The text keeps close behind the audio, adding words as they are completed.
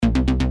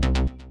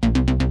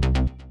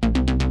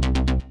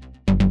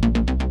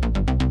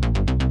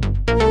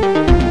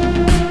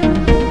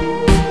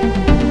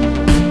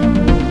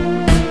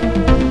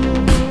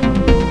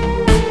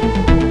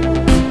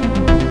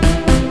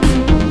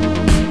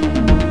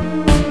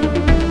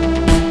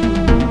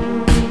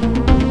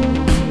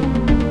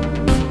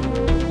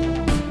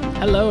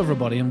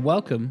everybody, and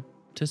welcome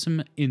to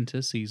some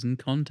inter-season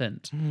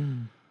content.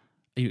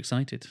 Are you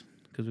excited?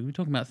 Because we'll be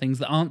talking about things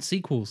that aren't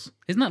sequels.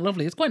 Isn't that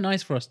lovely? It's quite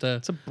nice for us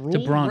to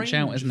branch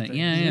out, isn't it?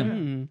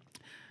 Yeah.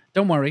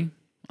 Don't worry.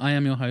 I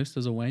am your host,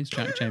 as always,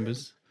 Jack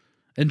Chambers.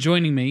 And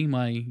joining me,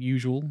 my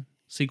usual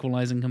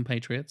sequelizing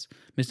compatriots,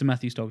 Mr.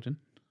 Matthew Stockton.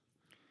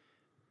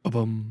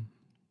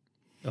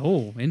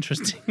 Oh,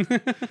 interesting.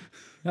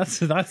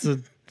 That's a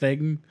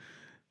thing.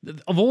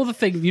 Of all the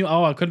things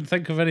I couldn't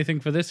think of anything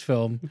for this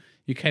film.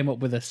 You came up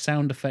with a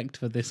sound effect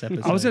for this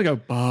episode. I was gonna go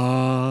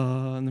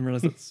bah, and then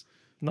realised that's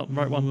not the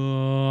right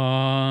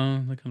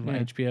one. The kind of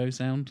like HBO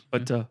sound.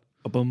 But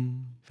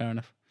bum. Fair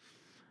enough.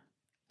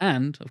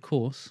 And of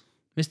course,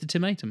 Mr.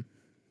 Tim Atom.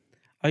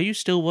 Are you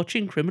still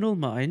watching Criminal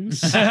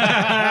Minds?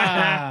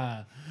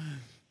 Have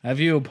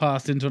you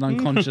passed into an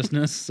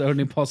unconsciousness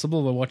only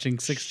possible by watching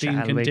 16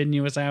 Shall we?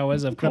 continuous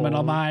hours of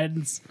Criminal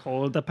Minds?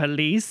 Call the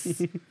police.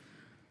 If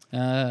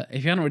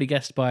you haven't already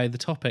guessed by the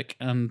topic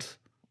and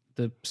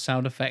the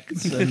sound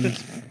effects, and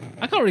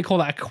I can't really call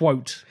that a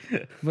quote,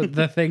 but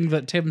the thing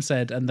that Tim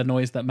said and the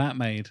noise that Matt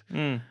made,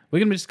 we're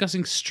going to be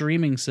discussing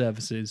streaming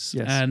services,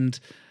 and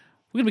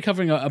we're going to be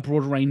covering a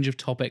broad range of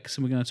topics,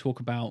 and we're going to talk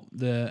about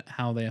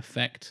how they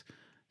affect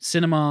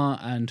cinema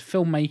and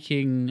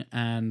filmmaking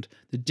and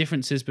the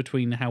differences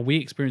between how we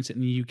experience it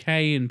in the UK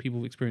and people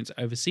who experience it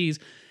overseas.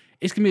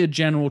 It's going to be a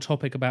general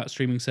topic about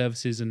streaming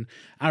services and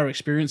our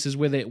experiences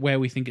with it, where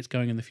we think it's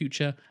going in the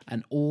future,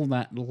 and all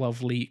that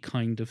lovely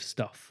kind of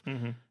stuff.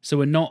 So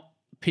we're not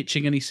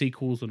pitching any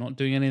sequels. We're not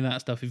doing any of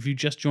that stuff. If you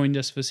just joined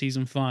us for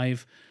season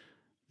 5,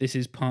 this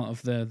is part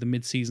of the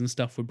mid-season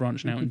stuff. We're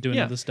branching out and doing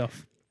other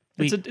stuff.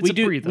 We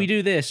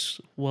do this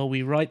while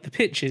we write the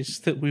pitches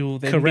that we will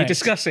then be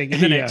discussing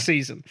in the next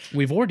season.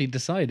 We've already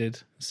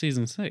decided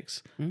season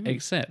 6,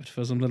 except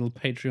for some little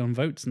Patreon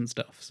votes and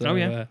stuff.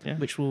 So,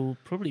 Which will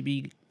probably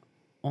be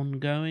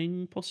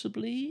ongoing,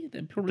 possibly.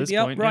 They'll probably This be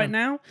up point, right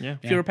now. Yeah.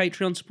 If you're a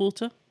Patreon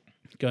supporter.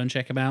 go and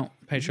check them out.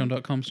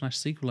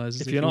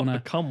 Patreon.com/sequelizers. If you're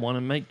not, become one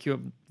and make your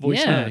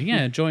voice heard.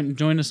 Yeah.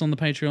 Join us on the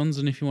Patreons,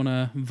 and if you want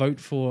to vote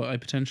for a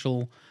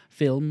potential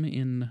film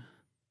in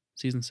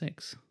season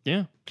 6,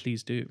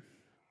 please do.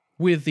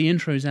 With the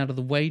intros out of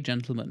the way,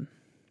 gentlemen,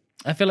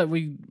 I feel like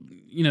we,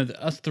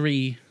 us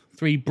three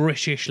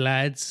British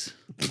lads.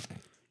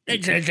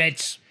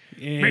 Exactly.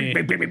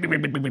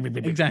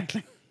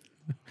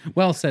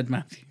 Well said,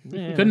 Matthew.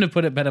 Yeah. Couldn't have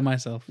put it better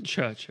myself.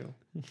 Churchill.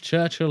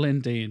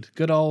 Indeed.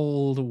 Good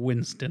old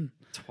Winston.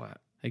 Twat.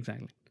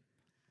 Exactly.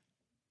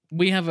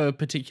 We have a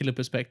particular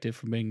perspective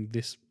from being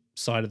this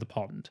side of the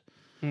pond.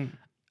 It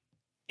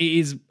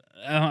is,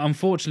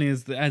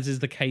 unfortunately, as is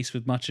the case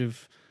with much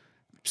of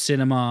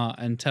cinema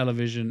and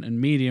television and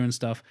media and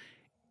stuff,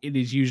 it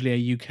is usually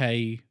a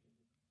UK,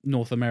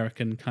 North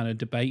American kind of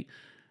debate.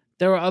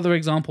 There are other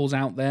examples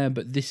out there,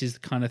 but this is the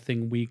kind of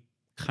thing we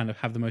kind of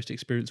have the most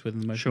experience with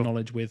and the most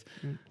knowledge with,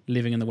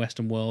 living in the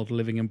Western world,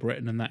 living in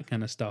Britain and that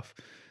kind of stuff.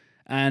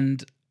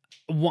 And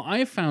what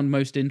I found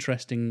most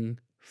interesting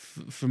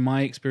from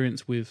my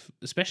experience with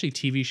especially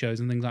TV shows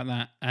and things like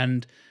that,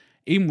 and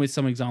even with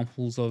some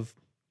examples of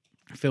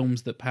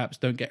films that perhaps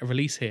don't get a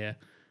release here,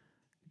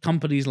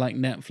 companies like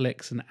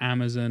Netflix and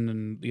Amazon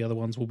and the other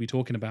ones we'll be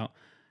talking about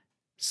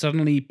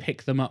suddenly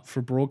pick them up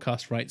for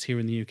broadcast rights here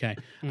in the UK.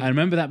 I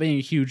remember that being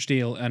a huge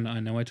deal, and I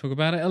know I talk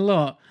about it a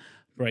lot.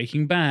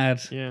 Breaking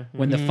Bad. Yeah.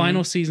 When the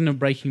final season of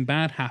Breaking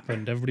Bad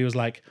happened, everybody was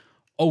like,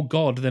 oh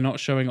God, they're not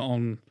showing it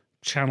on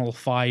Channel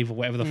 5 or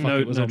whatever the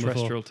fuck it was on before.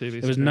 terrestrial TV.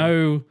 There was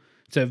no...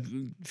 So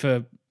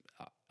for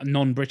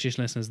non-British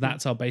listeners,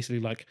 that's our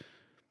basically like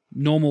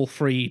normal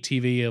free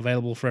TV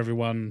available for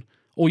everyone.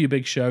 All your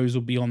big shows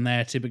will be on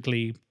there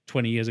typically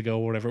 20 years ago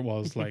or whatever it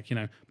was,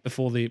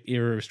 before the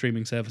era of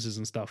streaming services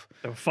and stuff.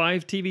 There were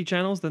 5 TV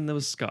channels, then there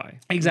was Sky.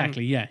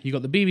 Exactly, yeah. You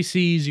got the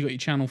BBCs, you got your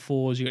Channel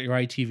 4s, you got your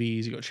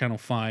ITVs, you got Channel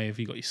 5,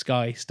 you got your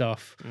Sky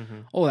stuff,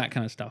 all that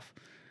kind of stuff.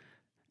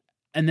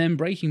 And then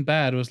Breaking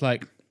Bad was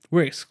like,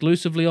 we're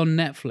exclusively on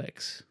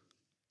Netflix.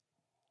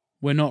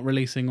 We're not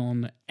releasing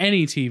on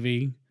any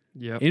TV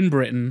in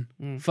Britain.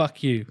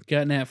 Fuck you.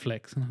 Get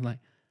Netflix. And I'm like,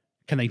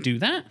 can they do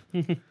that?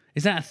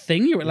 Is that a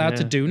thing you're allowed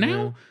to do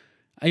now? Yeah.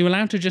 Are you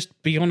allowed to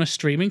just be on a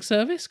streaming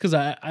service? Because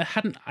I'd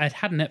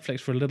had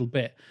Netflix for a little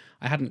bit.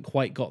 I hadn't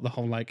quite got the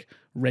whole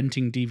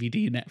renting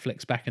DVD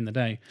Netflix back in the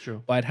day.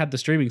 Sure. But I'd had the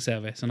streaming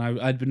service, and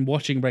I'd been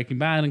watching Breaking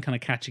Bad and kind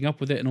of catching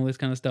up with it and all this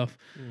kind of stuff.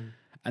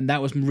 And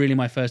that was really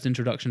my first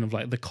introduction of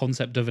the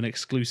concept of an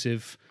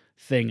exclusive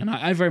thing. And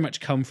I very much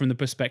come from the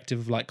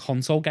perspective of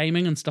console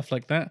gaming and stuff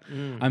like that.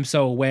 I'm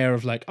so aware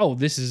of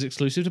this is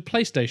exclusive to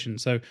PlayStation.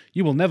 So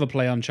you will never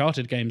play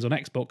Uncharted games on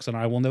Xbox, and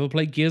I will never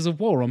play Gears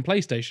of War on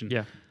PlayStation.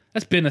 Yeah.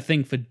 That's been a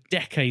thing for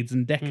decades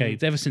and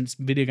decades, ever since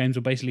video games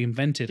were basically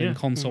invented and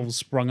consoles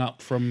sprung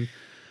up from...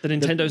 The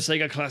Nintendo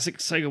Sega Classic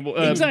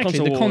Sega exactly,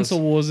 console the wars.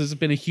 console wars has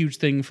been a huge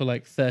thing for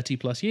 30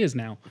 plus years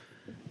now.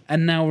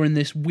 And now we're in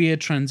this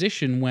weird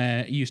transition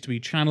where it used to be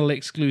channel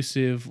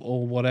exclusive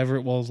or whatever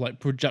it was,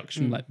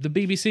 production, the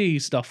BBC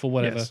stuff or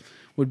whatever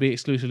would be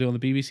exclusively on the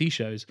BBC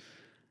shows.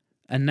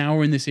 And now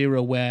we're in this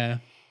era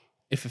where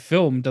if a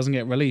film doesn't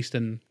get released,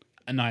 and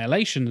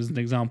Annihilation is an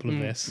example of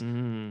this.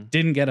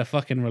 Didn't get a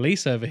fucking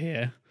release over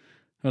here.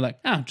 We're like,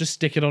 just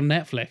stick it on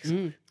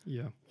Netflix.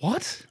 Yeah.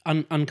 What?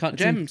 Uncut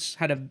Gems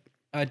had a.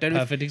 I don't know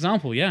Perfect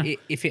example, yeah.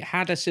 if it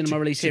had a cinema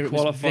release here. It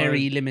was qualify-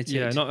 very limited.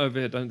 Yeah, not over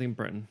here. I don't think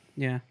Britain.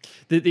 Yeah.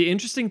 The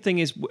interesting thing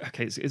is,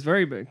 okay, it's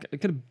very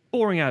kind of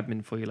boring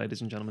admin for you,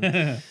 ladies and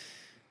gentlemen.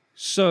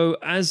 So,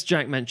 as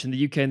Jack mentioned,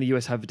 the UK and the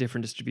US have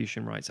different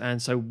distribution rights.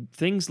 And so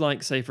things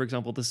like, say, for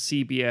example, the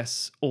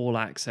CBS All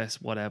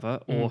Access, whatever,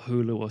 or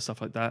Hulu or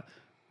stuff like that,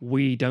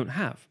 we don't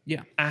have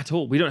Yeah. at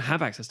all. We don't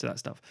have access to that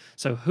stuff.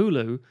 So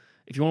Hulu,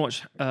 if you want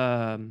to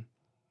watch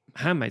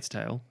Handmaid's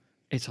Tale,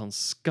 it's on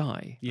Sky.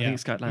 I Yeah. think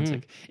it's Sky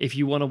Atlantic. If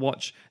you want to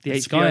watch the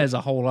Sky HBO... is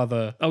a whole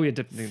other Oh, yeah,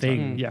 different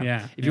thing. Yeah.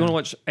 Yeah, If you want to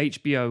watch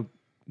HBO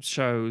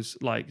shows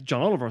like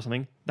John Oliver or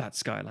something, that's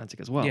Sky Atlantic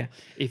as well. Yeah.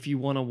 If you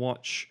want to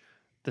watch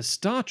the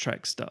Star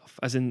Trek stuff,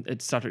 as in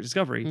it's Star Trek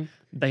Discovery,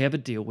 they have a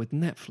deal with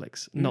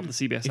Netflix, not the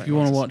CBS. If you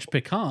want to watch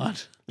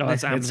Picard, no,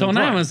 that's it's Amazon on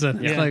Prime.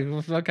 Amazon. Yeah.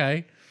 It's like,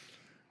 okay.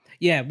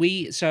 Yeah,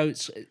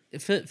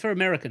 for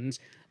Americans,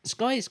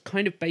 Sky is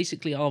kind of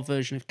basically our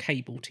version of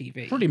cable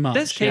TV. Pretty much.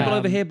 There's cable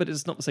over here, but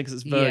it's not the same because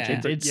it's Virgin.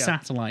 Yeah. but It's yeah.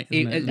 satellite,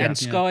 isn't it? And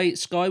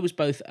Sky was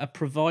both a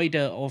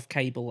provider of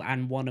cable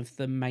and one of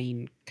the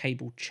main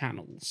cable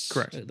channels.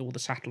 Correct. Or the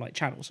satellite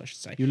channels, I should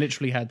say. You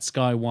literally had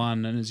Sky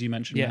One, and as you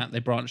mentioned, Yeah. Matt, they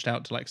branched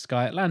out to like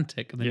Sky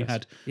Atlantic, and then you Yes.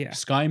 had Yeah.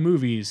 Sky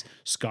Movies,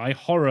 Sky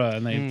Horror,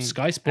 and they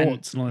Sky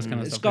Sports and all this kind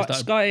of stuff. They Sky, started-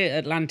 Sky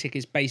Atlantic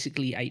is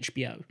basically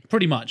HBO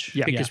pretty much,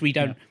 yeah, because we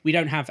don't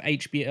have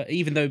HBO,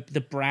 even though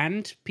the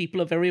brand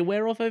people are very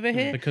aware of over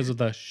here. because of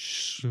the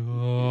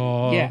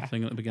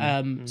thing at the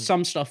beginning.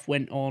 Some stuff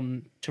went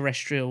on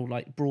terrestrial,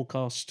 like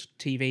broadcast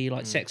TV,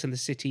 like Sex and the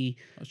City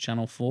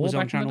Channel 4 was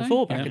on back in the Channel day?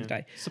 4 back Yeah. in the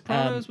day.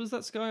 Sopranos, was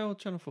that Sky or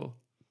Channel 4?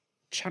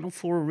 Channel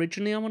 4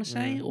 originally, I want to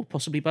say, or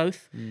possibly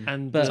both.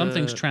 And But-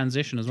 Something's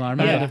transition as well. I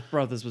remember Yeah. Band of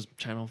Brothers was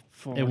Channel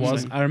 4. it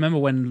was. I remember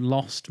when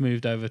Lost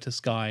moved over to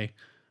Sky,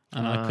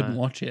 and I couldn't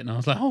watch it, and I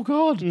was like, "Oh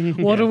God,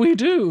 what do we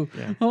do?"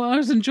 Oh, I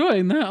was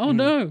enjoying that. Oh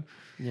no.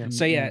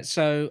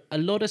 So a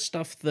lot of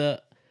stuff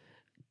that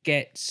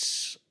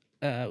gets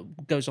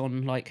goes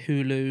on like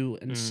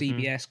Hulu and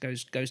CBS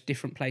goes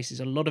different places.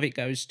 A lot of it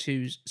goes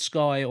to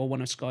Sky or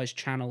one of Sky's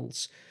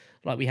channels.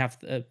 Like we have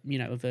a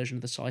version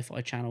of the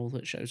Sci-Fi channel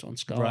that shows on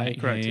Sky, Right,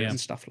 correct, yeah. and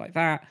stuff like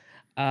that.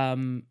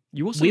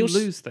 You also We also-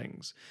 lose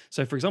things.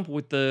 So, for example,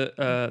 with the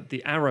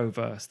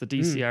Arrowverse, the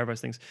DC Arrowverse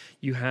things,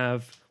 we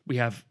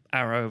have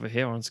Arrow over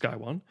here on Sky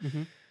One.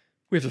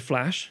 We have the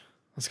Flash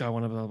on Sky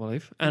One, I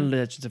believe, and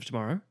Legends of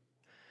Tomorrow,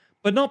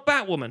 but not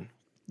Batwoman.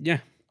 Yeah,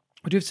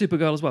 We do have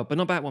Supergirl as well, but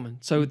not Batwoman.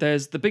 So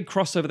there's the big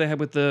crossover they had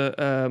with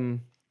the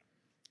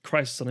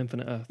Crisis on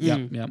Infinite Earth.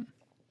 Yeah.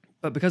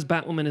 But because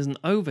Batwoman isn't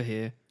over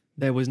here,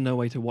 there was no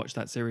way to watch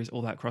that series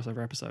or that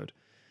crossover episode.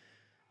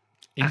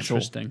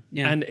 Interesting.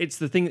 Yeah. And it's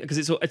the thing because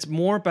it's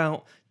more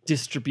about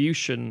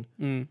distribution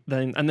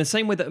than, and the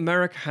same way that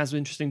America has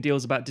interesting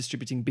deals about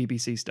distributing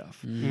BBC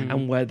stuff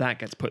and where that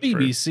gets put through.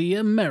 BBC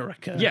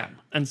America. Yeah,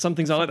 and some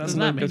things like that does doesn't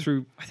that go mean?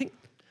 through.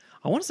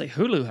 I want to say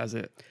Hulu has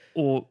it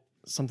or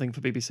something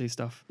for BBC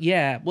stuff.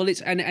 yeah. Well,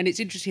 it's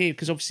interesting here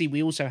because obviously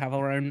we also have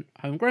our own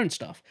homegrown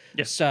stuff.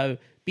 Yes. So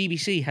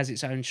BBC has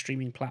its own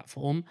streaming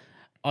platform.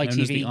 Known as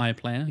the ITV,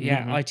 iPlayer.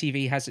 yeah,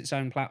 ITV has its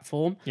own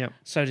platform. Yeah.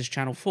 So does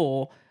Channel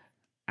 4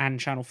 and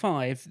Channel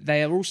 5.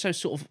 They are also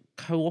sort of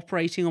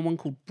cooperating on one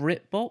called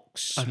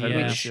BritBox, I've heard Yeah.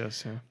 of which this,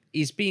 yes, yeah.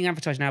 is being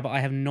advertised now, but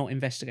I have not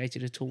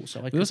investigated at all. So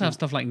I We also have couldn't-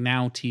 stuff like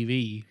Now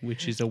TV,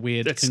 which is a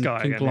weird It's Sky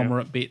again, yeah.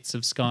 conglomerate bits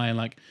of Sky.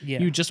 Like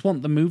Yeah. you just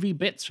want the movie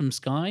bits from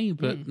Sky,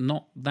 but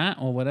not that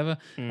or whatever.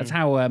 That's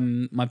how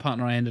my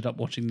partner and I ended up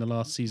watching the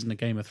last season of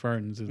Game of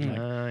Thrones. Is like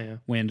Yeah.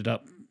 we ended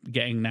up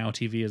getting Now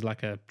TV as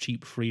like a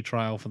cheap free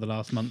trial for the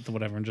last month or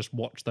whatever, and just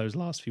watched those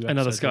last few episodes.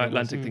 Another Sky of it.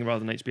 Atlantic thing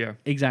rather than HBO.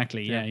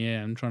 Exactly.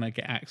 Yeah. I'm trying to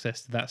get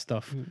access to that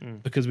stuff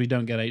because we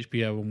don't get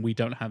HBO and we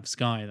don't have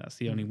Sky. That's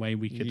the only way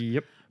we could.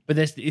 Yep. But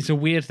it's a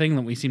weird thing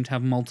that we seem to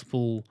have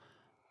multiple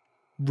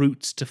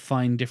routes to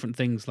find different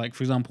things. Like,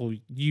 for example,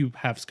 you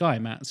have Sky,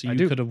 Matt, so you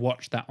do. could have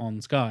watched that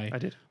on Sky. I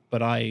did.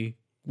 But I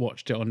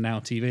watched it on Now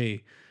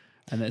TV.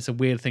 And it's a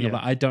weird thing Yeah.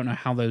 about I don't know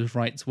how those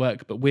rights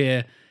work, but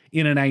we're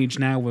in an age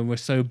now when we're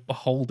so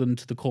beholden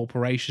to the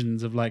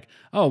corporations of like,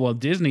 oh, well,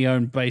 Disney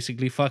own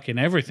basically fucking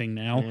everything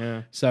now.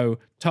 Yeah. So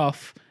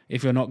tough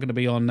if you're not going to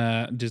be on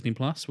Disney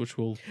Plus, which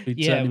we'll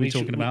certainly be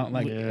talking about.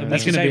 Like,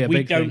 that's going to be a we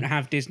big don't thing.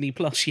 have Disney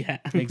Plus yet.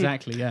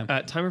 Exactly, yeah.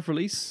 At time of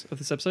release of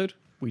this episode,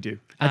 we do.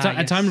 At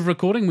yes. time of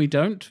recording, we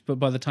don't, but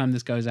by the time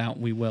this goes out,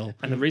 we will.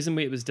 And the reason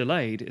it was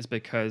delayed is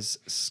because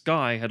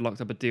Sky had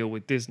locked up a deal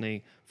with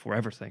Disney for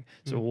everything.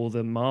 So all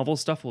the Marvel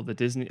stuff, all the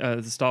Disney,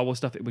 the Star Wars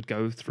stuff, it would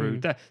go through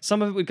there.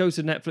 Some of it would go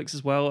to Netflix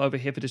as well over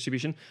here for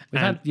distribution.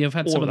 You've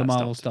had all some of the that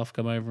Marvel stuff. stuff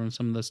come over and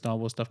some of the Star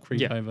Wars stuff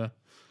creep Yeah. over.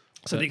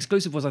 So the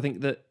exclusive was, I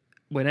think, that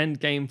when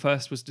Endgame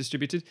first was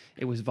distributed,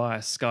 it was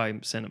via Sky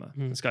Cinema,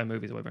 Sky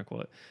Movies, or whatever I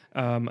call it.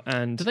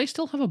 And Do they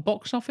still have a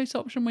box office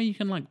option where you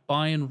can like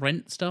buy and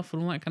rent stuff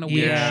and all that kind of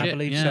weird Yeah, I shit?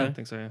 believe yeah. so. I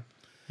think so, yeah.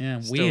 Yeah,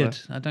 Still weird.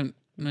 I don't.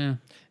 Yeah.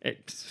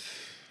 It,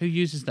 Who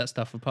uses that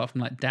stuff apart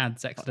from like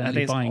dads I accidentally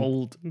think it's buying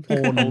old.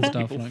 porn and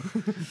stuff? Like,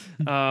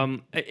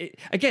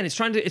 Again, it's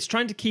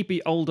trying to keep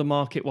the older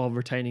market while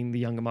retaining the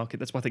younger market.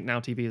 That's why I think Now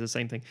TV is the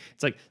same thing.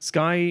 It's like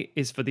Sky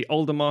is for the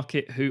older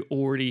market who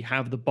already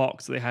have the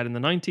box that they had in the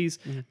 90s,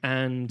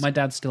 and my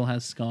dad still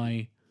has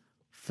Sky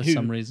for Who-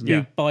 some reason.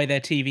 who buy their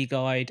TV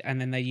guide and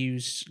then they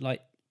use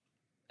like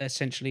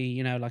essentially,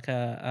 you know, like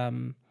a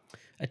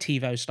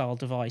TiVo style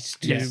device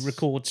to Yes.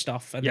 record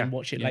stuff and Yeah. then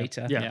watch it Yeah.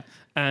 later. yeah. Yeah.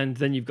 And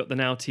then you've got the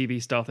Now TV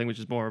style thing, which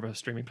is more of a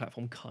streaming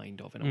platform, kind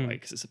of in a way,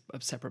 because it's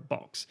a separate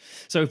box.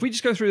 So if we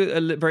just go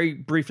through very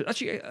briefly,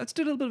 actually, let's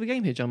do a little bit of a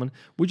game here, gentlemen.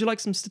 Would you like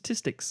some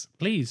statistics?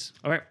 Please.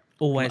 All right.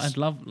 Always. I'd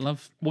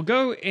love. We'll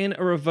go in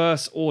a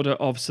reverse order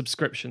of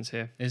subscriptions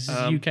here. This is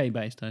UK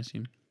based, I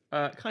assume.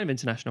 Kind of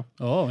international.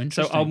 Oh, So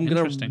interesting. I'm going to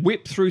Interesting.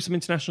 whip through some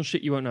international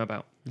shit you won't know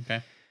about.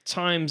 Okay.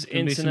 Times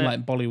It'll be some internet.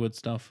 like Bollywood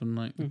stuff and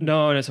like.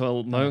 No, it's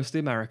well, mostly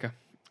America.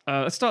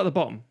 Let's start at the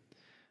bottom.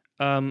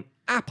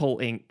 Apple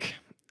Inc.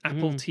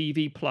 Apple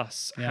TV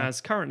Plus Yeah. has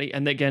currently,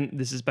 and again,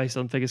 this is based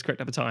on figures correct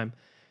at the time.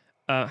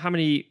 How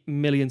many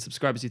million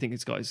subscribers do you think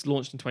it's got? It's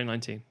launched in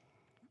 2019.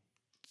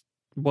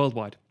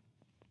 Worldwide.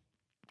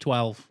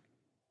 12.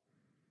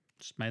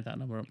 Just made that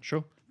number up.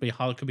 Sure.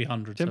 Could be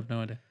hundreds. Tim? I have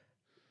no idea.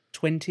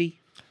 20.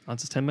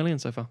 Answer's 10 million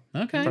so far.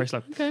 Okay. Very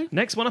slow. Okay.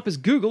 Next one up is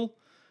Google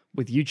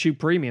with YouTube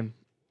Premium.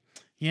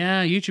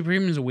 Yeah, YouTube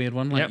Premium is a weird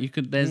one. Like Yep. you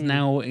could. There's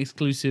now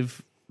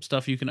exclusive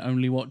stuff you can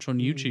only watch on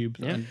YouTube.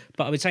 Yeah. And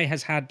But I would say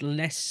has had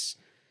less,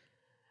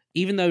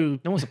 even though No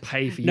one wants to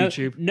pay for no,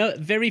 YouTube. no,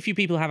 very few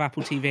people have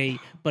Apple TV,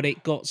 but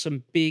it got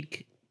some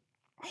big,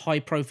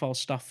 high-profile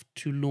stuff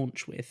to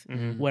launch with.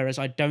 Whereas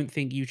I don't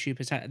think YouTube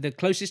has had the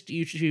closest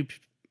YouTube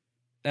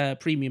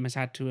Premium has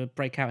had to a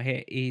breakout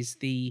hit is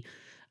the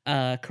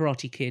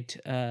Karate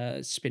Kid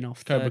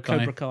spin-off, Cobra the Kai.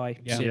 Cobra Kai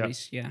Yeah.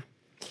 series. Yeah.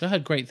 I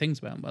heard great things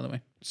about them, by the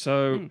way.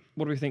 So,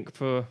 what do we think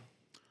for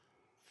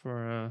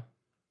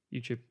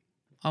YouTube?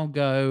 I'll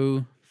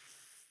go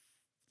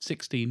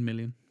 16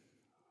 million.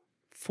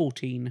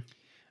 14.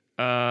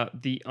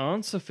 The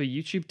answer for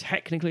YouTube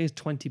technically is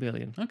 20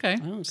 million. Okay.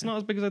 Oh, It's not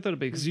as big as I thought it'd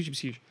be because YouTube's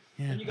huge.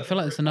 Yeah. you I got feel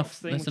the like there's Britbox enough.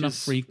 thing, There's which enough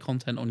is- free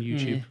content on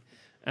YouTube.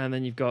 And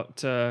then you've got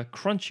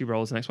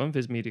Crunchyroll's the next one,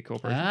 Viz Media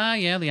Corporation. Ah,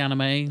 yeah, the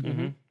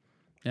anime.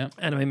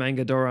 Anime,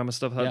 manga, dorama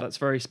stuff. Yeah. That's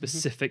very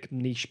specific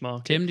niche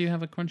market. Tim, do you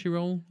have a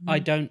Crunchyroll? I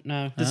don't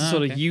know. This is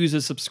sort of okay. user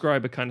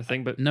subscriber kind of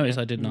thing, but Notice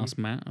I didn't ask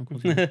Matt. Of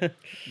course.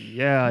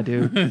 yeah, I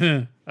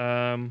do.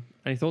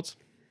 Any thoughts?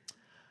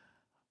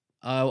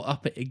 I'll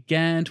up it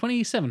again.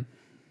 27.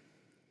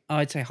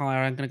 I'd say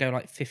higher. I'm going to go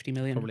like 50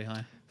 million. Probably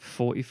higher.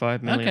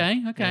 45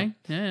 million. Okay.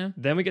 Yeah.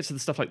 Then we get to the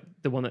stuff like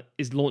the one that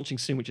is launching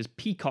soon, which is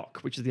Peacock,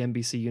 which is the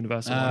NBC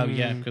Universal Oh, one.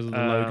 yeah, because of the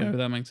logo.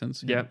 That makes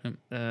sense. Yeah.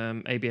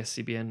 ABS,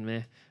 CBN,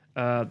 meh.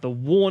 The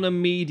Warner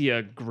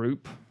Media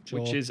Group,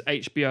 which Sure. is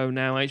HBO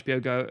Now,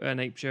 HBO Go, and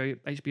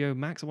HBO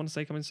Max, I want to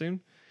say, coming soon.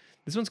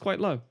 This one's quite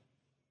low.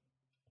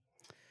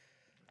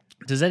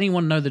 Does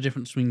anyone know the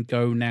difference between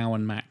Go Now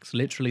and Max?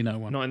 Literally no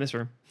one. Not in this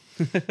room.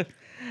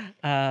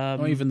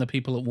 Not even the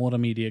people at Warner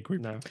Media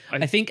Group. No.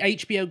 I think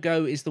HBO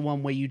Go is the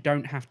one where you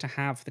don't have to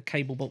have the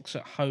cable box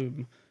at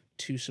home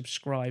to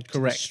subscribe to the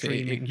Correct.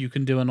 streaming. You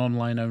can do an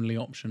online only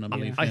option, I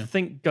believe. I yeah.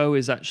 think Go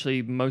is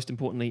actually most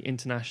importantly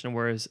international,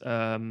 whereas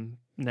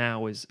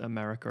Now is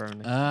America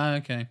only. Ah,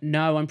 okay.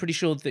 No, I'm pretty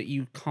sure that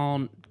you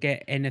can't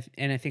get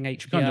anything HBO You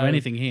can't do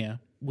anything here.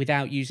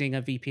 without using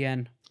a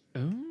VPN.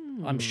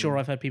 I'm sure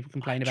I've heard people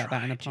complain about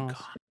that in the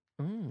past.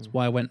 That's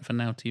why I went for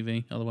Now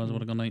TV. Otherwise, I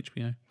would have gone to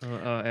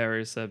HBO.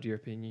 Areas served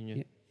European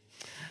Union.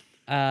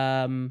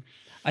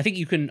 I think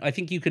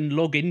you can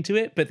log into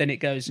it, but then it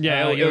goes.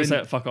 Yeah, you're it'll in-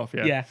 say fuck off.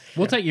 Yeah. yeah.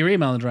 We'll take your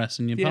email address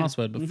and your Yeah.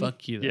 password, but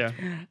fuck you. Then.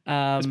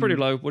 Yeah. It's pretty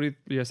low. What do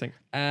you guys think?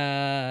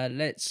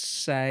 Let's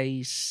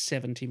say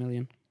 70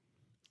 million.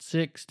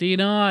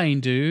 69,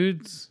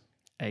 dudes.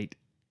 8.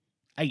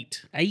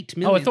 8. 8 Oh,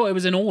 million. I thought it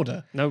was in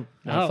order. No.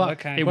 Oh, fuck.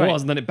 okay. It Right.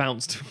 was, and then it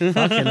bounced. Fucking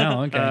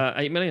hell, okay.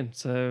 8 million.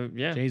 So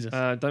yeah. Jesus.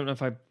 Don't know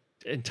if I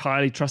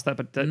entirely trust that,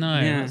 but No,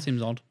 Yeah. that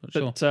seems odd, but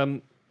sure. but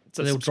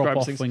so They'll drop subscribe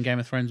off things. when Game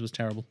of Thrones was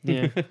terrible.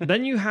 Yeah.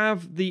 Then you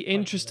have the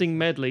interesting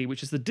medley,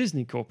 which is the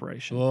Disney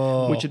Corporation,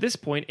 Whoa. which at this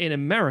point in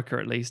America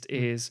at least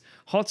is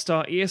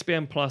Hotstar,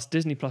 ESPN Plus,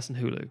 Disney Plus, and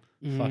Hulu.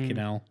 Fucking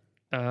hell.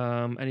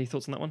 Any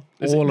thoughts on that one?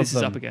 All of this is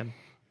them. up again.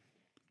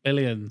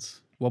 Billions.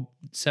 Well,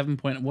 7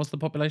 point. What's the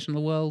population of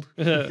the world?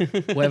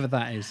 Whatever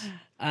that is.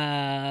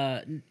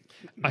 Uh,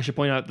 I should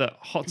point out that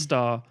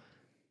Hotstar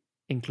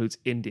includes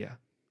India,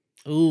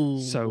 ooh.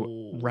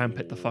 so ramp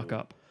it the fuck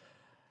up.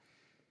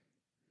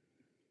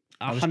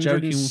 was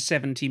joking.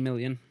 170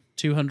 million.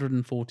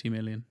 240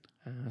 million.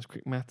 That's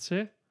quick maths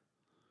here.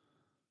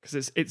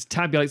 Because it's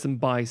tabulates them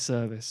by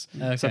service.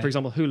 Okay. So, for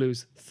example,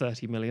 Hulu's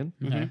 30 million.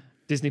 Okay.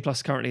 Disney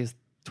Plus currently is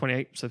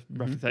 28, so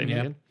roughly 30 Yeah.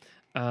 million.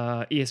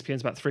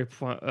 ESPN's about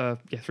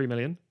 3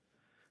 million.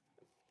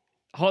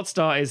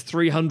 Hotstar is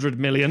 300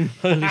 million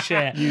Holy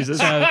shit. users.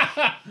 So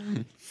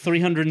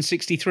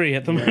 363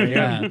 at the moment.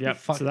 Yeah. yeah,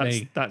 Fuck so that's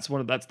me.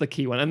 that's the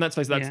key one, and that's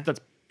Yeah. that's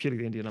purely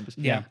the Indian numbers.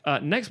 Yeah.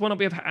 Next one up,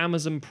 we have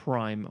Amazon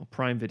Prime or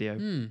Prime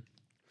Video.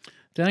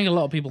 I think a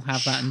lot of people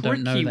have that and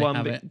don't know tricky they one,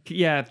 have but- it.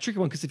 Yeah, tricky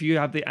one because if you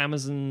have the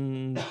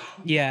Amazon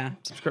Yeah,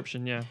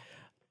 subscription, yeah.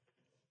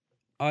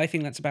 I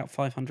think that's about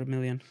 500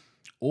 million.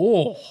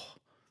 Oh,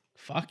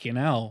 fucking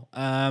hell.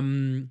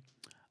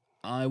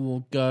 I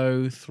will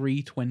go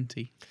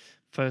 320.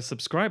 For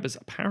subscribers,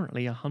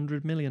 apparently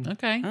 100 million.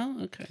 Okay.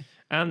 Oh, okay.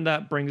 And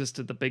that brings us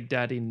to the big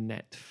daddy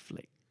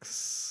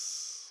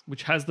Netflix,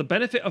 which has the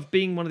benefit of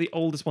being one of the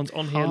oldest ones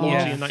on here,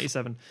 launching Yeah. in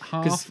 97.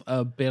 Half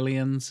a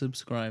billion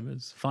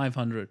subscribers.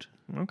 500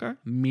 Okay.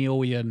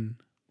 million.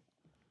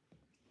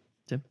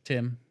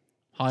 Tim.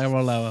 Higher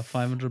or lower?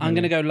 500 I'm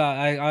million. going to go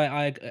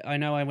low. I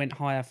know I went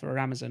higher for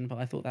Amazon, but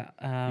I thought that.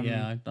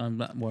 Yeah,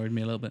 that worried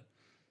me a little bit.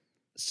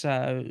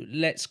 So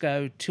let's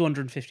go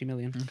 250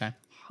 million. Okay.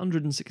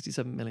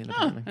 167 million,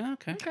 apparently.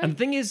 Okay. And the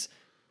thing is,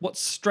 what's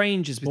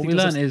strange is with What things we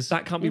like learned this, is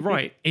that can't be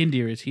right.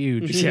 India is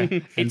huge. Yeah,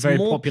 And it's very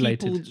more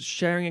populated. people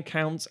sharing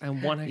accounts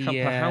and one account per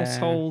Yeah.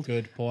 household,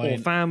 Good or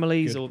point.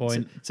 families, Good or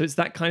point. so it's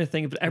that kind of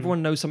thing. But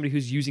everyone knows somebody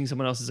who's using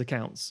someone else's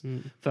accounts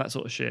for that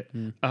sort of shit.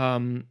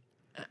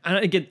 And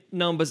again,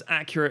 numbers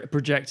accurate,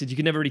 projected. You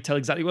can never really tell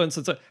exactly what.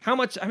 So how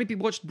many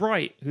people watched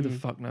Bright? Who the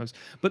fuck knows?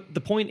 But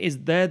the point is,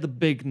 they're the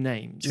big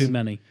names. Too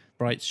many.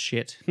 Bright's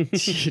shit. Yeah,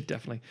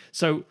 definitely.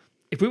 So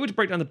if we were to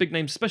break down the big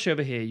names, especially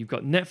over here, you've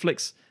got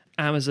Netflix,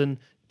 Amazon,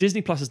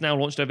 Disney Plus has now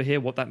launched over here.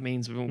 What that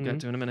means, we won't get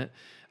to in a minute.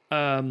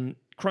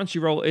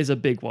 Crunchyroll is a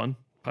big one,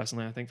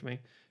 personally, I think, for me.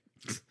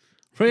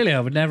 Really? I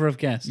would never have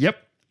guessed. Yep.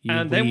 You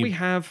And then weeb. we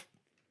have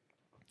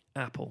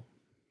Apple.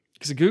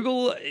 Because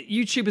Google,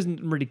 YouTube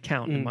doesn't really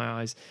count in my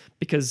eyes,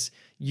 because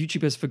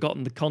YouTube has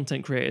forgotten the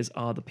content creators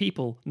are the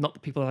people, not the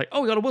people like,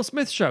 oh, we got a Will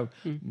Smith show.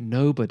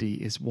 Nobody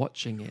is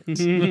watching it.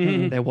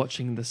 They're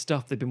watching the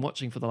stuff they've been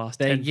watching for the last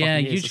 10 Yeah,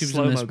 fucking years. the YouTube's in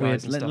slow-mo this guys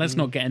weird. and stuff. Let's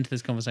not get into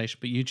this conversation,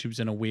 but YouTube's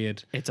in a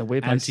weird It's a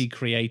weird place.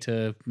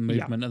 anti-creator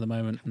movement at the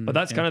moment. But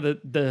that's kind of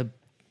the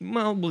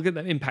well, we'll get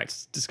that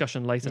impact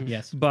discussion later.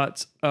 Yes.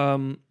 But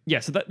yeah,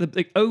 so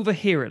that over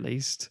here at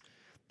least,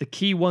 the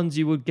key ones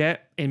you would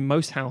get in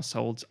most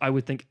households, I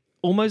would think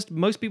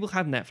most people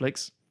have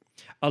Netflix.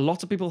 A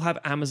lot of people have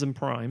Amazon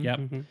Prime. Yep.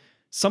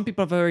 Some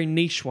people have very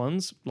niche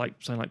ones, like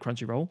something like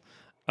Crunchyroll.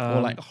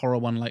 Or like a horror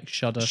one like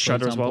Shudder.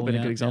 Shudder as well, being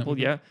a good example.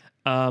 Yeah.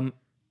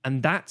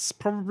 And that's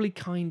probably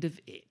kind of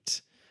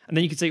it. And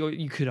then you could say, or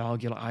you could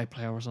argue like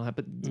iPlayer or something like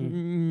that, but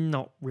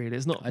not really.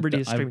 It's not really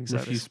a streaming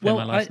service. Pay my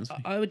Well, license fee.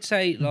 I would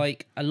say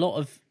like a lot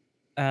of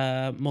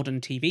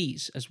modern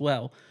TVs as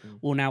well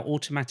will now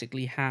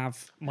automatically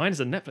have Mine is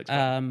a Netflix.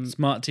 button.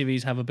 Smart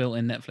TVs have a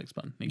built-in Netflix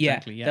button.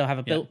 Exactly. Yeah, they'll have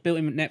a yeah.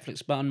 built-in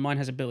Netflix button. Mine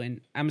has a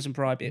built-in Amazon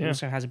Prime. It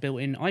also has a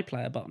built-in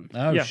iPlayer button.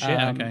 Oh Yeah. shit!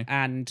 Okay.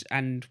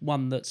 And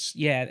one that's or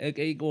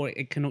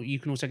it can you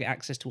can also get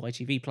access to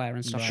ITV player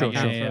and stuff Sure, like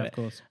that yeah, through of it.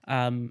 course.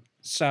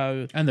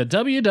 So And the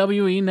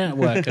WWE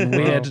Network and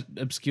weird,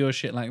 obscure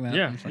shit like that.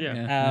 Yeah, It's like,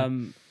 yeah.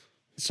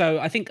 so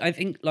I think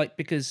like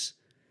because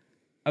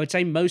I would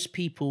say most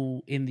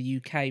people in the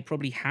UK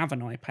probably have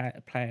an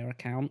iPlayer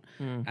account.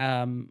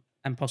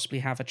 And possibly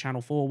have a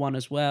Channel 4 one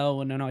as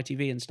well and an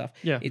ITV and stuff.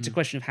 Yeah. It's a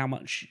question of how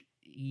much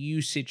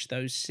usage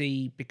those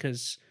see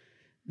because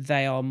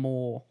they are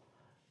more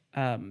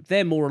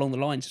they're more along the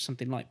lines of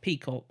something like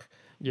Peacock,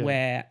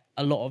 where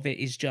a lot of it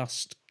is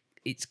just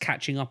it's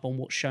catching up on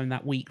what's shown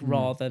that week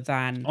rather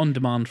than On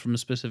demand from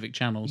specific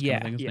channels. yeah,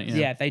 kind of thing, isn't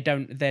yeah,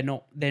 it?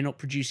 they're not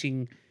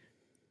producing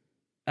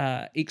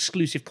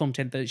exclusive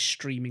content that is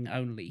streaming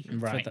only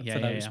Right, for yeah,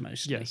 those yeah.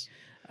 mostly. Yes.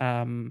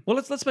 Well,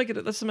 let's make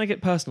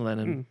it personal then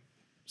and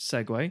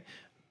segue.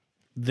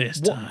 This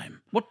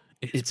time, What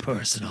it's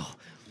personal.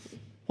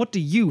 What do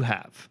you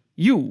have?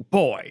 You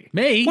boy.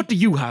 Me? What do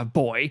you have,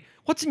 boy?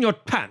 What's in your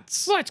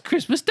pants? Well, it's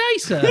Christmas Day,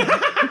 sir.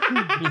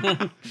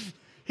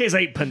 Here's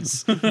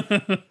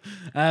 8pence.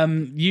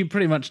 You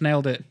pretty much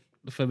nailed it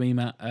for me,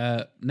 Matt.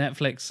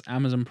 Netflix,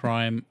 Amazon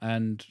Prime,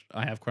 and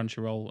I have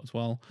Crunchyroll as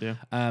well. Yeah.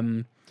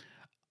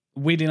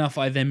 Weird enough,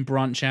 I then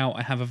branch out.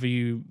 I have a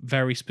few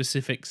very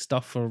specific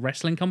stuff for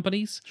wrestling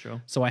companies.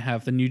 Sure. So I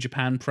have the New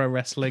Japan Pro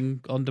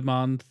Wrestling on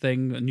demand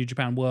thing, New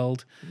Japan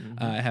World.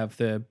 I have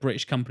the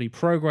British company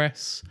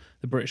Progress,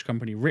 the British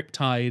company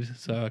Riptide,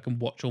 so I can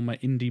watch all my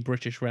indie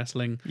British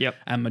wrestling. Yep.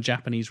 And my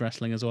Japanese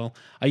wrestling as well.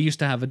 I used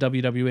to have a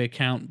WWE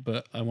account,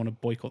 but I want to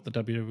boycott the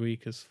WWE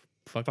because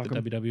fuck the 'em.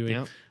 WWE.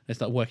 Yep. They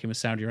start working with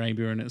Saudi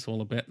Arabia and it's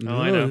all a bit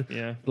Oh, I know.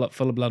 Yeah.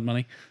 full of blood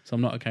money. So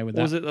I'm not okay with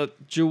What was that. it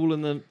that Jewel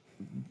in the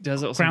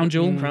desert? Or Crown something?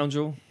 Jewel. Crown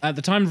Jewel. At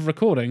the time of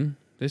recording,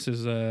 this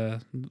is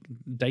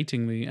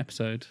dating the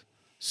episode.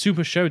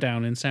 Super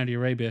Showdown in Saudi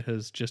Arabia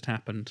has just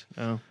happened.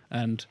 Oh.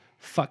 And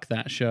fuck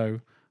that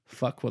show.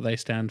 Fuck what they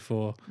stand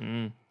for.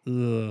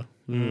 Ugh,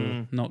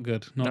 not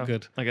good. Not No,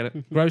 good. I get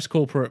it. Gross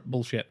corporate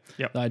bullshit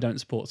Yep. that I don't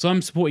support. So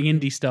I'm supporting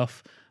indie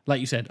stuff. Like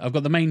you said, I've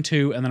got the main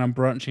two, and then I'm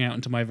branching out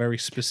into my very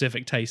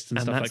specific tastes and,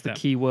 And stuff that's like the that.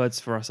 key words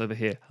for us over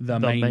here. The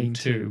main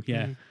two,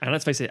 yeah. And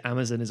let's face it,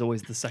 Amazon is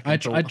always the second. I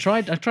thought.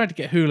 tried to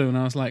get Hulu, and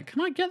I was like,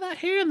 "Can I get that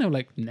here?" And they were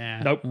like,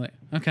 "Nah." Nope. I'm like,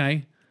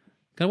 okay.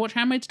 Can I watch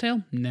Handmaid's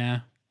Tale? Nah.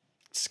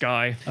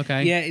 Sky.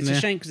 Okay. Yeah, it's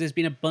a shame because there's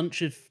been a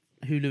bunch of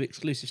Hulu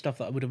exclusive stuff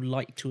that I would have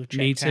liked to have checked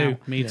Me too.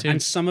 out. Me too.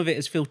 And some of it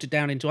has filtered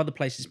down into other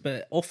places,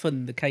 but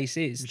often the case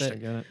is Just don't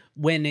that get it.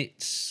 when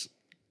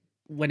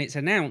it's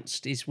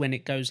announced is when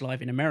it goes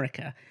live in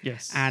America.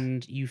 Yes.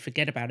 And you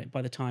forget about it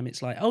by the time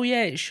it's like, oh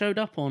yeah, it showed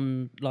up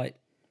on like,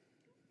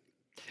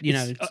 you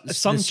know,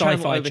 some the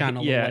sci-fi over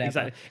channel here, or yeah, whatever.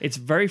 exactly. It's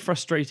very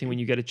frustrating when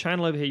you get a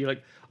channel over here. You're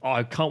like, oh,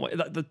 I can't wait.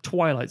 Like the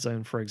Twilight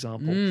Zone, for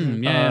example.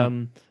 yeah.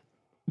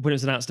 When it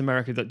was announced in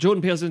America that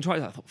Jordan Peele's in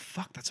Twilight, I thought,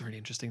 fuck, that's a really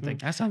interesting thing.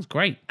 That sounds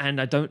great. And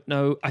I don't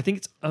know. I think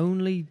it's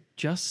only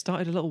just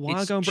started a little while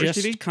It's ago on British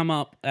just TV. come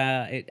up,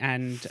 Fucking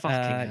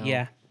hell.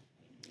 yeah.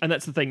 And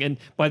that's the thing. And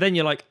by then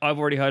you're like, I've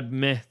already heard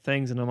meh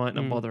things, and I might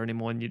not bother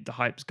anymore. And the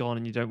hype's gone,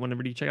 and you don't want to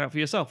really check it out for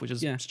yourself, which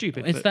is Yeah.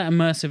 stupid. It's but- that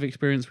immersive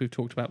experience we've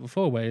talked about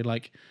before, where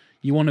like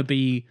you want to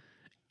be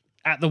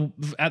at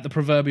the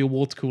proverbial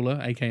water cooler,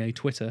 aka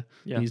Twitter,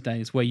 these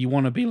days, where you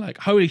want to be like,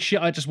 holy shit,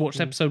 I just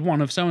watched episode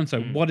 1 of so and so.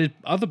 What did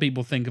other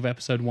people think of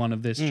episode 1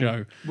 of this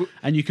show?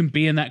 And you can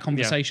be in that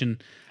conversation.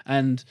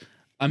 And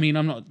I mean,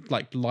 I'm not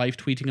like live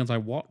tweeting as I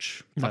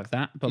watch, fuck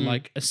that. But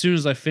like as soon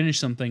as I finish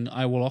something,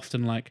 I will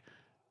often like,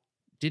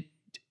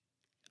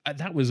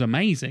 that was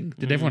amazing.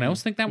 Did everyone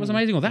else think that was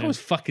amazing? Or that was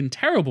fucking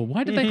terrible.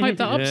 Why did they hype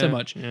that up so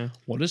much? Yeah.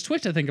 What does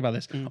Twitter think about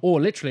this?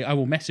 Or literally, I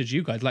will message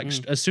you guys. Like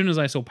as soon as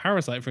I saw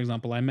Parasite, for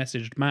example, I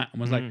messaged Matt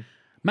and was like,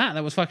 Matt,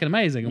 that was fucking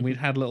amazing. And we'd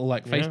had a little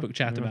like Facebook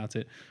chat about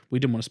it. We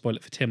didn't want to spoil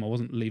it for Tim. I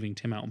wasn't leaving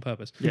Tim out on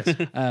purpose. Yes.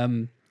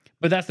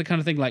 But that's the kind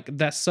of thing, like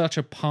that's such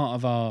a part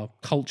of our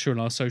culture and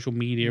our social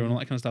media and all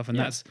that kind of stuff. And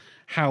that's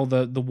how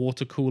the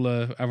water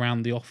cooler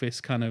around the office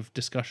kind of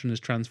discussion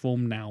has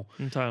transformed now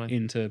Entirely.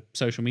 into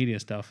social media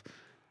stuff.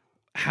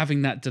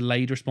 Having that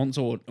delayed response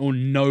or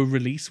no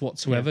release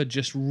whatsoever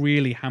just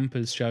really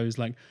hampers shows.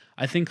 Like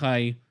I think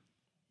I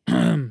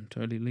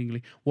totally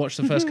legally watched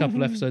the first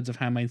couple episodes of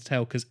Handmaid's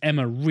Tale because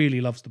Emma really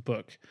loves the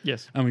book.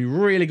 Yes. And we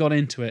really got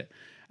into it.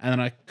 And then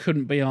I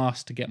couldn't be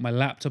asked to get my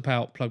laptop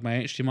out, plug my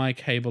HDMI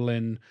cable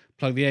in,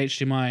 plug the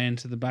HDMI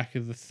into the back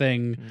of the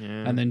thing,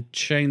 and then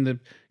chain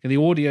the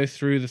audio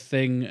through the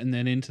thing and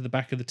then into the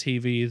back of the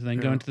TV, and then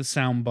go into the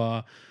sound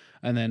bar.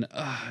 And then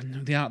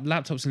the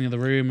laptop's in the other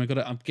room. I got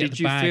to get Did the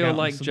you bag feel out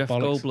like and some Jeff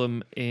bollocks.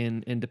 Goldblum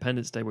in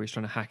Independence Day, where he's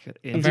trying to hack it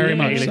into Very an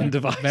much alien so.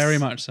 device? Very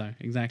much so.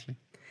 Exactly.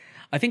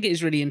 I think it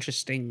is really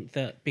interesting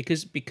that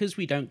because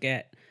we don't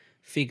get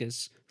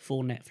figures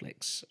for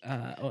Netflix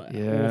or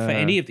for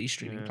any of these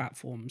streaming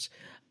platforms,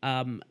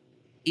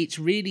 it's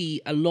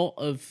really a lot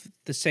of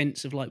the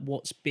sense of like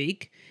what's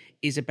big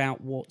is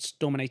about what's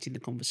dominating the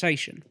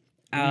conversation.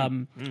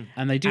 And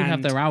they do have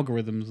And- their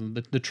algorithms and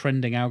the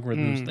trending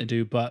algorithms they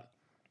do, but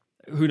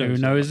Who knows?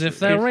 who knows if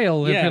they're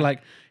real? If yeah. you're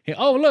like, hey,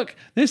 oh look,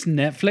 this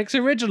Netflix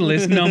original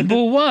is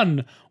number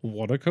 1.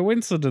 What a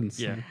coincidence!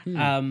 Yeah.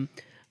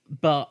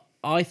 But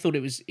I thought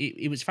it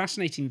was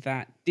fascinating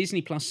that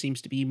Disney Plus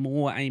seems to be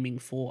more aiming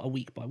for a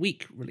week by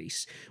week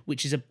release,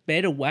 which is a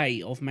better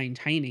way of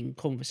maintaining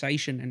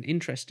conversation and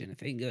interest in a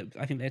thing.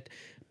 I think that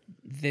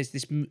there's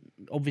this,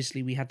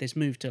 obviously we had this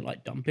move to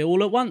like dump it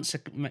all at once,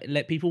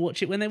 let people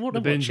watch it when they want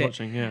to binge watch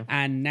it. watching, yeah.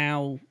 And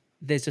now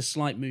there's a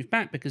slight move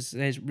back because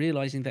there's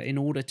realizing that in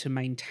order to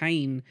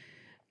maintain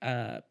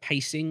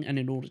pacing and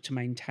in order to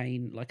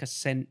maintain like a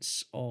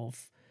sense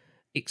of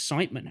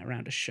excitement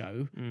around a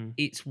show,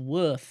 it's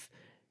worth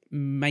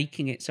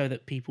making it so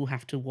that people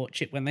have to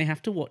watch it when they have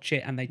to watch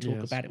it and they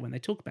talk about it when they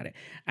talk about it.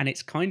 And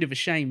it's kind of a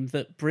shame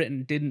that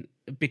Britain didn't,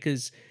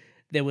 because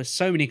there were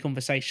so many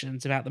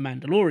conversations about The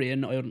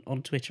Mandalorian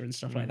on Twitter and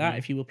stuff like that,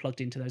 if you were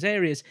plugged into those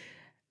areas,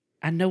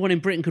 and no one in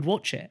Britain could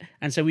watch it.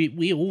 And so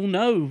we all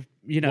know,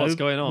 What's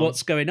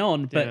going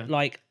on. But Yeah.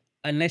 like,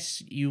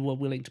 unless you were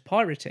willing to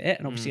pirate it,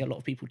 and obviously a lot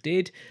of people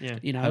did,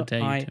 you know, How dare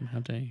you, Tim? How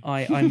dare you?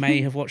 I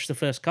may have watched the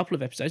first couple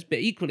of episodes, but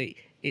equally,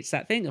 it's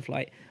that thing of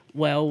like,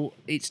 well,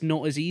 it's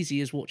not as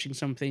easy as watching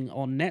something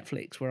on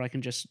Netflix where I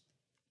can just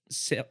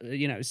set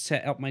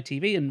up my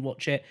TV and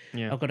watch it.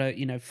 Yeah. I've got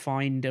to,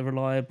 find a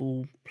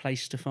reliable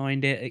place to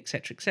find it,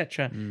 etc.,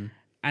 etc.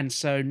 And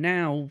so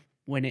now,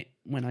 when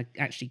I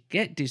actually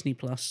get Disney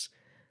Plus,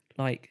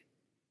 like,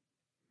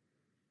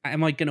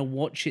 am I going to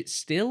watch it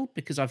still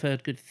because I've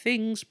heard good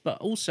things, but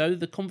also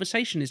the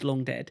conversation is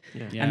long dead,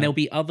 Yeah. and there'll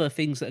be other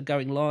things that are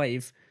going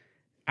live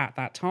at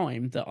that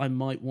time that I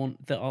might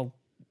want that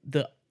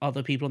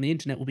other people on the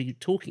internet will be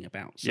talking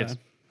about. So. Yes.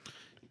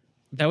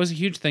 That was a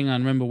huge thing. I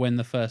remember when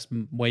the first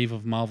wave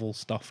of Marvel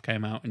stuff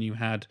came out, and you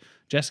had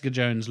Jessica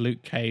Jones,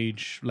 Luke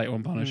Cage, later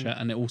on Punisher,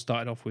 and it all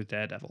started off with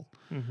Daredevil.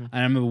 And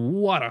I remember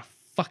what a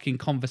fucking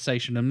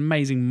conversation, an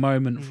amazing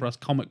moment for us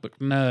comic book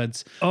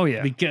nerds. Oh,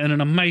 yeah. We getting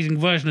an amazing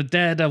version of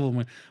Daredevil.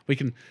 And we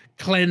can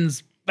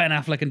cleanse Ben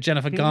Affleck and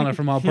Jennifer Garner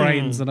from our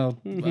brains and our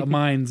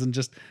minds, and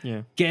just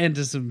get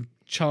into some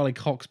Charlie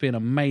Cox being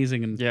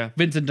amazing and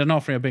Vincent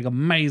D'Onofrio being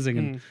amazing,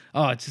 and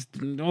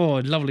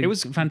lovely. It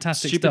was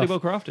fantastic stupidly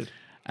stuff. well crafted.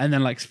 And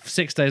then like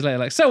 6 days later,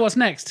 like, so what's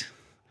next?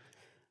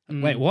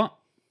 Wait, what?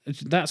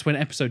 That's when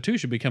episode 2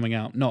 should be coming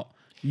out. Not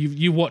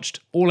you watched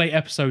all 8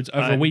 episodes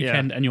over a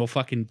weekend and you're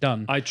fucking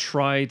done. I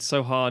tried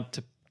so hard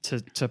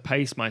to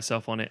pace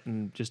myself on it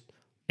and just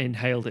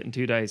inhaled it in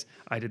 2 days.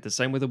 I did the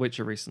same with The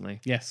Witcher recently.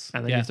 Yes.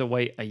 And then you have to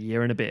wait a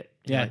year and a bit.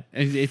 You're Yeah,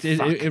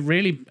 like, it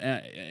really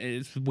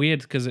it's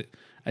weird because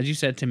as you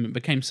said, Tim, it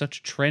became such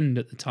a trend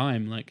at the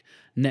time. Like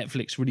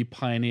Netflix really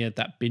pioneered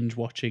that binge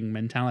watching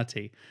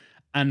mentality,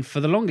 and for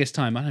the longest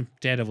time, I know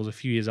Daredevil's a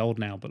few years old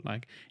now, but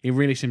like it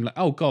really seemed like,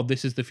 oh god,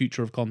 this is the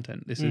future of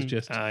content. This is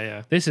just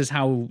this is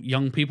how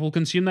young people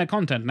consume their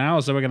content now.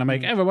 So we're going to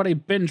make everybody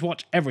binge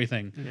watch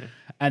everything,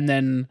 and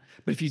then.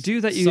 But if you do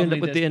that, you end up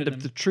with the end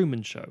of the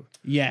Truman Show.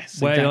 Yes,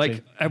 where exactly.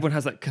 like everyone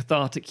has that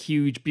cathartic,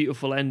 huge,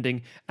 beautiful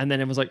ending, and then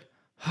everyone's like,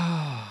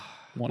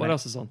 what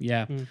else is on?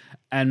 Yeah.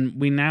 And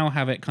we now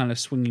have it kind of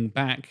swinging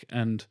back,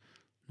 and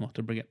not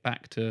to bring it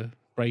back to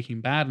Breaking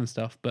Bad and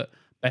stuff, but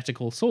Better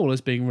Call Saul is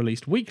being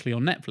released weekly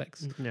on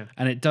Netflix. Yeah.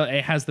 And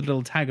it has the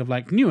little tag of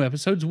like new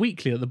episodes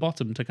weekly at the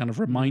bottom to kind of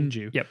remind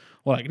you. Yep.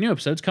 Or like new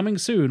episodes coming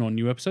soon, or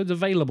new episodes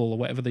available, or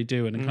whatever they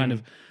do, and it kind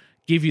of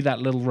give you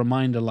that little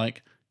reminder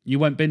like you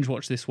won't binge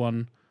watch this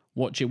one,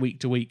 watch it week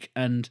to week.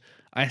 And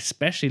I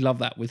especially love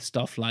that with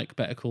stuff like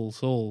Better Call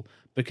Saul,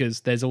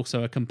 because there's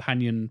also a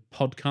companion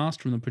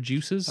podcast from the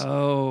producers.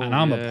 Oh, and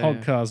I'm a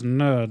podcast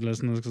nerd,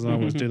 listeners, because I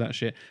always do that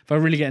shit. If I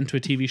really get into a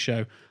TV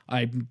show,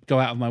 I go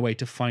out of my way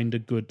to find a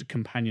good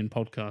companion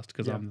podcast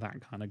because I'm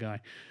that kind of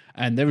guy.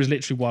 And there is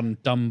literally one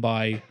done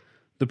by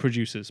the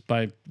producers,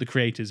 by the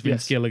creators,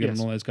 Vince Gilligan and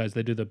all those guys.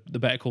 They do the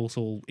Better Call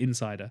Saul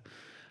Insider.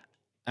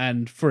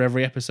 And for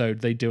every episode,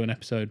 they do an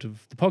episode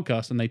of the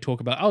podcast and they talk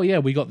about, oh yeah,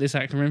 we got this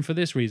actor in for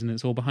this reason.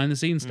 It's all behind the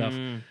scenes stuff.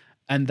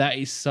 And that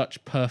is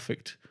such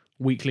perfect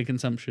weekly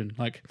consumption.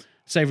 Like,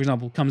 say, for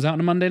example, comes out on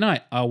a Monday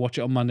night. I'll watch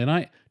it on Monday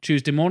night.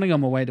 Tuesday morning, on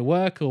my way to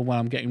work or when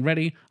I'm getting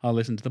ready, I'll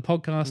listen to the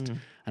podcast.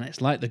 And it's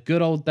like the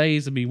good old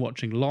days of me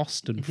watching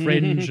Lost and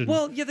Fringe. And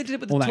well, yeah, they did it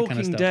with The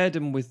Talking Dead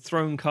and with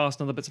Thronecast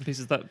and other bits and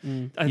pieces. That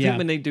I think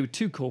when they do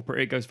too corporate,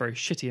 it goes very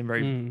shitty and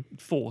very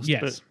forced.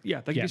 Yes. But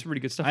yeah, they do some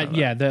really good stuff.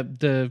 Yeah,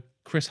 the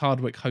Chris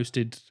Hardwick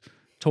hosted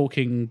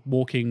Talking,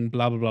 Walking,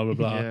 blah, blah, blah, blah,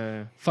 blah.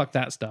 Yeah. Fuck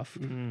that stuff.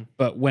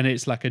 But when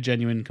it's like a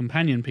genuine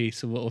companion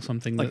piece or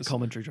something like that's... a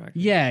commentary track.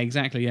 Yeah,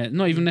 exactly. Yeah,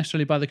 not even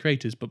necessarily by the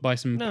creators, but by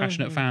some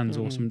passionate fans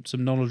or some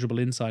knowledgeable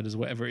insiders,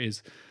 whatever it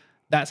is.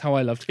 That's how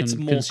I love to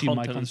consume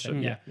my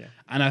content. Yeah.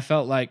 And I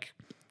felt like,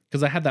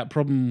 because I had that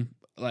problem,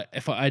 like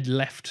if I'd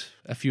left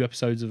a few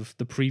episodes of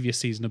the previous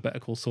season of Better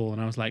Call Saul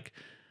and I was like,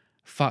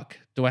 fuck,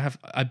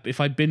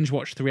 if I binge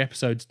watch 3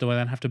 episodes, do I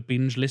then have to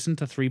binge listen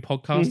to 3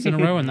 podcasts in a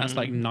row? And that's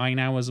like 9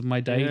 hours of my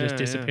day just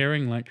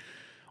disappearing. Like,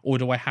 or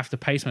do I have to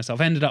pace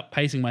myself? I ended up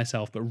pacing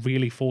myself, but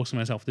really forcing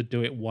myself to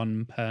do it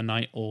one per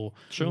night or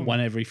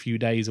one every few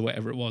days or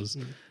whatever it was.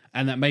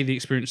 And that made the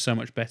experience so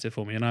much better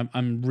for me. And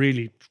I'm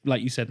really,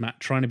 like you said,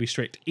 Matt, trying to be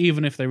strict,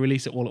 even if they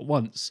release it all at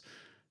once,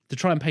 to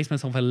try and pace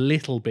myself a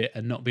little bit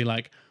and not be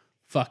like,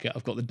 fuck it,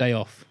 I've got the day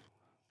off.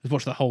 Let's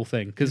watch the whole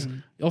thing. Because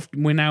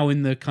often we're now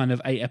in the kind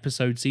of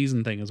 8-episode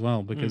season thing as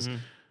well, because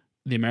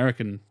the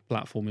American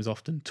platform is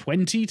often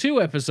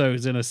 22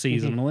 episodes in a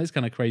season and all this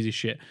kind of crazy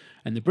shit.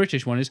 And the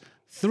British one is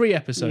 3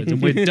 episodes and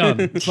we're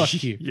done.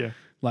 Fuck you. Yeah.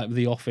 Like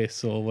The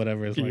Office or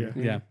whatever it's like.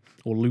 Yeah.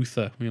 Or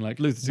Luther. You're like,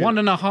 Luther's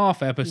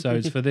 1.5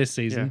 episodes for this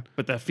season. Yeah.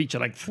 But they're feature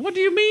length. What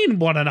do you mean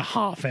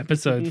 1.5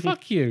 episodes?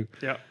 Fuck you.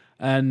 Yeah.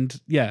 And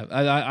yeah,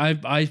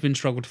 I've been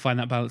struggling to find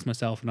that balance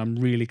myself, and I'm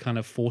really kind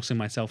of forcing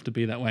myself to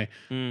be that way.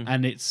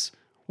 And it's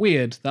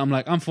weird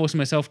that I'm forcing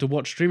myself to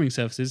watch streaming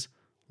services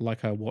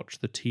like I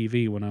watched the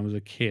TV when I was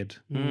a kid.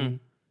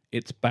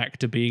 It's back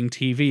to being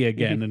TV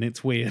again, and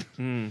it's weird.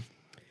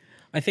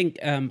 I think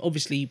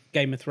obviously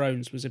Game of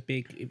Thrones was a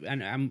big,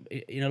 and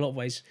in a lot of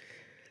ways,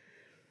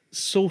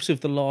 sort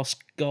of the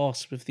last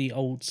gasp of the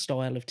old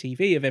style of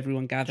TV of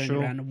everyone gathering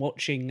around and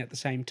watching at the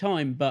same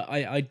time. But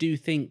I do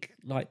think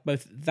like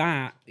both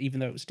that, even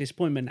though it was a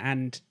disappointment,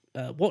 and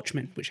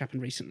Watchmen, which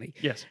happened recently,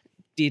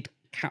 did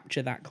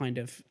capture that kind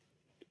of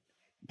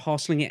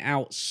parceling it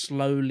out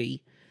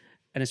slowly.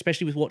 And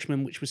especially with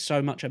Watchmen, which was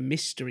so much a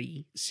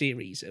mystery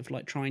series of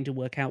like trying to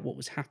work out what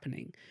was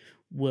happening,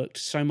 worked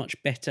so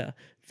much better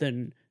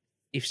than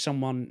if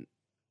someone,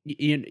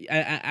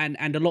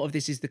 and a lot of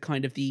this is the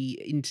kind of the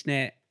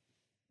internet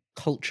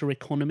culture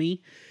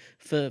economy,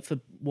 for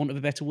want of a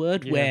better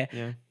word,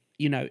 where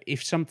you know,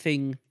 if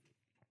something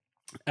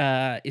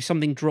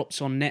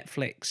drops on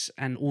Netflix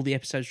and all the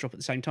episodes drop at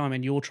the same time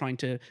and you're trying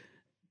to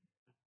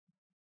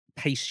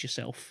pace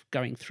yourself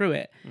going through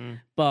it,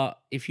 but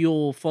if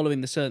you're following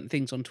the certain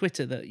things on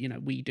Twitter that, you know,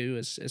 we do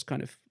as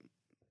kind of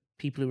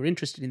people who are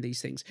interested in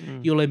these things,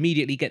 you'll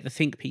immediately get the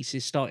think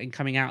pieces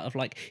coming out of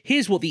like,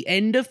 here's what the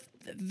end of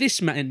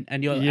this man,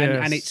 and you're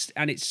and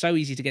it's so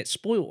easy to get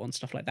spoiled on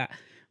stuff like that.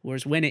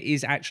 Whereas when it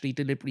is actually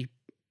deliberately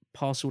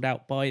parceled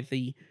out by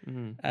the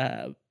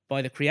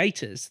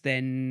creators,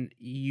 then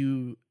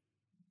you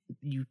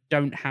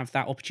don't have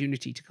that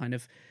opportunity to kind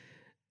of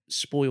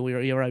spoil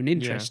your own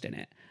interest in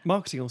it.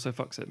 Marketing also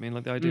fucks it. I mean,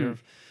 like the idea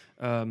of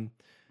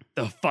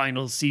the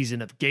final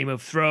season of Game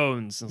of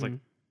Thrones. And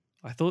it's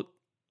like,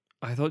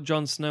 I thought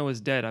Jon Snow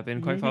was dead. I've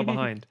been quite far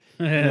behind.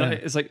 You know,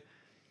 it's like,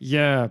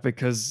 yeah,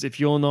 because if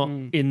you're not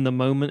in the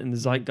moment, in the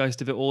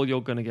zeitgeist of it all,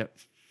 you're going to get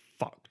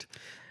fucked.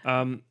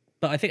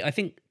 but I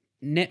think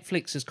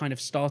Netflix has kind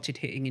of started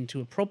hitting into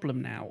a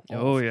problem now.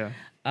 Oh yeah.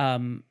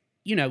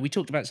 You know, we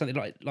talked about something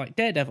like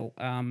Daredevil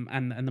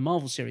and the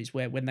Marvel series,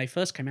 where when they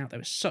first came out, they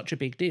were such a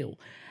big deal,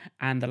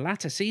 and the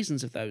latter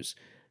seasons of those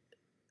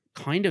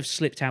kind of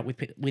slipped out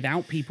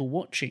without people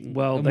watching.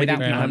 Well, and they without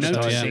didn't people have to,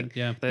 noticing,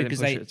 yeah. They because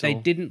didn't push it at they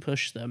all. didn't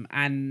push them,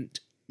 and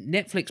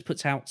Netflix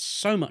puts out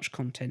so much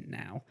content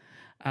now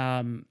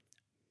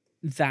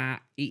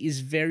that it is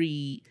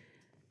very.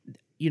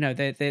 You know,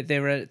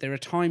 there are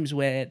times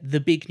where the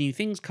big new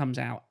things comes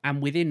out,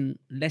 and within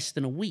less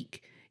than a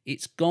week,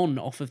 it's gone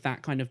off of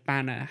that kind of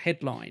banner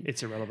headline.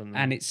 It's irrelevant.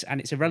 and it's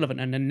irrelevant,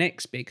 and the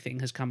next big thing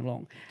has come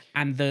along,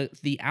 and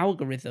the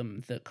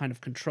algorithm that kind of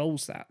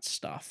controls that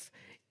stuff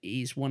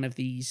is one of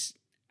these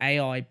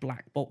AI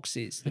black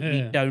boxes that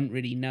we don't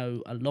really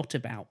know a lot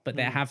about, but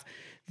there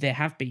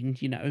have been,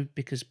 you know,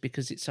 because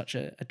it's such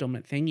a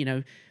dominant thing, you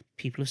know,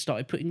 people have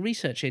started putting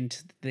research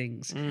into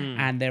things,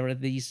 and there are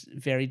these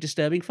very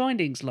disturbing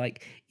findings,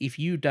 like if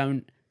you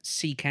don't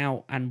seek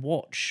out and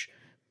watch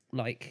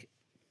like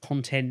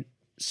content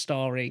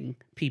starring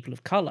people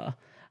of color,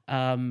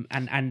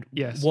 and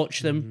Yes. watch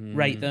them,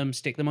 rate them,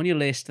 stick them on your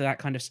list, that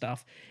kind of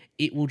stuff,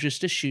 it will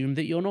just assume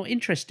that you're not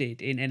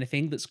interested in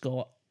anything that's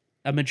got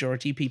a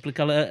majority people of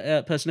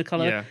color, person of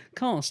color Yeah.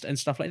 cast and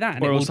stuff like that.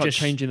 And or it it'll will start just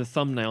changing the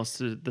thumbnails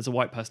to there's a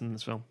white person in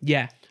this film,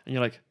 yeah, and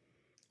you're like,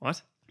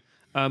 what?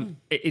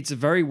 It's a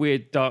very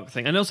weird, dark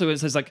thing. And also it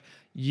says like,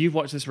 you've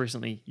watched this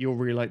recently, you'll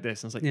really like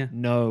this. And it's like, Yeah.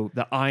 no,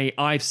 that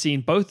I've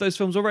seen both those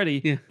films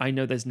already. Yeah. I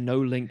know there's no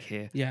link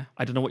here. Yeah.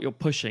 I don't know what you're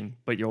pushing,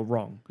 but you're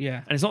wrong. Yeah.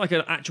 And it's not like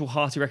an actual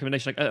hearty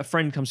recommendation. Like a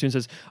friend comes to you and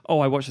says, oh,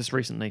 I watched this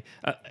recently.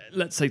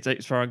 Let's say,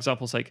 for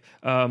example's sake,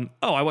 oh,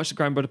 I watched the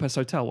Grand Budapest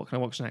Hotel. What can I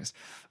watch next?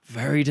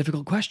 Very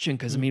difficult question,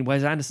 because I mean,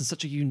 Wes Anderson's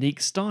such a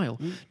unique style.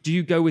 Do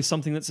you go with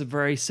something that's a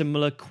very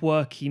similar,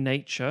 quirky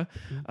nature,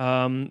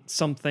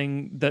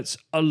 something that's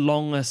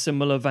along a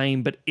similar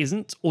vein but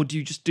isn't, or do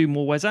you just do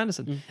more Wes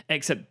Anderson?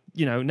 Except,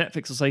 you know,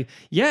 Netflix will say,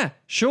 yeah,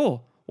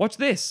 sure, watch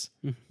this.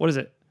 What is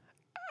it?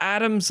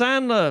 Adam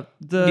Sandler,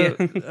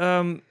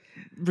 the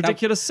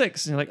Ridiculous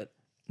Six. And you're like,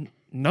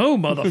 no,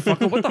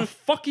 motherfucker, what the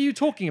fuck are you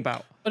talking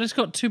about? But it's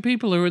got two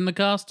people who are in the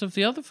cast of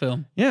the other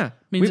film. Yeah.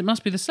 Means it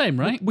must be the same,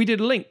 right? We did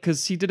a link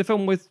because he did a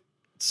film with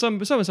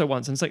so-and-so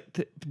once, and it's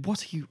like,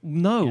 what are you?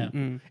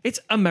 No. It's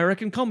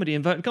American comedy,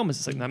 inverted commas.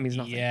 It's like, that means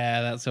nothing.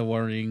 Yeah, that's a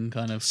worrying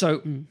kind of.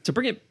 So to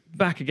bring it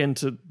back again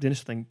to the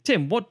initial thing,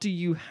 Tim, what do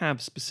you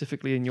have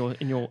specifically in your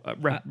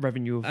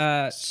revenue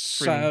of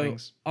streaming so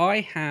things? I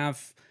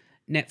have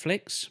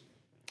Netflix.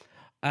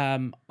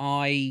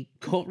 I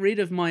got rid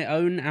of my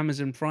own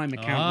Amazon Prime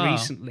account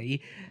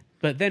recently,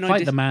 but then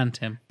Fight the man,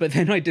 Tim. But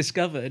then I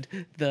discovered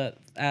that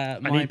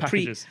need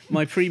packages.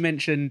 my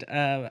pre-mentioned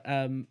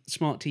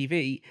smart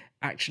TV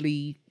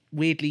actually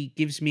weirdly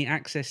gives me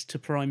access to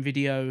Prime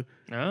Video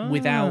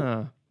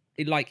without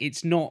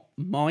it's not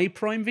my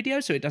Prime Video,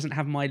 so it doesn't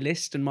have my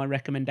list and my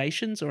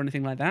recommendations or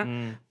anything like that,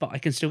 but I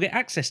can still get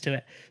access to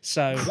it.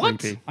 So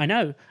Creepy. I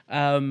know.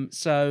 Robots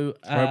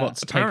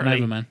taking Apparently,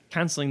 over, man.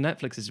 cancelling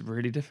Netflix is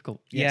really difficult.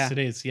 Yeah. Yes, it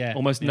is. Yeah.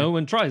 Almost no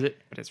one tries it,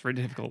 but it's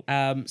really difficult.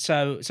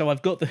 So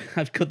I've got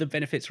the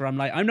benefits where I'm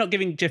like, I'm not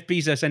giving Jeff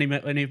Bezos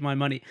any of my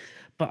money,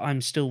 but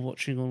I'm still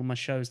watching all my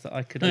shows that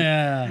I could.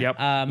 Yeah.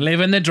 Yep.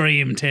 Living the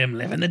dream, Tim.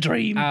 Living the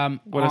dream.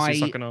 What else are you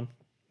sucking on?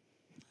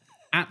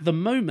 At the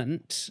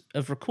moment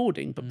of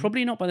recording, but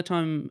probably not by the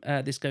time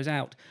this goes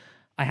out,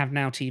 I have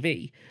Now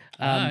TV.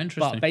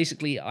 Interesting. But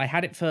basically, I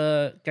had it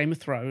for Game of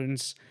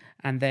Thrones,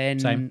 and then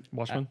Same.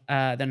 Watchmen?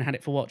 then I had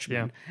it for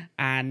Watchmen,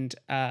 and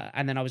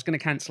then I was going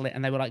to cancel it,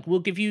 and they were like, "We'll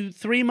give you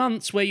 3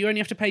 months where you only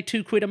have to pay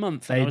 £2 a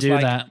month." And They I was do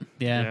like, that.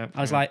 Yeah. I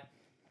was like,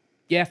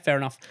 "Yeah, fair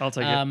enough." I'll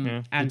take it.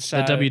 Yeah. And so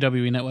The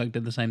WWE Network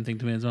did the same thing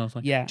to me as well. It's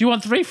like, Yeah. do you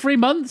want 3 free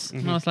months?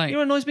 And I was like, You know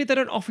what annoys me? They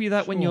don't offer you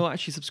that when you're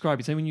actually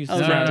subscribed. Say when you Oh,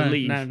 threaten to no,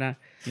 leave. no.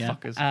 yeah.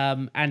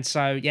 Fuckers. And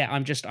so yeah,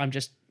 I'm just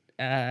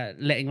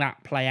letting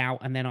that play out,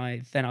 and then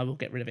I will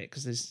get rid of it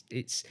because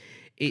it's.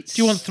 Do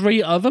you want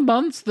 3 other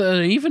months that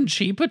are even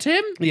cheaper,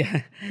 Tim?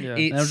 Yeah, Yeah.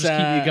 it's, They'll just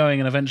keep you going,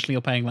 and eventually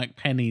you're paying like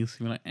pennies.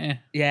 You're like, eh.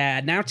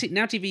 Yeah, now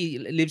TV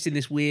lives in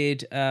this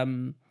weird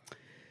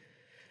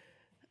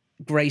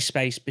grey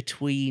space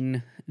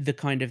between the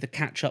kind of the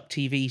catch-up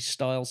TV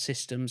style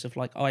systems of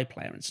like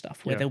iPlayer and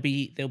stuff, where Yeah.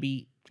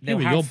 they'll Ooh,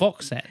 have your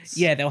box sets.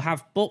 yeah, they'll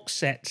have box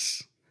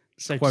sets,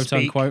 so Quote, to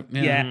speak, unquote,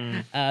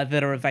 yeah.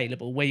 that are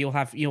available, where you'll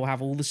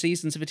have all the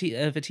seasons of a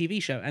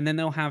TV show, and then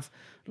they'll have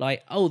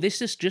like, oh, this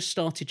has just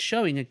started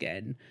showing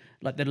again,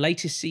 like the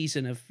latest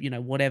season of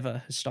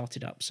whatever has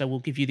started up, so we'll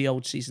give you the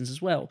old seasons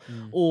as well,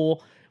 or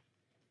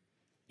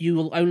you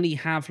will only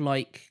have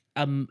like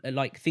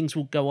things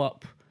will go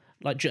up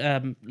like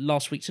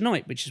Last Week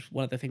Tonight, which is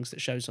one of the things that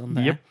shows on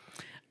there.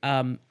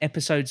 Yep.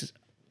 Episodes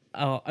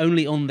are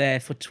only on there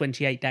for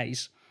 28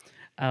 days.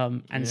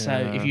 And so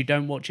if you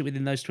don't watch it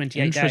within those 28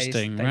 days,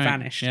 Interesting, they right.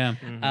 vanished.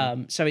 Yeah.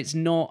 So it's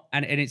not,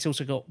 and it's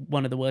also got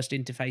one of the worst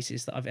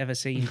interfaces that I've ever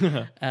seen.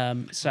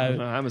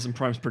 Amazon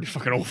Prime's pretty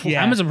fucking awful.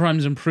 Yeah. Amazon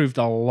Prime's improved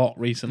a lot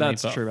recently.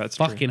 That's but true, that's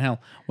true. fucking hell.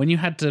 When you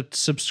had to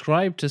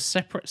subscribe to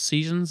separate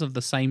seasons of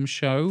the same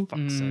show,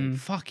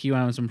 fuck you,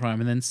 Amazon Prime.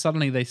 And then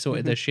suddenly they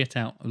sorted their shit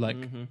out like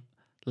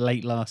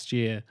late last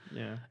year.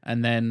 Yeah.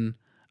 And then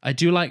I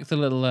do like the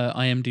little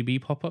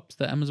IMDb pop-ups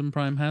that Amazon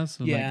Prime has.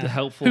 Like, Yeah. The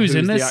helpful. who's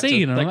in the this actor.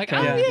 scene? And I'm That like, guy.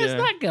 oh, yeah, it's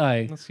that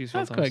guy. That's useful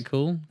That's times. quite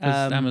cool.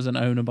 Because Amazon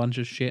own a bunch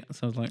of shit. So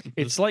I was like,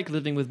 It's like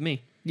living with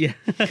me. Yeah.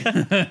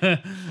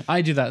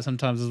 I do that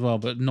sometimes as well,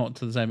 but not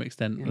to the same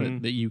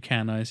extent that you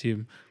can, I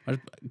assume.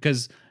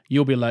 Because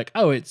you'll be like,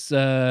 oh, it's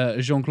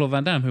Jean-Claude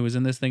Van Damme who was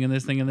in this thing and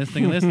this thing and this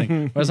thing and this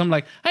thing. Whereas I'm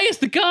like, hey, it's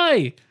the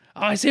guy.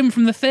 Oh, it's him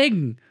from The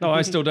Thing. No,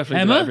 I still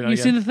definitely do that Emma, every now you and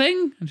seen again. The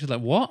Thing? And she's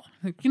like, what?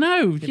 Like, we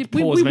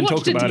pause and then watched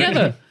talk it about it.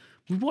 together.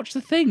 We watched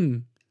The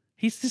Thing.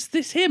 He's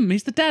this him.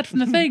 He's the dad from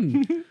The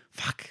Thing.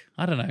 Fuck.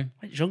 I don't know.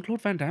 Wait,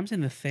 Jean-Claude Van Damme's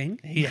in The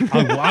Thing? Yeah.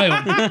 Oh,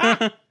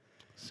 wild.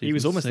 He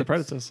was almost the Season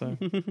Predator, so.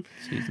 6.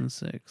 Season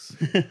 6.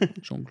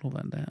 Jean-Claude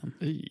Van Damme.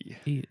 Hey.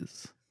 He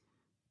is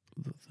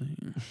The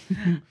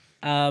Thing.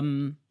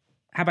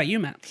 How about you,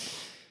 Matt?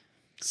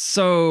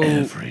 So,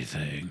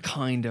 Everything.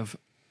 kind of.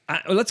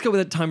 Let's go with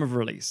the time of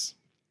release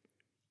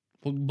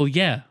Well,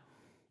 yeah.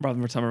 rather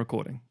than time of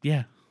recording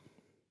Yeah.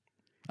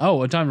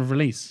 Oh, a time of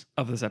release.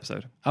 of this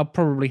episode. I'll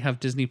probably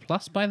have Disney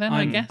Plus by then,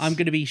 I guess. I'm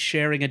going to be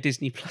sharing a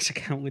Disney Plus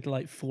account with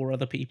like 4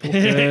 other people.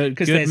 Good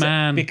there's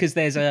man. Because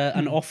there's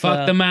an offer.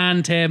 Fuck the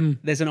man, Tim.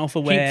 There's an offer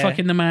Keep where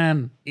fucking the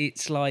man.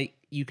 it's like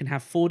you can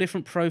have 4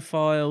 different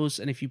profiles,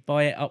 and if you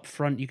buy it up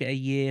front, you get a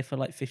year for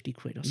like 50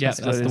 quid or something. Yeah,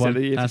 that's the one.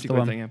 That's 50 the quid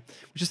one. thing, yeah.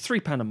 Which is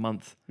 £3 a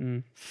month.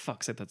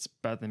 Fuck's sake, that's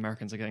better than the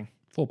Americans are getting.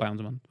 £4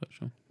 a month, but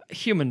sure.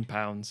 Human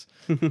pounds.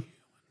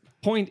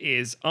 Point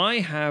is, I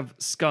have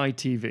Sky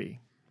TV,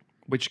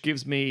 which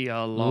gives me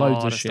a lot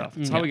Loads of of shit. stuff.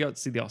 It's how we got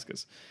to see the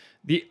Oscars.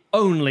 The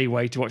only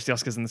way to watch the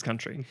Oscars in this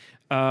country.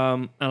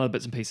 And other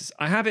bits and pieces.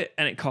 I have it,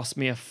 and it costs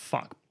me a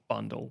fuck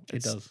bundle.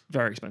 It's does.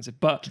 very expensive.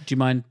 But Do you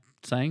mind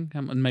saying?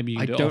 And maybe you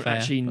I can do it don't off air,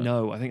 actually but-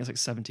 know. I think it's like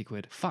 70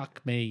 quid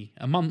Fuck me.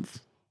 A month.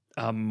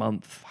 a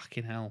month.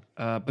 Fucking hell.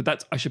 But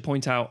that's, I should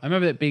point out, I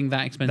remember it being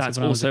that expensive that's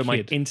when I was also a my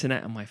kid.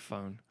 internet and my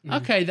phone.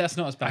 Okay, that's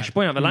not as bad. I should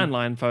point out the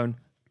landline phone.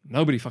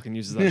 Nobody fucking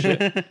uses that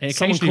shit. It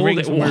Someone occasionally called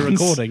rings it when we're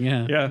once. recording,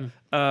 yeah.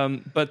 Yeah.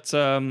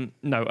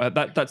 No,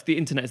 that's the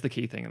internet is the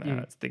key thing.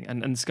 That's the thing.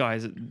 And Sky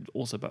is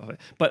also part of it.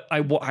 But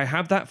I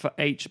have that for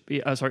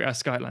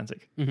Sky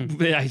Atlantic.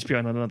 HBO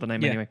and another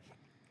name anyway.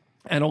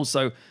 And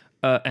also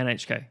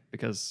NHK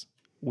because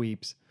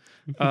weebs.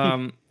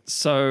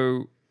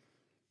 So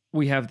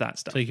we have that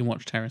stuff. So you can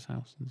watch Terrace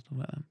House and stuff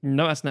like that.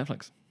 No, that's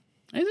Netflix.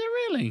 Is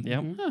it really?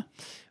 Yeah. Huh.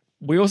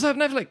 We also have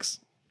Netflix.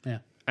 Yeah.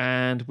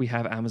 And we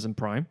have Amazon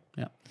Prime.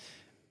 Yeah.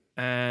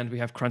 And we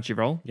have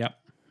Crunchyroll. Yep.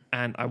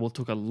 And I will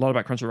talk a lot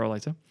about Crunchyroll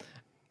later.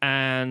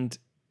 And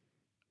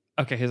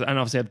and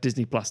obviously I have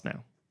Disney Plus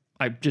now.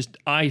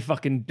 I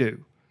fucking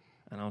do.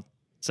 And I'll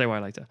say why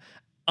later.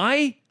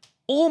 I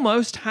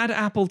almost had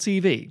Apple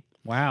TV.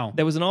 Wow.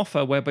 There was an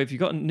offer whereby if you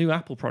got a new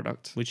Apple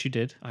product, Which you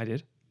did I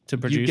did, to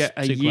produce you get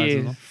a sequels year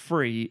as well.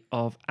 free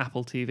of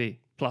Apple TV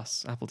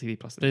Plus. Apple TV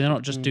Plus. Did they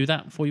not just do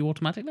that for you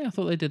automatically? I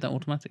thought they did that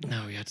automatically.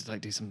 No, you had to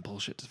do some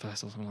bullshit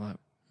first or something like that.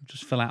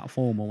 Just fill out a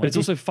form or But it's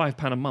whatever. also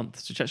 £5 a month,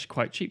 so it's actually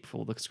quite cheap for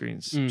all the streaming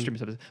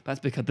services. That's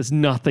because there's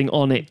nothing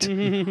on it.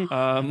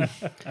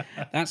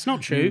 That's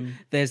not true.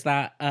 There's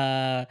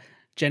that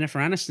Jennifer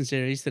Aniston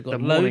series that got The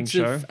morning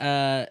loads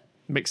of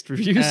Mixed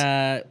reviews.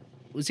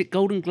 was it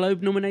Golden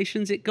Globe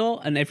nominations it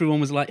got, and everyone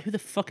was like, "Who the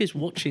fuck is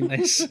watching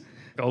this?"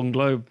 Golden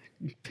Globe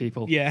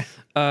people. Yeah.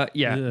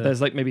 There's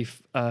like maybe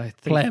I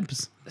think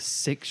Plebs.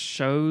 6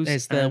 shows.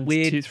 There's the and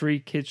weird-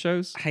 2-3 kid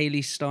shows.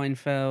 Haley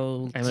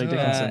Steinfeld, Emily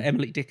Dickinson.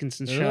 Emily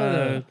Dickinson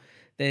show.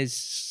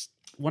 There's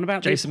one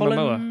about Jason the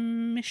Apollo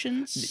Momoa.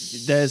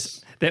 missions.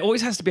 There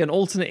always has to be an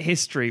alternate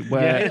history It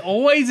where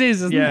always is,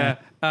 isn't yeah, it?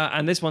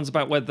 and this one's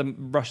about where the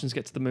Russians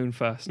get to the moon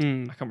first. I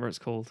can't remember what it's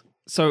called.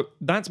 So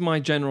that's my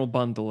general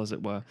bundle, as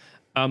it were.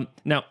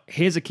 Now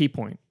here's a key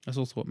point. That's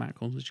also what Matt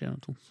calls his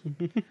genitals.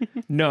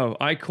 No,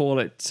 I call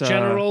it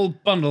General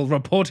Bundle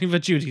reporting for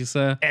duty,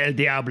 sir. El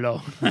Diablo.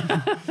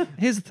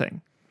 Here's the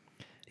thing.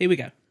 Here we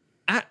go.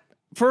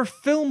 For a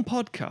film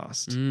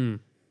podcast,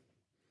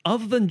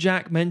 other than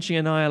Jack mentioning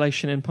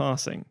Annihilation in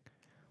passing,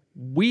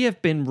 we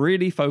have been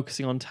really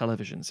focusing on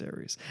television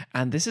series.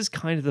 And this is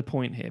kind of the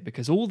point here,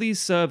 because all these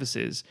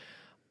services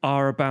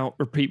are about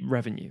repeat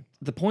revenue.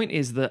 The point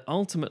is that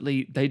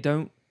ultimately they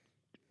don't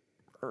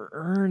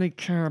really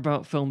care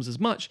about films as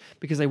much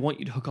because they want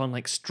you to hook on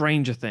like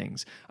Stranger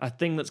Things, a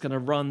thing that's going to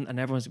run and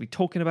everyone's going to be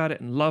talking about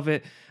it and love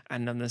it,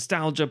 and the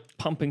nostalgia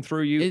pumping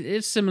through you.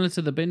 It's similar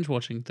to the binge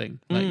watching thing.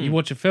 Like you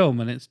watch a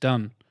film and it's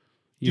done.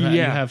 You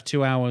Yeah. have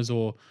 2 hours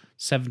or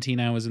 17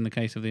 hours in the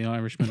case of The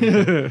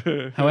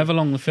Irishman. However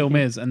long the film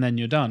is, and then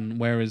you're done.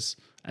 Whereas,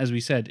 as we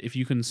said, if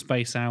you can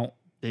space out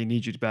They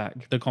need you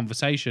back. the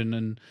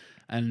conversation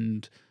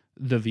and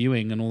the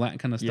viewing and all that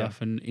kind of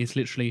stuff, and it's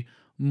literally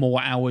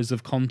more hours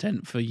of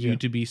content for you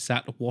to be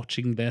sat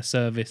watching their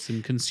service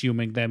and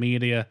consuming their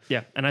media.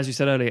 Yeah, and as you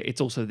said earlier,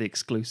 it's also the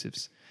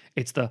exclusives.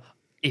 It's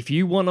if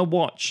you want to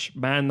watch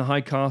Man in the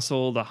High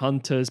Castle, The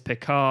Hunters,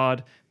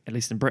 Picard, at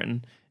least in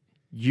Britain,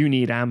 you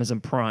need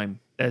Amazon Prime.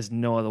 There's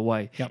no other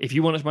way. Yep. If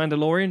you want to watch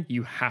Mandalorian,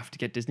 you have to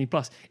get Disney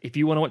Plus. If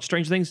you want to watch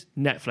Stranger Things,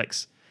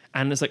 Netflix.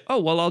 And it's like, oh,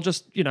 well, I'll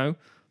just,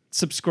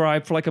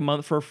 subscribe for like a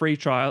month for a free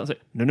trial. It's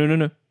like,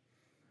 no.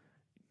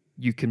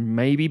 You can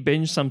maybe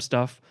binge some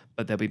stuff,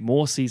 but there'll be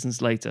more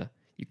seasons later.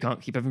 You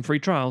can't keep having free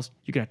trials.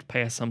 You're going to have to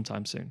pay us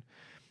sometime soon.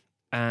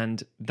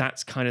 And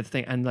that's kind of the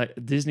thing. And like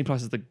Disney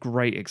Plus is the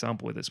great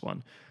example with this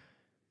one,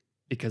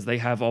 because they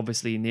have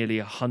obviously nearly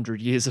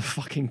 100 years of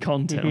fucking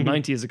content, or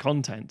 90 years of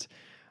content.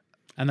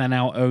 And they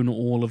now own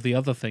all of the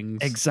other things.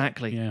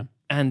 Exactly. Yeah.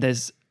 And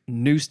there's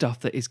new stuff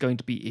that is going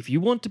to be, if you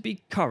want to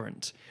be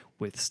current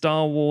with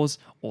Star Wars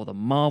or the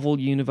Marvel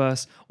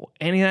universe or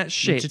any of that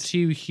shit. Which are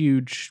two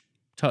huge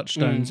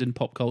touchstones in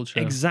pop culture.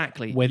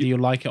 Exactly. Whether you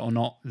like it or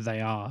not, they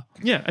are.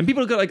 Yeah, and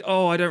people go like,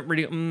 "Oh, I don't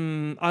really.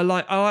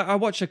 I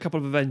watch a couple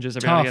of Avengers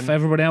every now and Tough. again."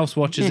 Everyone else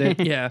watches it.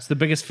 Yeah. It's the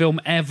biggest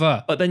film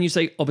ever. But then you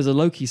say, "Oh, there's a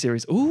Loki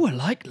series. Oh, I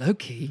like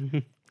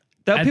Loki."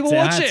 That people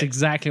watch That's it.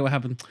 exactly what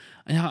happened.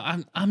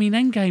 I mean,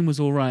 Endgame was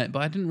all right,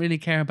 but I didn't really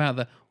care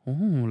about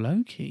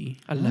Loki.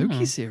 A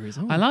Loki series.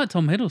 Oh. I like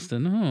Tom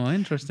Hiddleston. Oh,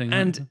 interesting.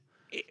 And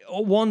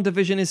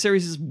WandaVision is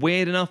series is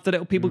weird enough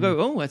that people go,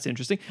 "Oh, that's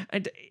interesting."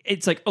 And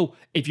it's like, "Oh,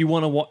 if you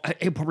want to watch,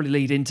 it'll probably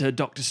lead into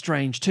Doctor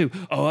Strange too."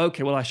 Oh,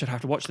 okay. Well, I should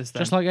have to watch this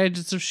then. just like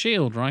Agents of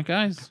S.H.I.E.L.D., right,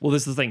 guys? Well,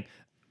 this is the thing.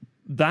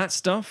 That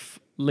stuff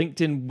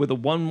linked in with a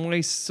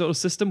one-way sort of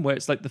system where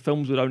it's like the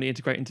films would only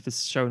integrate into the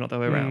show, not the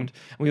other way around.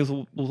 And we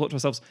also will thought to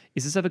ourselves,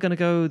 is this ever going to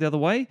go the other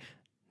way?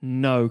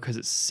 No, because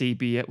it's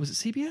CBS. Was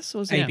it CBS or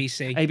was it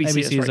ABC? ABC ABC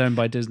is right. owned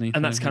by Disney.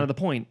 And that's kind of the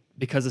point,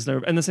 because there's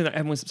no. And the thing that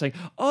everyone's saying,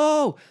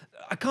 "Oh,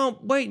 I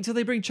can't wait until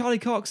they bring Charlie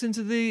Cox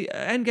into the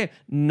Endgame."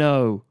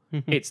 No,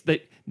 it's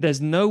that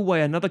there's no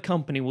way another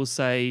company will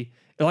say,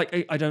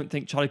 like, I don't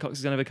think Charlie Cox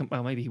is going to become.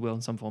 Well, maybe he will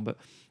in some form, but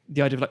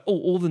the idea of like, oh,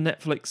 all the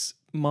Netflix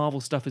Marvel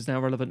stuff is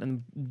now relevant,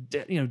 and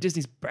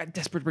Disney's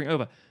desperate to bring it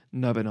over.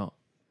 No, they're not.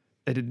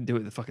 They didn't do it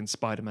with the fucking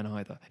Spider-Man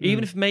either.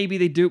 Even if maybe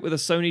they do it with a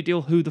Sony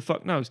deal, who the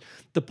fuck knows?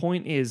 The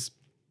point is,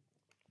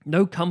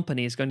 no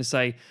company is going to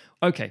say,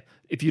 okay,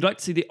 if you'd like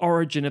to see the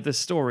origin of this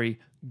story,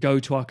 go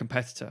to our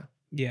competitor.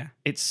 Yeah.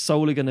 It's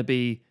solely going to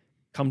be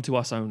come to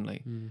us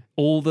only.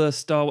 All the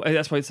Star Wars,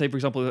 that's why I'd say, for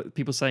example,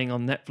 people saying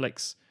on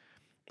Netflix,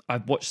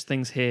 I've watched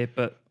things here,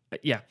 but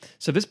yeah.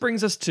 So this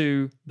brings us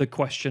to the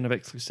question of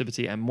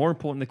exclusivity and more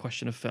important, the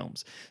question of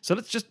films. So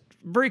let's just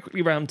very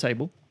quickly round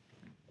table.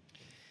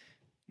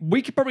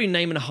 We could probably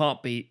name in a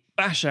heartbeat,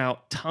 bash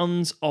out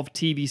tons of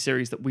TV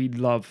series that we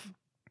love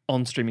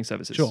on streaming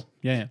services. Sure.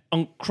 Yeah.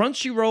 On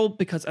Crunchyroll,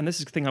 because, and this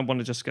is the thing I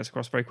want to just get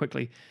across very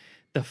quickly,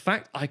 the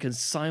fact I can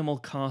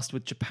simulcast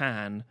with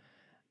Japan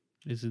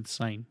It's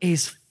insane.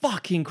 is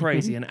fucking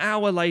crazy. An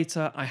hour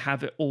later, I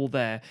have it all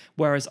there.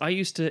 Whereas I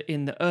used to,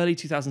 in the early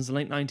 2000s and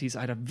late 90s,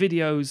 I'd have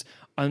videos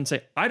and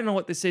say, I don't know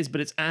what this is, but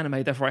it's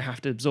anime, therefore I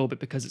have to absorb it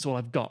because it's all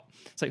I've got.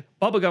 It's like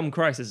Bubblegum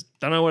Crisis,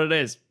 don't know what it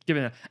is. Give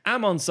me that.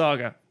 Amon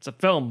Saga, it's a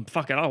film,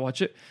 fuck it, I'll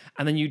watch it.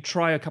 And then you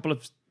try a couple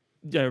of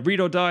Read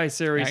or Die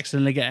series.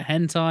 Accidentally get a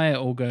hentai, it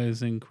all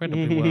goes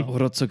incredibly well.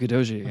 Orotsuki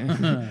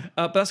Doji.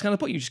 But that's kind of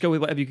the point. You just go with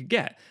whatever you could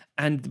get.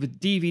 And with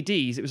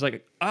DVDs, it was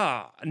like,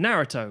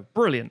 Naruto,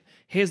 brilliant.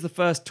 Here's the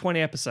first 20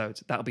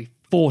 episodes. That'll be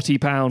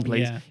 £40,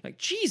 please. Yeah. Like,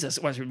 Jesus.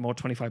 Well, actually, more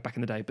 25 back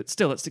in the day, but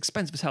still, it's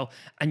expensive as hell.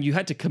 And you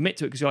had to commit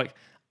to it because you're like,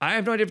 I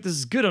have no idea if this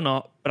is good or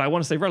not, but I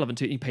want to stay relevant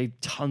to it. You pay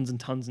tons and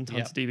tons and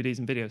tons of DVDs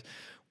and videos.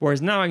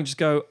 Whereas now I can just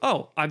go,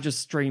 I've just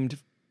streamed.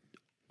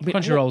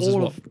 Crunchyroll's is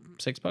all what? of-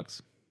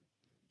 $6?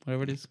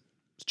 Whatever it is.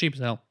 It's cheap as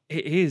hell.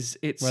 It is.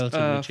 It's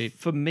Relatively cheap.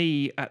 for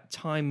me at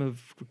time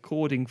of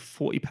recording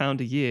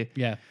 £40 a year.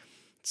 Yeah.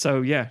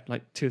 So yeah,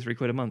 like £2 or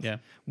 £3 a month. Yeah.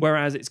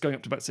 Whereas it's going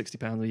up to about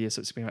 £60 a year, so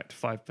it's going back to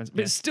 £5. But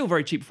it's still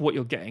very cheap for what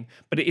you're getting.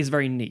 But it is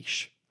very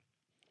niche,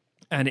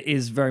 and it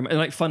is very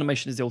like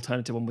Funimation is the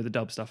alternative one with the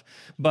dub stuff.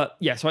 But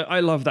yeah, so I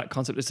love that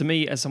concept. It's to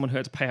me as someone who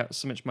had to pay out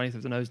so much money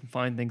through the nose and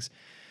find things,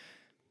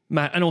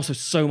 and also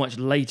so much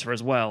later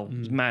as well.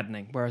 It's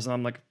maddening. Whereas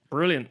I'm like,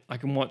 brilliant. I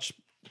can watch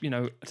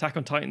Attack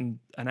on Titan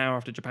an hour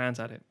after Japan's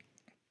had it.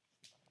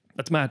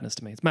 That's madness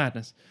to me. It's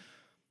madness.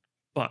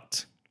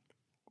 But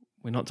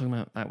we're not talking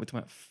about that. We're talking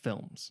about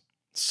films.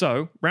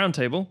 So,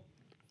 roundtable.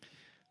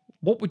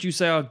 What would you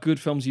say are good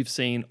films you've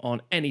seen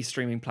on any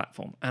streaming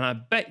platform? And I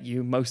bet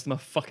you most of them are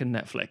fucking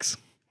Netflix.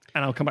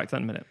 And I'll come back to that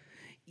in a minute.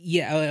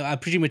 Yeah, I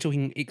presume we're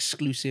talking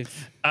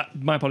exclusive.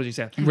 My apologies,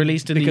 yeah.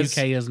 Released in Because-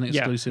 the UK as an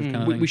exclusive kind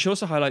of thing. We should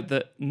also highlight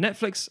that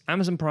Netflix,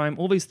 Amazon Prime,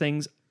 all these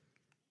things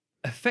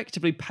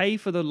effectively pay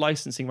for the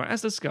licensing right,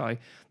 as does Sky,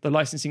 the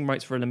licensing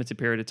rights for a limited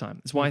period of time.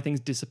 That's why things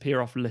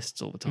disappear off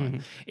lists all the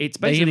time. It's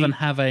They basically even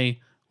have a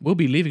 "we'll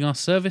be leaving our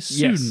service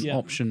soon" Yes, yeah.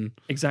 option.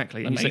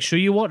 exactly. And you make say- sure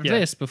you watch yeah.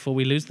 this before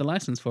we lose the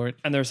license for it.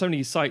 And there are so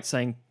many sites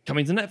saying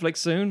coming to Netflix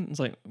soon. It's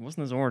like,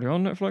 wasn't this already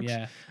on Netflix? Yeah.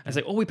 And it's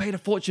like, we paid a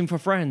fortune for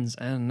Friends,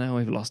 and now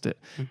we've lost it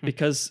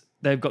because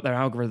they've got their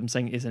algorithm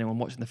saying, is anyone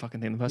watching the fucking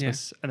thing in the first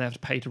place? And they have to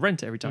pay to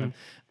rent it every time.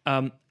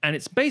 And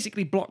it's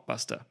basically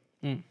Blockbuster,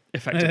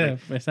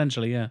 effectively.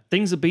 Essentially, yeah.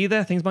 Things will be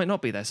there, things might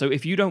not be there. So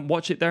if you don't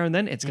watch it there and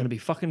then, it's going to be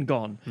fucking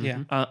gone.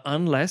 Yeah.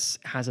 Unless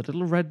it has a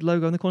little red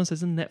logo in the corner that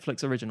says a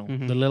Netflix original.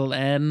 The little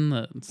N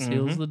that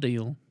seals the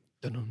deal.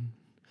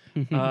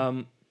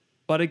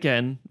 But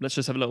again, let's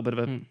just have a little bit of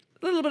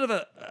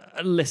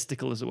a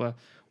listicle, as it were.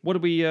 What do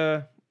we?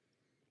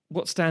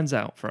 What stands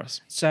out for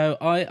us? So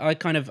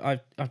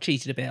I've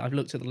cheated a bit. I've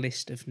looked at the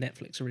list of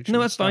Netflix originals.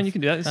 No, that's fine. You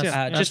can do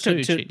that. Just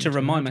to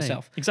remind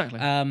myself. Exactly.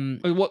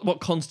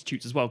 What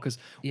constitutes as well? Because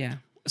Yeah.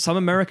 some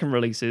American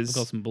releases,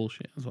 Got some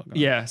bullshit as well.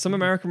 yeah, some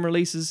American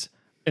releases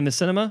in the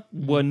cinema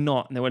were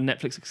not, and they were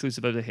Netflix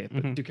exclusive over here.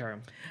 But do carry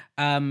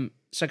on.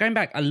 So going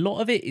back, a lot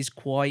of it is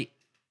quite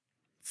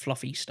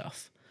fluffy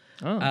stuff.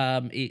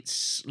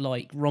 It's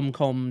like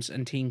rom-coms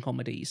and teen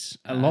comedies.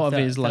 A lot of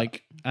it is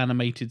like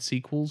animated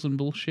sequels and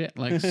bullshit,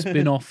 like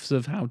spin-offs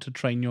of How to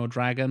Train Your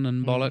Dragon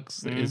and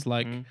bollocks. It is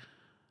like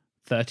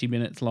 30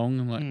 minutes long.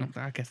 I'm like,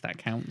 I guess that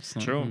counts.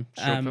 Sure.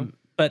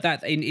 But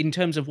that in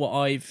terms of what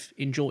I've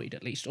enjoyed,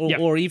 at least,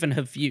 or even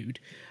have viewed.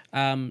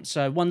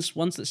 So ones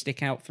that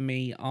stick out for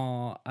me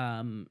are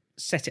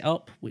Set It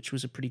Up, which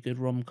was a pretty good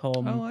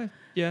rom-com. I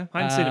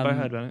hadn't seen it, but I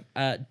heard about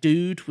it.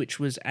 Dude, which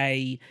was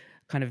a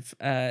kind of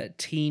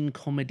teen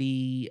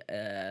comedy,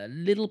 a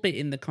little bit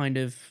in the kind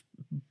of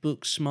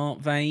Booksmart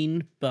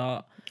vein,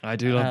 but I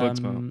do love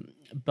Booksmart.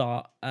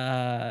 But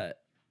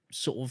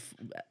sort of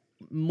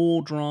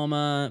more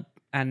drama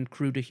and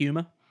cruder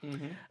humor.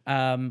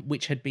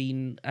 Which had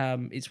been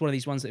it's one of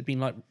these ones that had been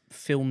like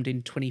filmed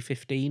in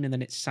 2015 and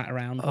then it sat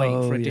around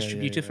waiting for a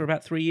distributor for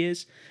about 3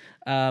 years.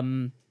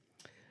 I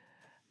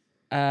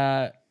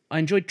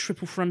enjoyed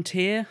Triple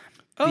Frontier,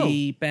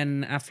 the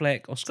Ben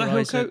Affleck, Oscar Is that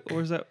Isaac. Hillcoat,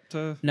 or is that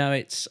No,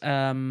 it's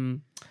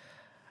Gavin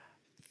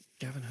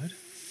Hood?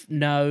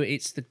 no,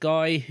 it's the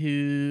guy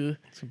who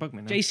It's gonna bug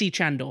me now. JC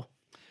Chandor.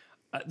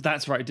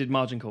 That's right. It did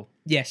Margin Call.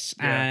 Yes,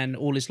 and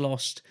All Is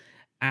Lost,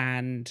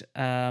 and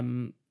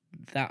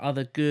that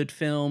other good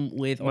film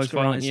with Most Oscar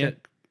Violent Year?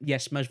 Isaac.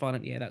 Yes, Most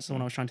Violent Year. That's the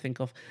one I was trying to think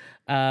of.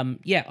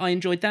 I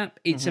enjoyed that.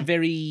 It's a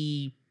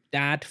very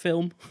dad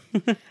film.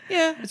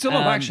 Yeah, it's a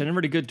lot of action and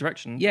really good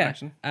direction. Yeah,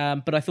 action.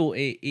 but I thought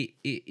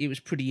it was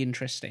pretty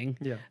interesting.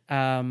 Yeah.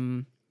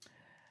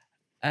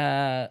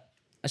 A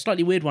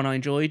slightly weird one I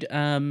enjoyed.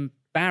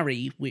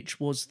 Barry, which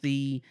was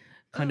the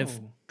kind of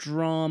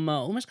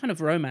drama, almost kind of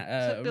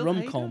Bill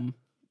rom-com.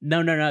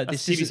 No.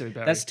 That's a TV series,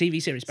 Barry. That's a TV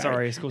series. Barry.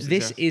 Sorry, of course.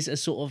 This is a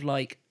sort of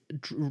like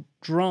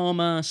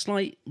drama,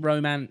 slight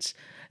romance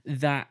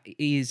that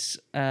is,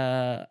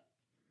 and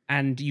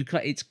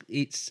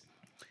it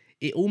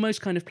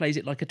almost kind of plays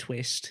it like a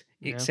twist,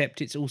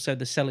 except it's also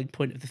the selling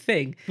point of the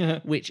thing,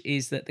 which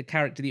is that the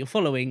character that you're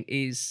following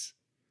is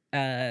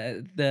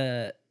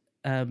the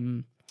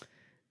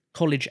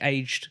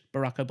college-aged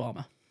Barack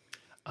Obama.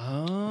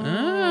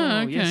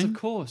 Oh, okay. yes, of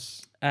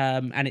course.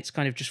 And it's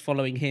kind of just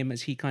following him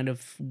as he kind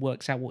of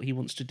works out what he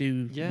wants to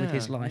do with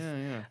his life,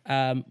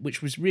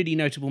 which was really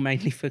notable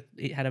mainly for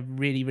it had a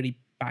really, really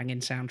banging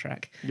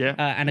soundtrack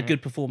and a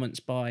good performance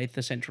by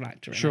the central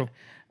actor. Sure.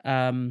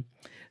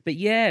 But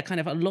yeah,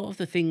 kind of a lot of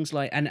the things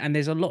like, and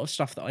there's a lot of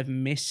stuff that I've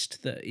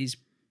missed that is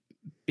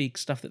big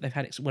stuff that they've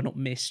had. Well, not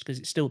missed because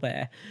it's still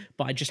there,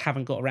 but I just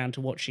haven't got around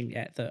to watching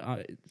yet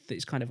that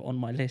is kind of on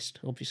my list,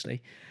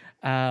 obviously.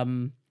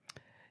 I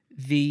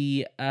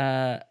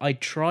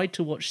tried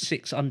to watch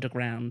Six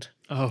Underground.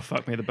 Oh,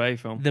 fuck me, the Bay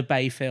film. The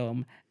Bay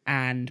film,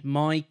 and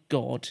my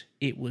God,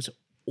 it was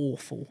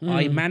awful.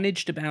 I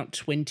managed about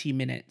 20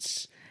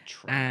 minutes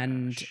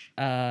and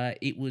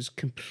it was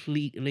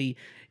completely,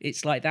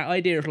 it's like that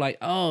idea of like,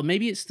 oh,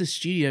 maybe it's the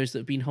studios that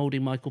have been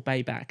holding Michael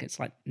Bay back. It's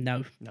like,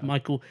 no.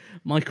 Michael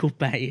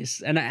Bay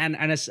is, and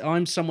as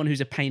I'm someone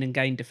who's a pain and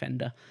gain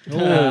defender.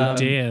 Oh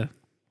dear.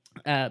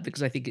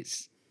 Because I think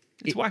it's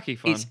wacky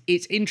fun.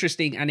 It's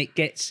interesting, and it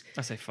gets.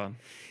 I say fun.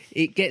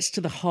 It gets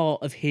to the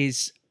heart of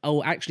his.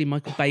 Oh, actually,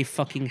 Michael Bay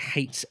fucking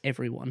hates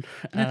everyone.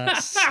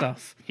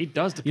 Stuff. He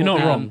does. You're not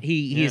wrong.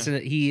 He is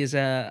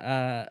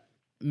a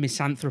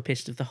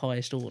misanthropist of the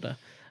highest order.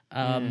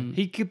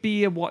 He could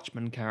be a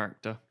Watchmen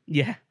character.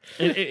 Yeah,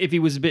 if he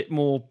was a bit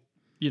more,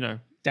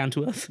 down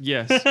to earth.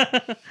 Yes.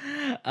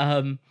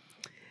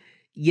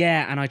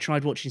 Yeah, and I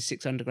tried watching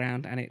Six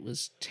Underground, and it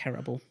was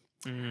terrible.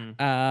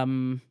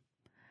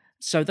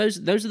 So those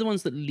are the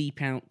ones that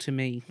leap out to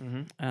me.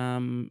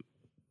 I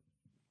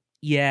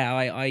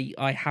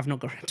have not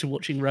got around to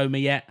watching Roma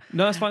yet.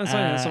 No, that's fine.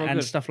 That's all and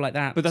good. stuff like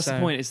that. But that's the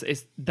point.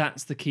 It's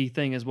that's the key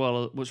thing as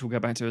well, which we'll go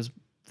back to as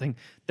thing.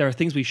 There are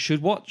things we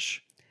should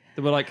watch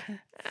that we're like.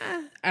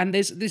 And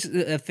this is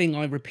a thing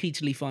I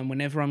repeatedly find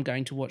whenever I'm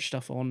going to watch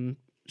stuff on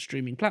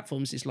streaming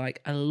platforms. Is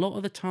like a lot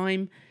of the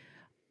time,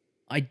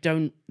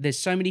 there's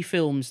so many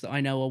films that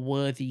I know are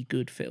worthy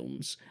good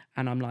films,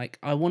 and I'm like,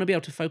 I want to be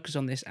able to focus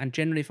on this. And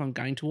generally, if I'm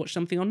going to watch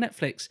something on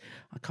Netflix,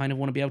 I kind of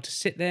want to be able to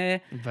sit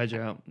there Veg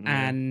out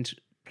and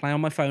play on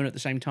my phone at the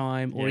same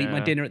time or eat my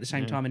Yeah, dinner at the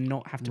same time and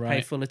not have to pay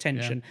Right, full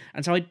attention.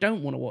 And so I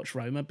don't want to watch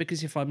Roma,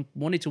 because if I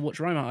wanted to watch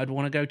Roma, I'd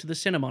want to go to the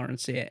cinema and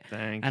see it.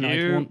 Thank and you.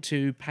 I'd want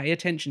to pay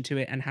attention to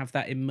it and have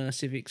that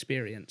immersive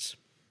experience.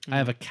 I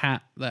have a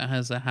cat that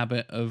has a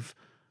habit of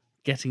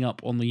getting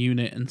up on the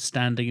unit and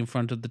standing in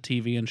front of the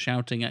TV and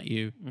shouting at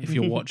you if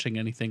you're watching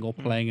anything or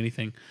playing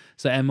anything.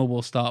 So Emma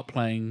will start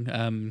playing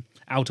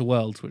Outer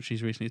Worlds, which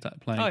she's recently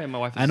started playing. Oh, yeah, my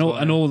wife and as all well,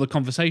 and yeah. all the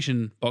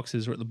conversation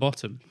boxes are at the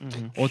bottom.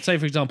 Or say,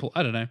 for example,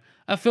 I don't know,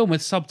 a film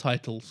with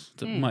subtitles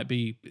that might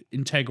be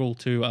integral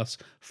to us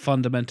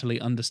fundamentally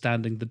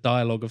understanding the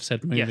dialogue of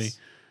said movie. Yes.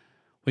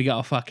 We got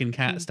a fucking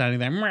cat standing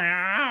there,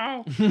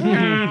 meow,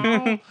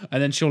 meow,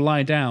 and then she'll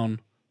lie down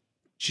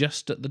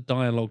just at the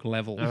dialogue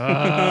level.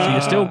 So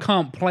you still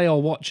can't play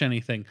or watch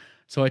anything.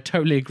 So I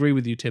totally agree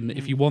with you, Tim, that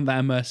if you want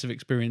that immersive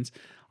experience,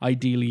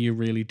 ideally you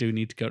really do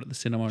need to go to the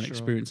cinema and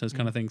experience those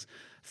kind of things.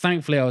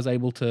 Thankfully, I was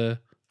able to,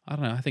 I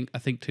don't know, I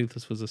think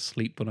Toothless was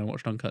asleep when I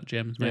watched Uncut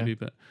Gems, maybe,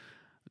 but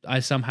I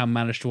somehow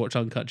managed to watch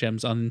Uncut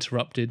Gems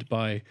uninterrupted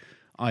by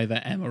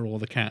either Emma or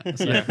the cat.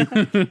 So.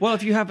 Well,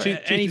 if you have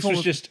any Toothless form was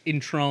of just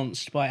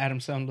entranced by Adam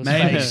Sandler's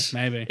Maybe, face.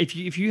 maybe.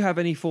 if you have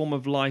any form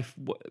of life,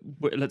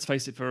 let's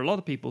face it, for a lot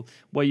of people,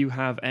 where you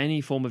have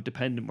any form of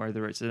dependent,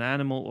 whether it's an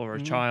animal or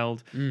a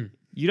child,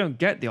 you don't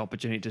get the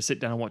opportunity to sit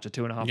down and watch a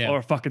 2.5 or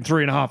a fucking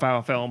 3.5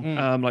 hour film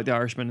like The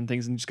Irishman and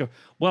things, and just go,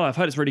 well, I've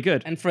heard it's really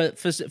good. And for a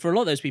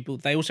lot of those people,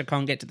 they also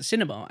can't get to the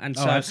cinema, and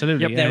so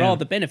absolutely, there yeah. are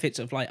the benefits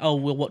of like, oh,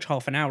 we'll watch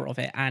half an hour of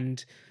it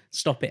and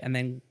stop it, and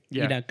then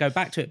go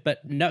back to it.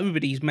 But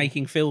nobody's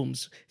making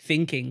films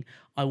thinking,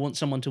 I want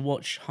someone to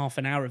watch half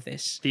an hour of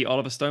this. The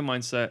Oliver Stone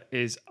mindset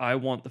is, I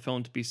want the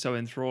film to be so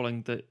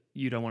enthralling that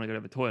you don't want to go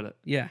to the toilet.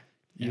 Yeah.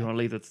 You want to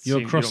leave the You're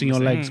scene, crossing you your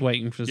don't wanna legs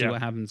waiting to see what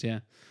happens,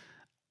 and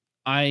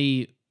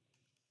I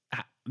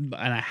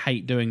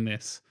hate doing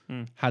this,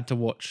 had to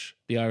watch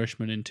The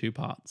Irishman in 2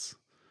 parts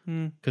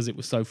because it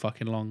was so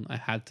fucking long. I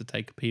had to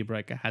take a pee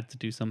break. I had to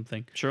do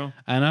something. see. Sure.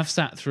 And I've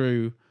sat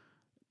through,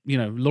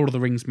 Lord of the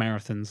Rings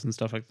marathons and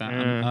stuff like that.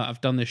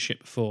 I've done this shit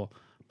before,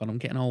 but I'm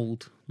getting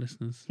old,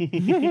 listeners.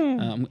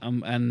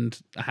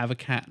 And I have a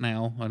cat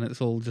now, and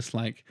it's all just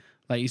like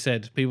you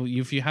said, people,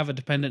 if you have a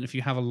dependent, if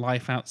you have a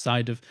life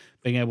outside of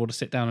being able to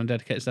sit down and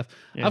dedicate stuff,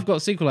 I've got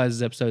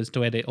Sequelizers episodes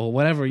to edit or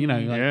whatever,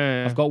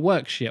 I've got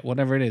work shit,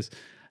 whatever it is.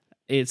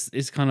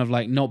 It's kind of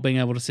like not being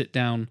able to sit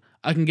down.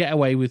 I can get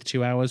away with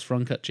 2 hours for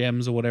Uncut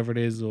Gems or whatever it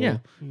is,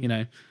 or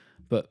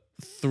but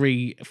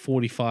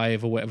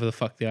 3:45 or whatever the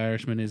fuck The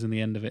Irishman is in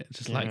the end of it. It's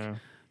just like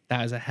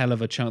that is a hell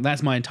of a chunk.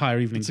 That's my entire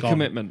evening. It's a gone.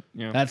 commitment.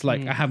 Yeah. That's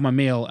like I have my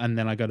meal and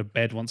then I go to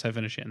bed once I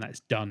finish it, and that's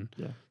done.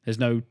 Yeah. There's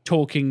no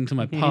talking to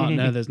my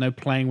partner. There's no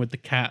playing with the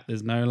cat.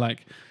 There's no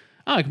like,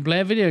 I can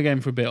play a video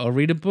game for a bit or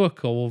read a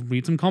book or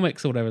read some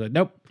comics or whatever. Like,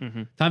 nope,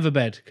 time for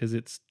bed because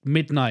it's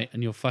midnight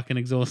and you're fucking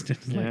exhausted.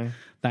 Like,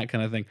 that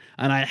kind of thing.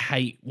 And I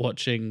hate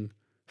watching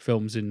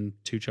films in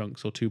 2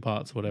 chunks or 2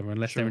 parts or whatever,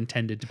 unless they're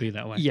intended to be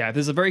that way. Yeah,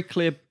 there's a very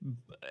clear.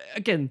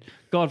 Again,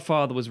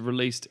 Godfather was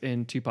released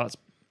in 2 parts,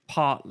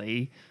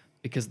 partly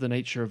because of the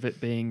nature of it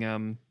being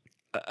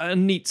a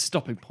neat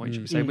stopping point,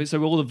 should we say.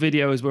 So all the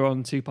videos were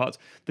on 2 parts.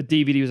 The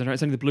DVD was on,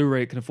 it's only the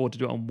Blu-ray can afford to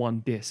do it on 1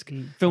 disc.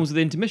 Films with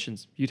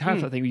intermissions, you'd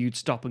have that thing where you'd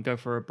stop and go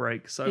for a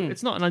break. So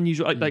it's not an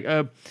unusual,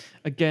 Lawrence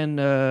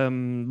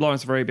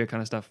of Arabia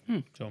kind of stuff.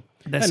 Sure.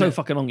 They're so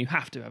fucking long, you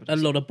have to have it. A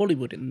lot of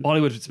Bollywood in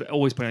Hollywood is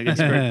always putting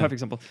it's a very perfect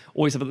example.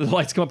 Always have the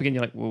lights come up again.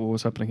 You're like, whoa,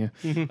 what's happening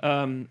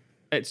here?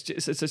 It's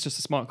just a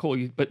smart call.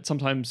 But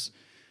sometimes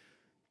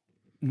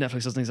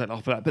Netflix does things like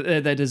that for that. But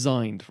they're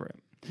designed for it.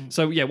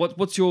 So yeah,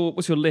 what's your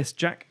list,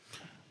 Jack?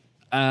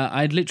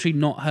 I'd literally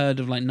not heard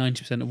of like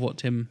 90% of what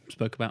Tim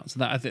spoke about. So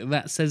that I think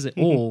that says it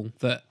all,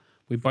 that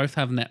we both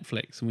have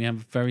Netflix and we have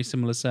very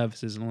similar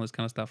services and all this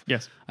kind of stuff.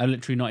 Yes. I've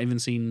literally not even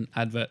seen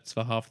adverts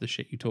for half the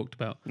shit you talked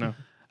about. No.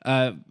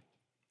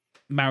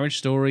 Marriage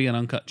Story and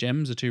Uncut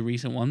Gems are 2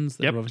 recent ones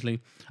that are obviously.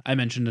 I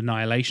mentioned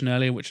Annihilation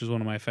earlier, which was one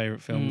of my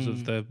favorite films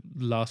of the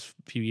last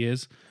few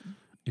years.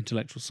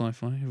 Intellectual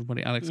sci-fi,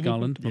 everybody. Alex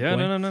Garland, my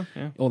boy. No.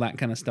 Yeah. All that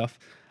kind of stuff.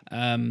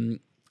 And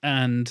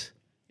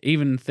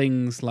even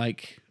things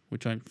like,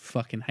 which I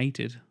fucking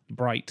hated,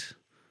 Bright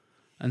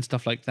and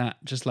stuff like that.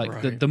 Just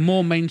like the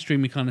more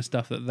mainstreamy kind of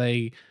stuff that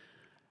they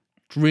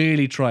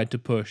really tried to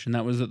push, and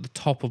that was at the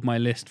top of my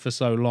list for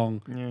so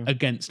long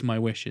against my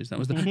wishes. That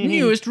was the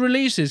newest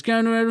releases,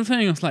 going to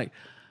everything. I was like,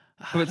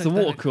 But it's the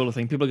water cooler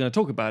thing. People are going to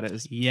talk about it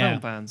as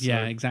film fans.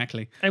 Yeah, so.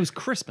 exactly. And it was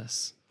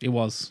Christmas. It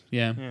was,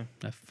 yeah.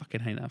 I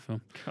fucking hate that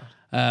film.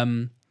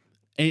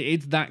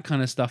 It's that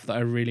kind of stuff that I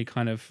really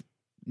kind of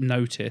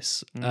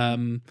notice.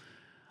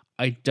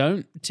 I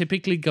don't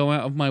typically go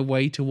out of my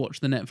way to watch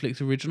the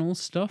Netflix original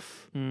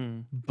stuff,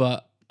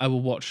 but I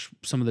will watch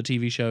some of the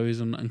TV shows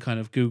and kind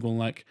of Google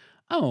like,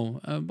 I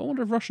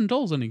wonder if Russian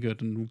Doll's any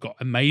good, and we've got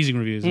amazing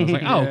reviews. And I was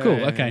like,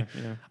 cool, okay.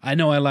 Yeah. I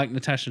know I like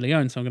Natasha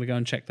Lyonne, so I'm going to go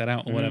and check that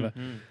out or whatever.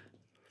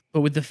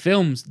 But with the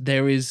films,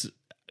 there is,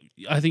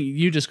 I think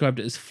you described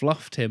it as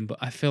fluff, Tim, but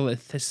I feel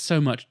that there's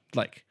so much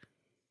like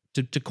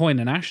to coin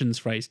an Ashen's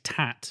phrase,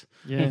 tat.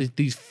 Yeah.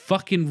 These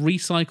fucking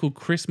recycled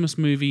Christmas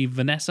movie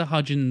Vanessa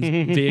Hudgens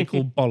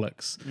vehicle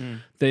bollocks.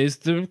 There's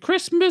the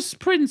Christmas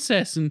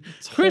Princess and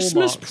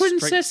Christmas Hallmark, straight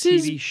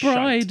Princess's TV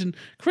Bride shite. and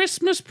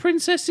Christmas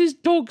Princess's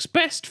Dog's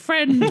Best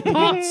Friend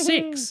Part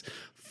 6.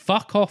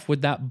 Fuck off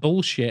with that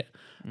bullshit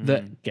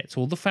that gets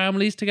all the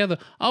families together.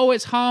 Oh,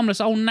 it's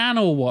harmless. Oh,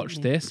 Nana will watch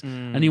this.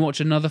 And you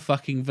watch another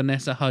fucking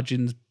Vanessa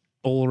Hudgens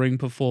boring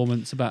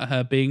performance about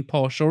her being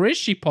posh. Or is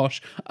she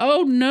posh?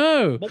 Oh,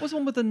 no. What was the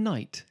one with the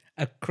night?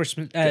 A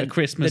Christmas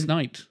Christmas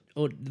night.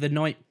 or the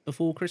night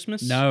before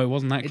Christmas. No, it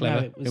wasn't that No,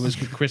 clever. it It was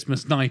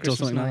Christmas night or Christmas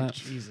something night. like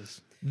that.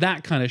 Jesus.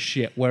 That kind of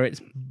shit where it's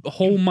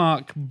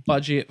Hallmark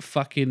budget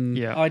fucking...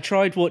 Yeah. I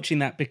tried watching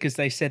that because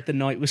they said the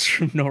knight was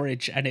from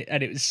Norwich, and it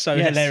was so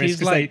Yes, hilarious he's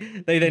because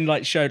like- they then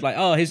like showed like,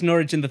 oh, here's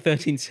Norwich in the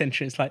 13th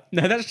century. It's like,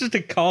 no, that's just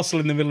a castle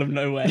in the middle of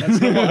nowhere. That's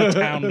not what a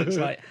town looks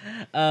like.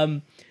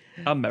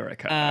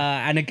 America.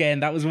 And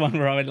again, that was one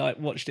where I like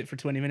watched it for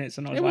 20 minutes,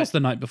 and I was It like, was the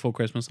night before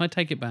Christmas. I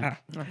take it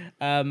back.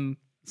 um,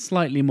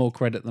 Slightly more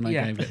credit than I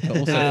Yeah. gave it, but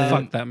also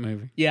fuck that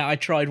movie. yeah, I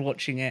tried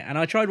watching it, and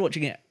I tried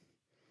watching it.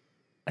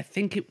 I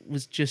think it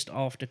was just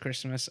after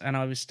Christmas, and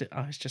I was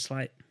just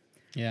like,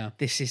 Yeah.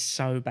 this is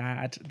so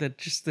bad. The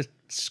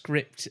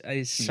script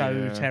is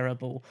so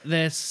terrible.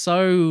 They're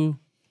so...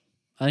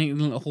 I think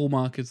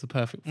Hallmark is the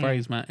perfect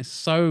phrase, Matt. It's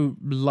so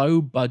low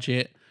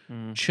budget,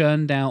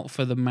 churned out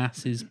for the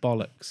masses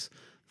bollocks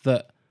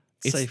that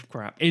it's Safe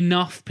crap.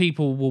 enough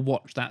people will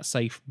watch that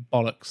safe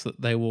bollocks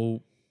that they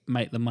will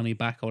make the money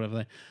back or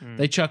whatever.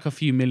 They chuck a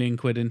few million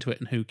quid into it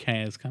and who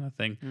cares kind of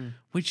thing,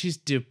 which is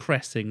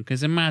depressing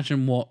because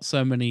imagine what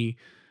so many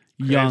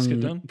Creatives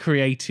could young, do.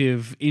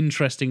 creative,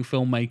 interesting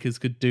filmmakers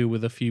could do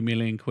with a few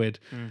million quid.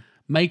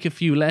 Make a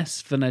few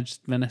less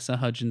Vanessa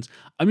Hudgens.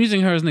 I'm using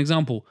her as an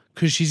example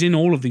because she's in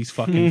all of these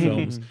fucking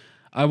films.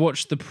 I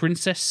watched The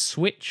Princess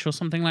Switch or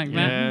something like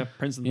that. Yeah,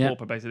 Prince and the Yeah.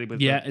 Pauper, basically.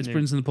 With Yeah, the it's new-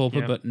 Prince and the Pauper,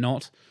 yeah. but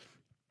not.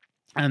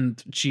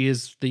 And she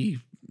is the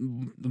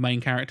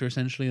main character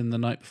essentially in The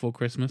Night Before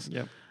Christmas.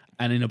 Yep.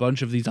 And in a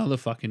bunch of these other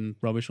fucking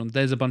rubbish ones.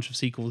 There's a bunch of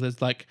sequels.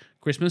 There's like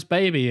Christmas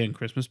Baby and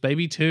Christmas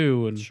Baby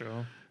 2 and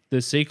Sure.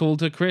 the sequel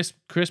to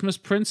Christmas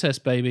Princess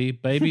Baby,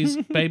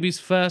 baby's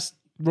first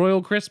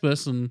royal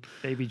Christmas, and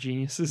Baby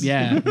geniuses.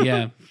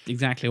 yeah,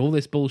 exactly. All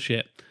this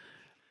bullshit.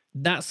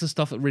 That's the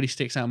stuff that really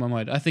sticks out in my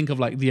mind. I think of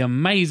like the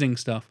amazing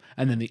stuff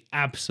and then the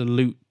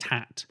absolute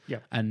tat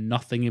Yep. and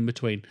nothing in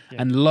between.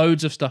 And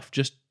loads of stuff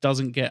just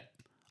doesn't get...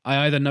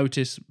 I either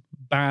notice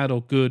bad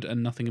or good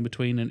and nothing in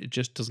between, and it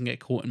just doesn't get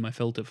caught in my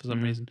filter for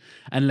some reason.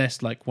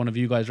 Unless like one of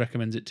you guys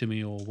recommends it to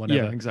me or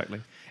whatever. Yeah, exactly.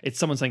 It's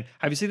someone saying,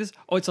 "Have you seen this?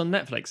 Oh, it's on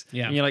Netflix."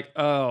 Yeah. And you're like,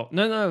 "Oh,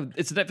 no,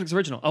 it's a Netflix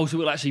original." Oh, so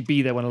it'll actually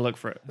be there when I look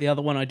for it. The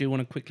other one I do want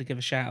to quickly give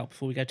a shout out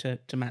before we go to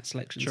Matt's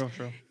selections. Sure.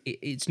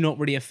 It's not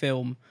really a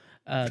film,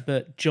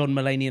 but John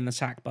Mulaney and the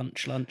Sack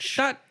Bunch Lunch.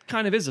 That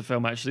kind of is a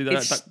film, actually. That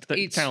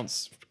It's-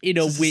 counts. In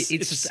a It's way, a-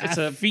 it's it's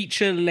a a-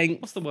 feature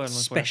length. What's the word I'm looking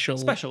for? Special.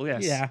 Special,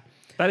 yes. Yeah.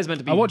 That is meant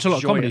to be. I watch a lot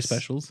of comedy joyous.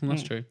 specials, and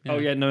that's true. Oh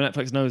yeah, no,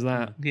 Netflix knows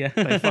that. Yeah.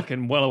 They're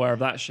fucking well aware of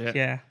that shit.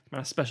 Yeah.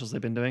 Man, specials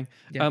they've been doing.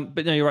 Yeah.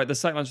 But no, you're right. The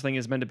Sack Lunch thing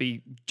is meant to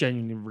be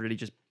genuinely, really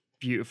just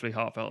beautifully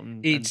heartfelt.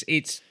 And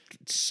It's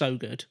so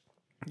good.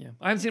 yeah.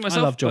 I haven't seen it I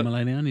myself. love John but-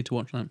 Mulaney. I need to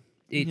watch that.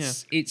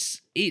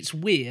 It's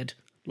weird.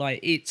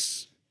 Like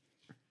it's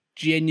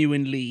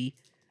genuinely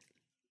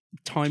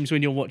times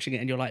when you're watching it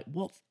and you're like,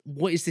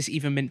 what is this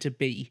even meant to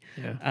be?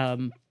 Yeah.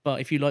 But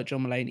if you like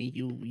John Mulaney,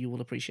 you will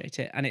appreciate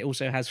it. And it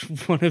also has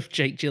one of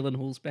Jake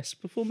Gyllenhaal's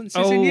best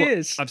performances in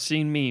years. I've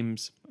seen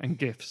memes and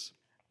gifs.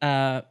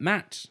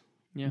 Matt,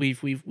 Yeah.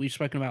 we've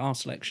spoken about our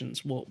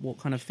selections. What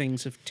kind of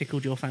things have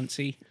tickled your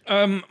fancy?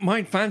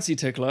 My fancy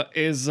tickler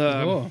is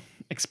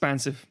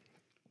expansive.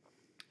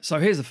 So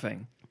here's the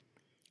thing.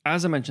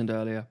 As I mentioned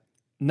earlier,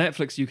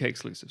 Netflix UK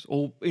exclusives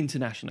or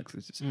international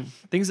exclusives,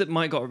 things that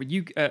might got a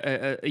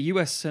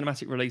US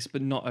cinematic release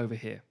but not over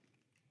here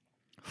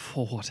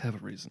for whatever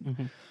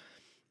reason.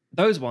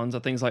 Those ones are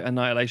things like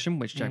Annihilation,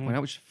 which Jack went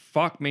out, which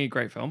fuck me,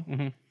 great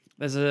film.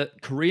 There's a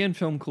Korean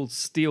film called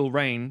Steel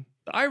Rain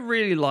that I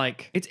really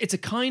like. It's a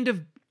kind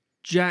of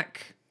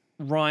Jack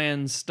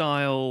Ryan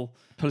style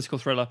political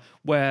thriller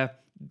where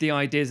the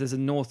idea is there's a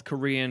North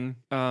Korean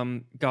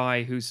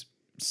guy who's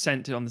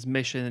sent on this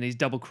mission and he's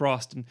double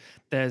crossed, and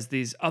there's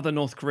these other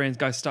North Koreans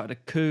guys started a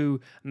coup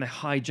and they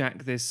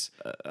hijack this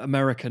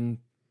American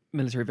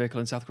military vehicle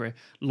in South Korea,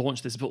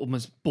 launch this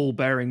almost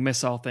ball-bearing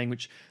missile thing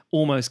which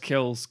almost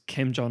kills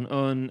Kim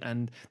Jong-un,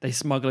 and they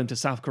smuggle him to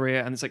South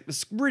Korea, and it's like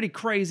this really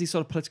crazy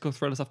sort of political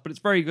thriller stuff, but it's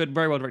very good,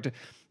 very well directed.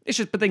 It's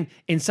just, but thing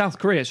in South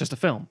Korea it's just a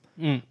film,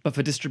 but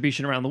for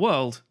distribution around the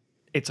world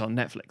it's on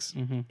Netflix,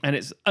 and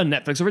it's a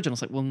Netflix original.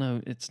 It's like, well,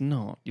 no, it's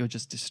not. You're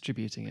just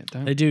distributing it.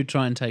 Don't They do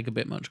try and take a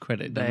bit much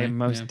credit, don't they? they?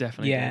 Most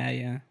definitely. do.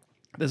 Yeah.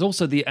 There's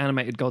also the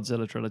animated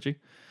Godzilla trilogy.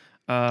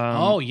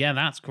 Oh yeah,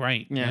 that's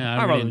great. Yeah, I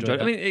I really rather enjoyed it.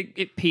 that. I mean,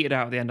 it petered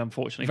out at the end,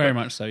 unfortunately. Very but-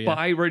 much so. Yeah, But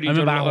I really I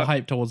enjoyed remember it a how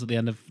lot. hyped I was at the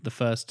end of the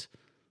first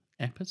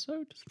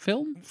episode,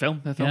 film.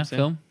 Film. Yeah,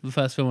 film. The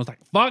first film was like,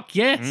 fuck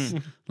yes.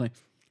 Like,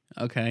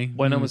 Okay.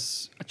 When I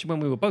was actually when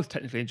we were both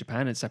technically in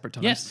Japan at separate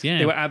times. Yes, yeah.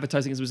 They were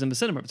advertising as it was in the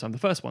cinema at the time. The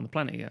first one, the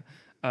Planet Eater,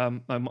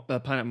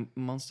 Planet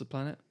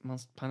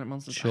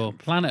Monsters. Sure.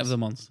 Planet of the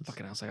Monsters.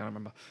 Fucking hell, I can't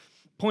remember.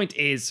 Point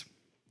is,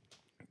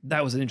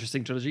 that was an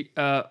interesting trilogy.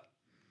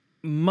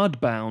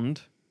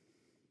 Mudbound,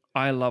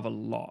 I love a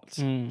lot.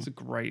 It's a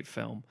great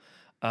film.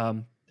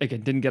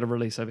 Again, didn't get a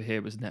release over here.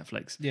 It was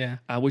Netflix. Yeah.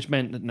 Which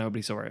meant that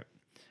nobody saw it.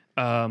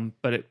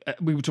 But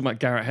we were talking about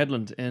Garrett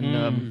Hedlund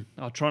in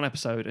our Tron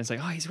episode and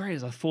saying, oh, he's great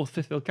as a fourth,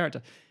 fifth build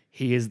character.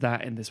 He is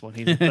that in this one.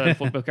 He's a third,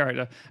 fourth build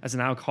character as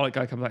an alcoholic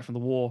guy coming back from the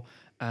war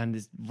and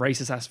his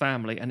racist ass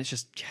family. And it's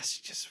just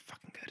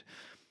fucking good.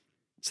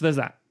 So there's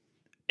that.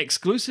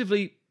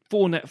 Exclusively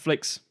for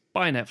Netflix,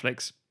 by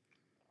Netflix,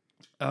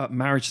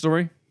 Marriage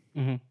Story.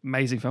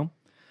 Amazing film.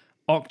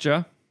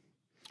 Okja,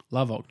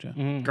 Love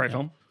Okja. great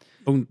film.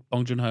 Bong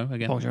Joon-ho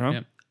again. Bong Joon-ho. Yeah.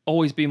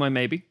 Always Be My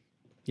Maybe.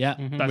 Yeah,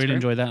 That's really great.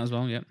 enjoyed that as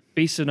well. Yeah.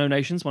 Beasts of No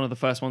Nations, one of the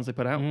first ones they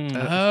put out.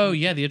 Oh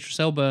yeah, the Idris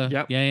Elba.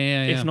 Yep.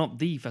 Yeah. If not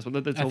the first one.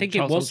 I think it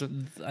Charles was.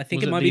 Wilson. I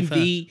think Was it it might the be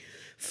the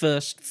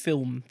first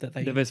film that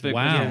they. The first film.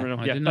 Wow. Yeah,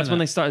 I didn't know that's when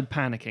that. they started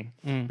panicking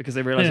because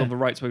they realized Yeah. all the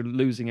rights were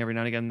losing every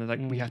now and again. They're like,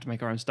 we have to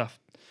make our own stuff.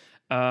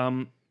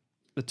 The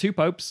Two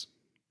Popes.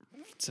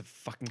 It's a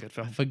fucking good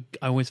film.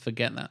 I always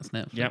forget that's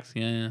Netflix.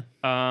 Yep.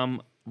 Yeah.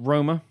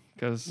 Roma,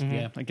 because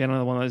Yeah. again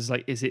another one that is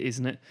like, is it,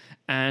 isn't it?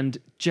 And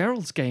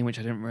Gerald's Game, which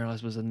I didn't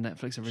realize was a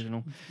Netflix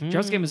original.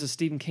 Gerald's Game is a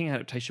Stephen King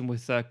adaptation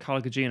with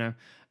Carla Gugino.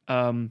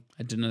 I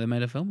didn't know they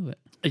made a film of it.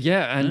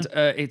 Yeah, and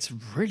it's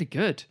really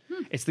good.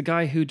 It's the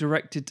guy who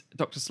directed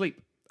Doctor Sleep.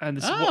 And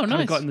this is what kind of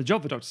nice. got him the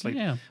job for Doctor Sleep.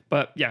 Yeah.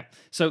 But yeah,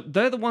 so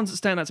they're the ones that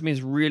stand out to me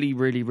as really,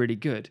 really, really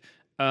good.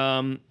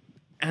 And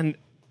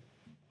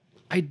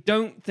I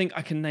don't think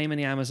I can name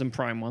any Amazon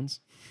Prime ones,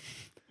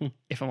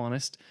 if I'm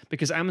honest,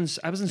 because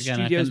Amazon Again,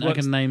 Studios I works.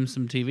 can name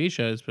some TV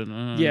shows, but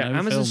Yeah, no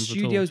Amazon films at all.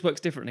 Studios works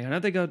differently. I know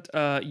they got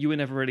You Were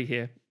Never Really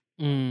Here,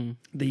 Mm.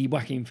 the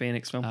Joaquin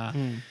Phoenix film. Ah.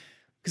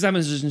 Because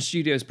Amazon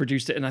Studios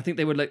produced it, and I think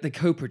they would they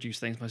co-produce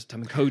things most of the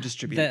time and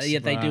co-distribute. Yeah,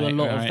 they do a Right,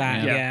 lot of right,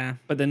 that. yeah. Yeah.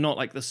 But they're not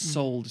like the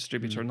sole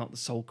distributor, not the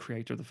sole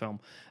creator of the film.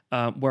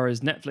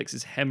 Whereas Netflix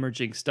is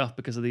hemorrhaging stuff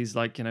because of these,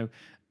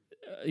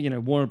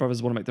 Warner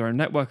Brothers want to make their own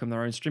network and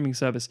their own streaming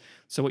service.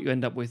 So what you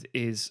end up with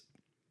is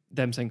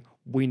them saying,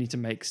 we need to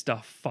make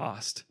stuff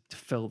fast to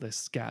fill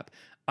this gap.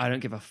 I don't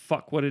give a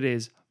fuck what it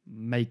is,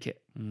 make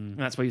it. And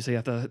that's where you see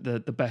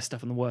the best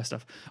stuff and the worst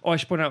stuff. Oh, I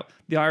should point out,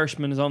 The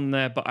Irishman is on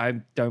there, but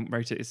I don't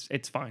rate it.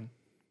 It's fine.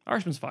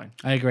 Irishman's fine.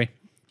 I agree.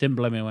 Didn't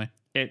blow me away.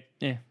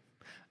 Yeah.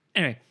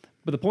 Anyway,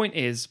 but the point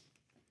is,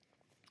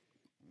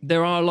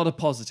 there are a lot of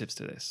positives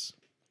to this.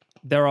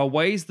 There are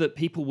ways that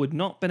people would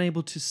not been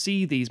able to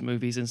see these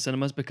movies in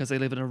cinemas because they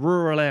live in a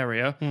rural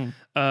area.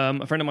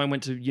 A friend of mine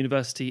went to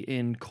university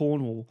in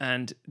Cornwall,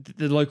 and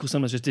the local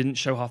cinemas just didn't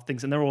show half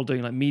things, and they're all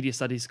doing like media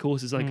studies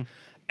courses. Like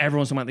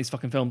everyone's talking about these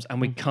fucking films,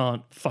 and we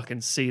can't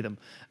fucking see them.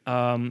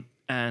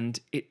 And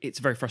it's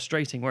very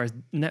frustrating. Whereas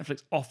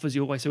Netflix offers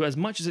you a way. So as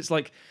much as it's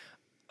like,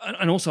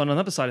 and also on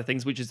another side of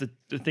things, which is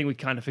the thing we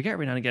kind of forget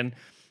every now and again,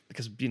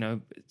 because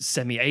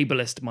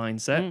semi-ableist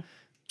mindset.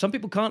 Some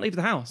people can't leave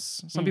the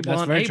house. Some people That's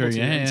aren't very able true, to.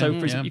 yeah, And yeah, so,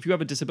 yeah. if you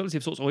have a disability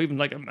of sorts, or even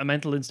like a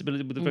mental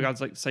instability with regards,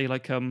 like say,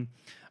 like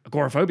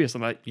agoraphobia, or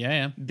something like,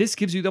 Yeah. this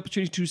gives you the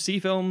opportunity to see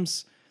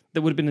films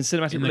that would have been in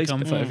cinematic In the release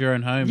comfort before. of your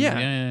own home. Yeah.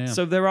 Yeah.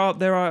 So there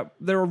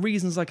are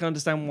reasons I can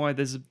understand why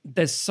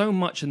there's so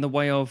much in the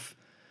way of,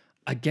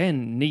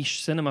 again,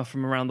 niche cinema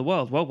from around the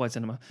world, worldwide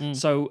cinema.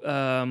 So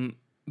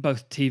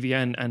both TV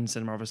and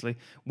cinema, obviously,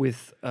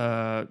 with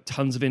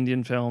tons of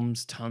Indian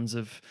films, tons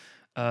of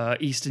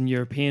Eastern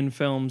European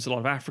films, a lot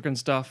of African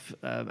stuff,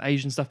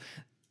 Asian stuff.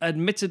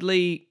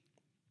 Admittedly,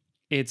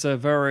 it's a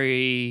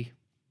very,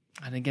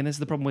 and again, this is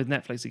the problem with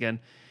Netflix again.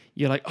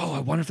 You're like, oh, I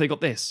wonder if they got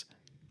this.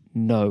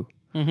 No.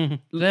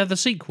 They're the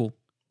sequel.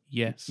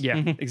 Yes. Yeah,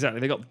 exactly.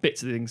 They got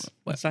bits of things.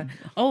 What's that?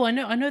 Oh, I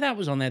know that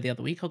was on there the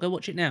other week. I'll go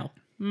watch it now.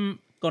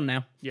 Gone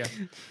now. Yeah.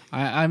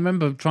 I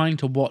remember trying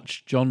to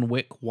watch John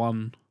Wick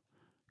 1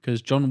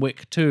 because John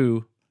Wick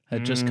 2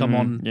 had just come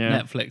on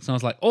yeah. Netflix. And I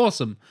was like,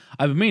 awesome.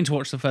 I've been meaning to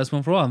watch the first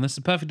one for a while, and this is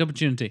a perfect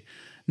opportunity.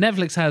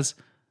 Netflix has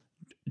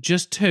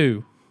just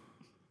 2.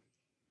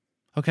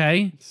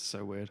 Okay.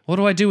 So weird. What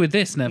do I do with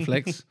this,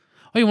 Netflix?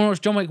 Oh, you want to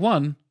watch John Wick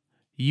 1?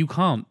 You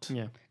can't.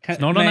 Yeah. It's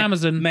not on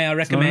Amazon. May I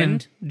It's not on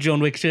recommend John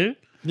Wick 2?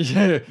 Yeah.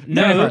 Very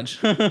No.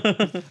 much.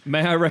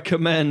 May I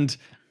recommend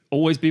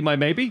Always Be My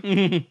Maybe?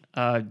 May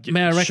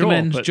I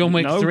recommend but John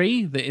Wick no.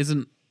 3 that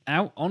isn't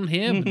out on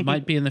here, but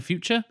might be in the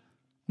future?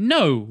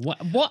 No. What?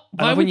 I Why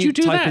love would when you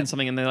do type that? in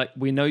something and they're like,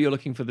 we know you're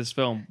looking for this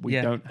film. We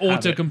Yeah. don't have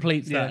Auto it.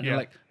 completes that. And Yeah. you're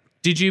like,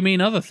 did you mean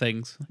other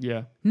things?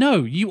 Yeah.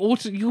 No, you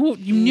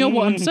know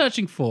what I'm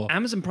searching for.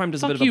 Amazon Prime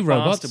does a Fuck bit of you, a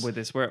robots. bastard with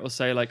this, where it will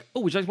say like,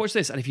 "Oh, would you like to watch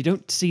this?" And if you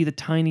don't see the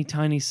tiny,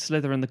 tiny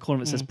slither in the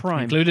corner that says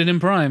Prime, Included in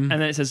Prime.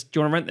 and then it says, "Do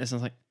you want to rent this?" And I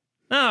was like,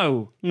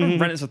 "No, I don't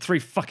rent this for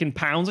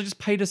 £3 I just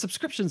paid a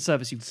subscription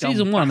service." You dumb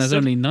Season 1 is bastard.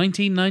 only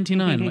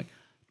 $19.99. Like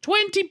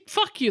 20.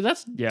 Fuck you.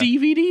 That's Yeah.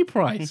 DVD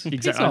price. Piss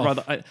exactly.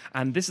 off.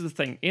 And this is the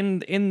thing in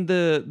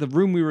the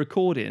room we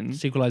record in.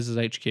 Sequelizers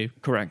HQ.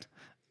 Correct.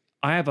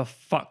 I have a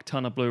fuck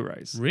ton of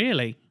Blu-rays.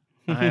 Really?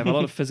 I have a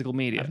lot of physical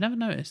media. I've never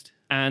noticed.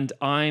 And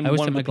I'm I always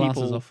one take of my the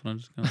glasses people. off and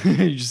I just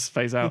go. You just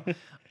phase out.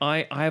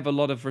 I have a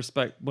lot of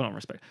respect. Well, not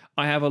respect.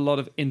 I have a lot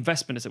of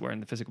investment, as it were, in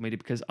the physical media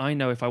because I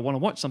know if I want to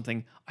watch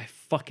something, I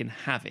fucking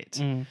have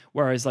it.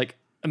 Whereas, like,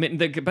 I mean,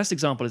 the best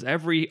example is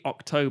every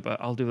October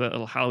I'll do a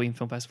little Halloween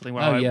film festival thing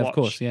where Oh I yeah, watch of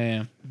course,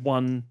 yeah.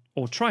 one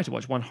or try to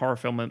watch one horror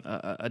film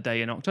a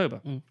day in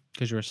October.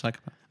 Because you're a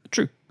psychopath.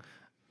 True.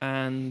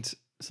 And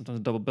sometimes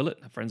I double bill it,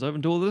 have friends over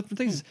and do all the different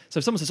things. So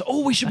if someone says,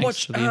 "Oh, we should Thanks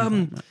watch for the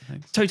invite, Matt.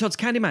 Thanks. Tony Todd's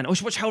Candyman. Oh, we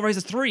should watch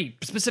Hellraiser 3,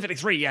 specifically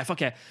 3. Yeah,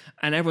 fuck yeah."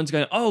 And everyone's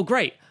going, "Oh,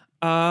 great.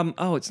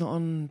 Oh, it's not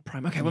on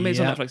Prime. Okay, well, maybe it's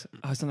on Yeah. Netflix.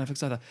 Oh, it's not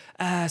Netflix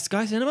either.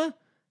 Sky Cinema?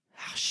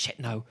 Oh, shit,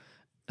 no."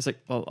 It's like,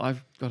 well,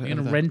 I've got it. You're over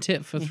gonna there. rent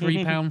it for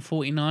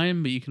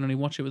 £3.49, but you can only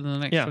watch it within the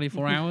next Yeah.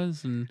 24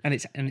 hours. And And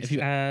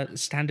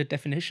it's standard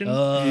definition.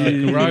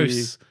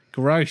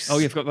 gross. Oh,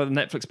 you forgot about the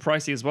Netflix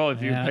pricey as well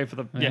if you Yeah. pay for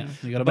the. Yeah.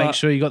 You got to But- make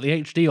sure you got the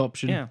HD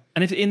option. Yeah.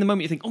 And if in the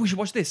moment you think, "Oh, we should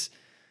watch this,"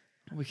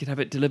 we could have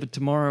it delivered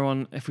tomorrow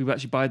on if we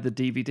actually buy the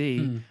DVD.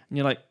 And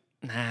you're like,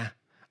 nah.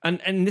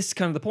 And this is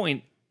kind of the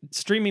point.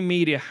 Streaming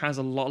media has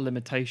a lot of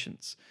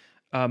limitations.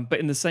 But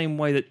in the same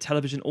way that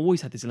television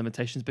always had these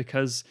limitations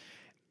because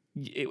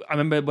I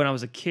remember when I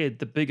was a kid,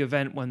 the big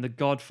event when The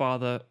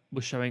Godfather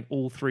was showing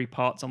all 3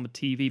 parts on the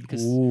TV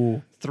because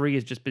Ooh. 3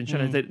 has just been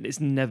shown. It's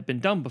never been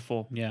done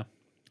before. Yeah.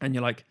 And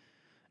you're like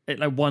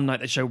one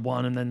night they show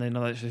 1 and then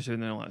another night they show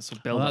and then all that sort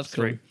of build Oh, up that's to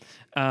 3.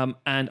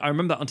 And I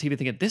remember that on TV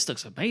thinking, this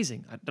looks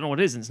amazing. I don't know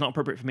what it is, and it's not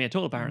appropriate for me at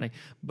all, apparently.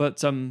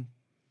 But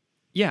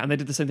yeah, and they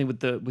did the same thing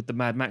with the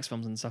Mad Max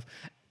films and stuff.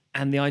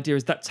 And the idea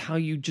is that's how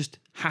you just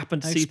happen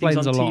to That see things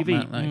on explains a lot, TV.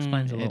 Matt. That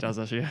explains a lot. It does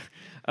actually.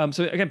 Yeah.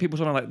 So again, people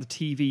talking like the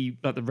TV,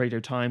 like the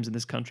Radio Times in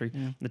this country,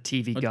 the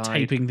TV Like guide.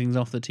 taping things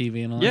off the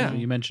TV and all Yeah. that.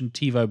 You mentioned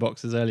TiVo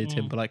boxes earlier,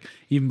 Tim, but like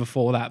even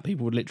before that,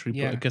 people would literally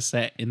Yeah. put a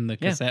cassette in the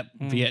cassette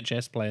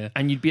VHS player.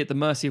 And you'd be at the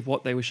mercy of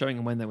what they were showing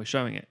and when they were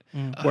showing it.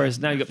 Whereas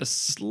now you've got the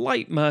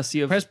slight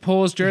mercy of Press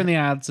pause during the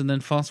ads and then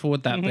fast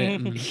forward that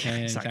bit. And, yeah,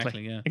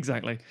 exactly. yeah.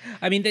 Exactly.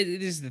 I mean, this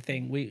is the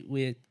thing.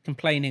 We're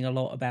complaining a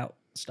lot about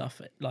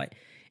stuff. Like,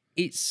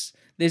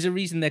 there's a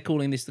reason they're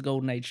calling this the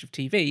golden age of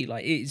TV.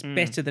 Like, it's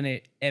better than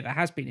it ever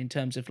has been in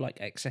terms of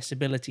like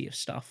accessibility of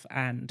stuff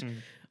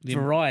and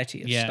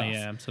variety of Yeah, stuff.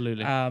 yeah,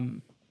 absolutely.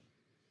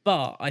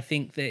 But I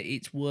think that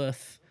it's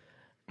worth.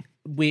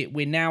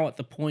 We're now at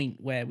the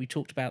point where we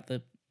talked about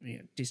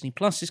Disney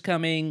Plus is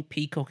coming,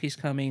 Peacock is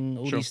coming,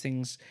 all these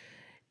things.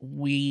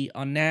 We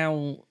are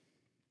now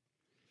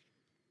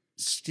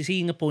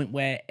seeing a point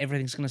where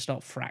everything's going to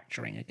start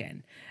fracturing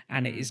again,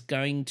 and it is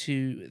going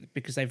to,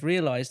 because they've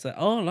realized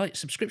that like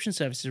subscription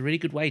service is a really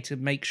good way to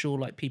make sure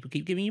like people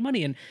keep giving you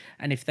money, and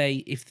if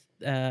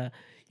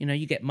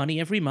you get money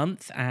every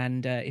month,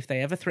 and if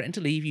they ever threaten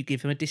to leave, you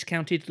give them a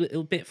discounted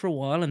little bit for a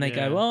while, and they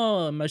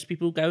go, and most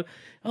people go,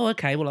 oh,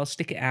 okay, well, I'll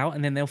stick it out,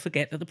 and then they'll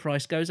forget that the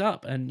price goes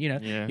up, and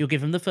you'll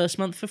give them the first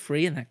month for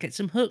free, and that gets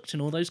them hooked,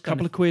 and all those kind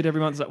Couple of quid every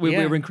month. Yeah.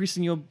 We're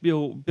increasing your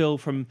bill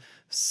from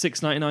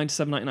 $6.99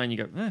 to $7.99. You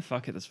go,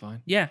 fuck it, that's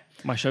fine. yeah.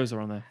 My shows are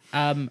on there.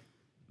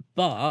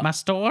 But My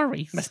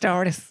stories.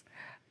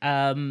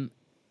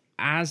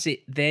 as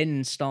it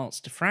then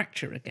starts to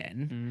fracture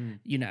again,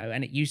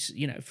 and it used,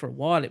 for a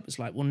while it was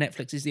like, well,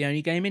 Netflix is the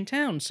only game in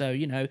town. So,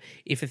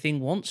 if a thing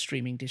wants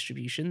streaming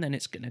distribution, then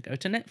it's going to go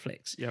to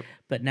Netflix. Yep.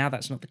 But now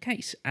that's not the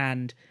case.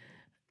 And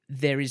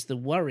there is the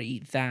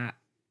worry that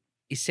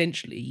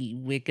essentially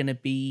we're going to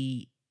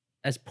be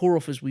as poor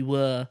off as we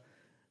were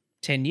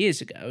 10 years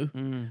ago,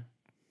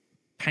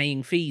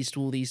 paying fees to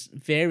all these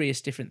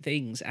various different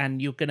things. And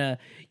you're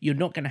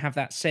not going to have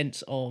that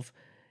sense of,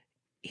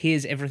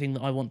 here's everything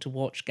that I want to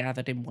watch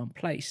gathered in one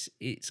place.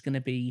 It's going to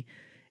be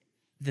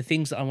the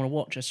things that I want to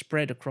watch are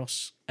spread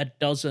across a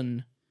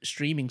dozen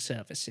streaming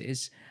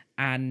services,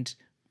 and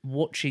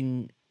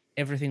watching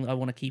everything that I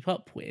want to keep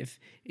up with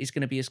is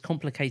going to be as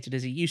complicated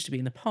as it used to be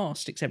in the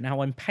past, except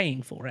now I'm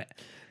paying for it.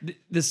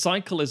 The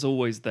cycle is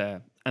always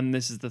there. And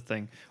this is the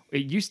thing.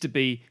 It used to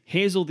be,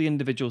 here's all the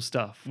individual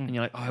stuff. And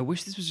you're like, I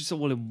wish this was just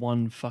all in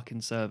one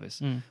fucking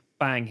service.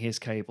 Bang, here's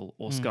cable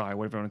or Sky,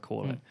 whatever you want to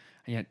call it. And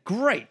you're like,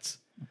 great.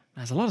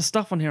 There's a lot of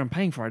stuff on here I'm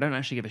paying for I don't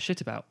actually give a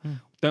shit about.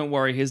 Don't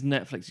worry, here's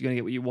Netflix. You're going to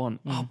get what you want.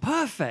 Oh,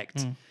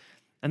 perfect.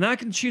 And then I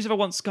can choose if I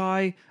want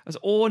Sky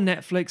or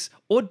Netflix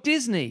or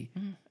Disney.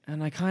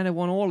 And I kind of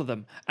want all of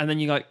them. And then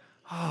you're like,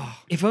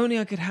 if only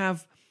I could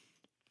have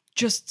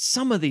just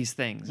some of these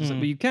things. It's like,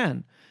 well, you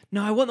can.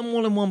 No, I want them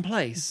all in one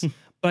place.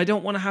 But I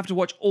don't want to have to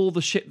watch all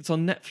the shit that's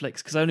on Netflix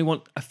because I only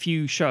want a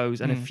few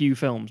shows and a few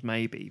films,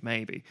 maybe.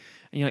 And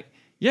you're like,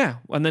 yeah.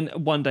 And then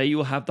one day you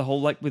will have the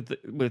whole, like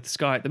with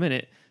Sky at the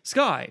minute,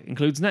 Sky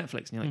includes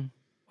Netflix. And you're like,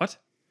 what?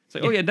 It's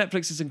like, oh yeah,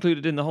 Netflix is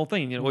included in the whole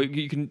thing. Or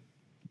you can,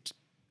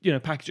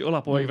 package it all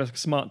up, or you have a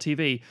smart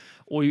TV,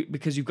 or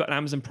because you've got an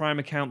Amazon Prime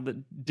account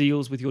that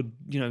deals with your,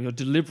 your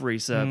delivery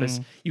service,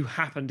 you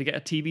happen to get a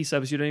TV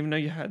service you don't even know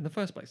you had in the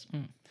first place.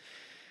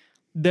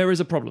 There is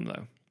a problem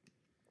though.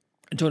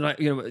 talking like,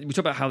 we talk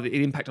about how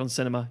the impact on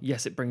cinema.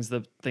 Yes, it brings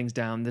the things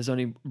down. There's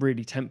only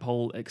really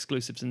tentpole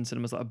exclusives in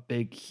cinemas that are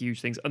big, huge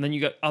things. And then you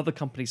get other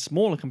companies,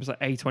 smaller companies like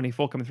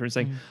A24 coming through and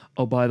saying,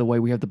 oh, by the way,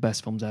 we have the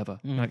best films ever.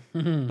 Like,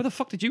 where the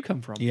fuck did you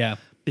come from? Yeah.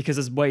 Because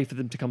there's a way for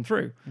them to come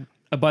through.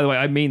 And by the way,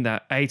 I mean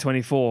that.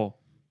 A24,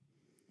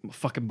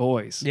 fucking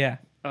boys. Yeah.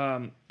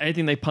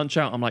 Anything they punch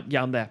out, I'm like,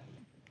 yeah, I'm there.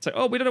 It's like,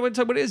 oh, we don't know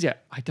what it is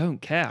yet. I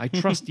don't care. I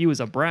trust you as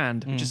a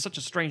brand, which is such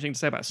a strange thing to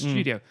say about a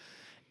studio.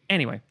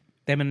 Anyway.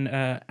 Them and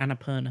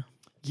Annapurna.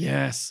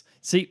 Yes.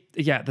 See,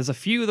 yeah, there's a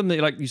few of them that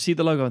like you see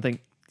the logo and think,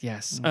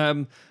 yes.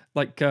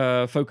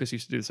 Focus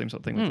used to do the same sort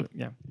of thing. With it.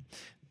 Yeah.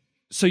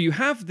 So you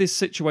have this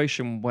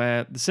situation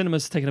where the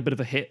cinema's taken a bit of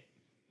a hit.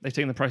 They've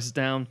taken the prices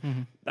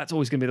down. That's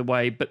always going to be the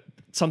way. But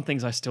some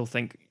things I still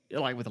think,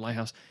 like with the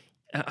Lighthouse,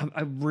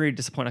 I'm really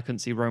disappointed I couldn't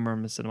see Roma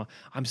in the cinema.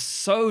 I'm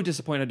so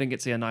disappointed I didn't get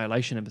to see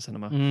Annihilation in the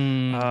cinema.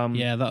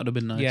 Yeah, that would have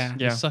been nice. Yeah.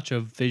 It's such a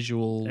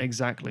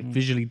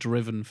visually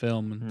driven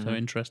film and so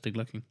interesting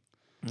looking.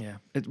 Yeah,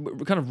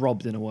 we're kind of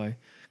robbed in a way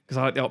because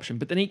I like the option,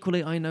 but then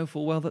equally I know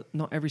full well that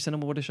not every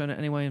cinema would have shown it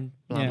anyway, and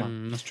blah blah.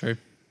 That's true.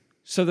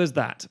 So there's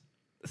that.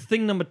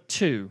 Thing number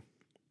 2,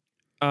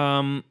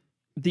 the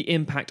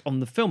impact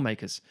on the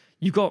filmmakers.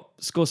 You've got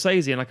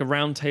Scorsese in like a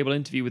round table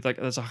interview with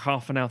there's a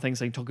half an hour thing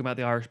saying talking about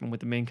The Irishman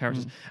with the main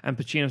characters, and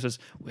Pacino says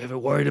we ever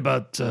worried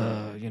about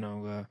the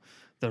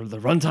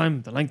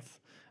runtime, the length.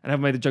 And I've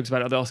made the jokes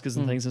about it at the Oscars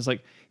and things. And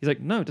he's like,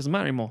 no, it doesn't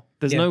matter anymore.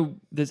 And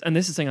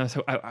this is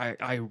something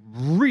I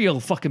real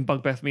fucking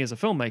bugbear for me as a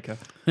filmmaker.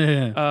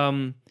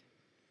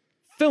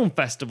 Film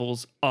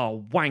festivals are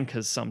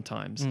wankers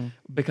sometimes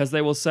because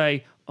they will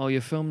say, oh,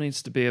 your film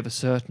needs to be of a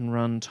certain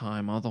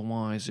runtime,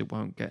 otherwise it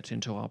won't get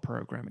into our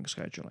programming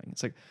scheduling.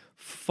 It's like,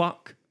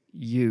 fuck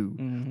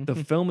you.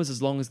 The film is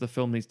as long as the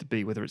film needs to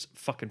be, whether it's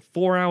fucking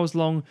 4 hours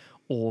long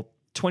or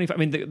 25. I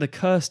mean, the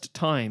cursed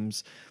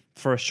times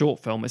for a short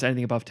film is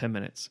anything above 10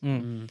 minutes.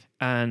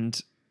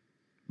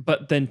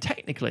 But then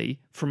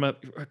technically, from a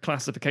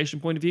classification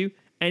point of view,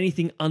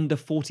 anything under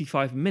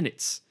 45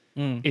 minutes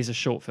is a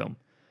short film.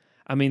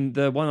 I mean,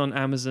 the one on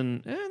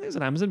Amazon, I think it's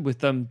on Amazon with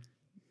Donald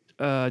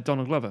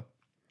Glover,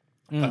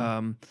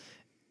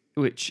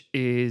 which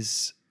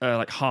is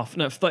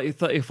 30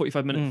 or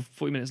 45 minutes,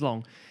 40 minutes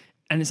long.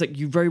 And it's like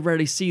you very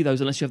rarely see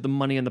those unless you have the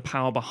money and the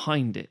power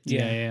behind it.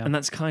 Yeah. And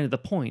that's kind of the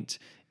point,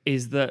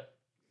 is that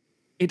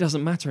it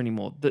doesn't matter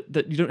anymore.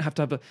 That you don't have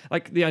to have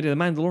the idea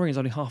the Mandalorian is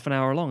only half an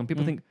hour long, and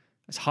people think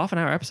it's half an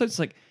hour episode. It's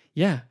like,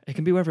 yeah, it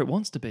can be wherever it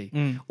wants to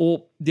be.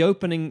 Or the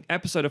opening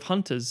episode of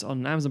Hunters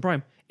on Amazon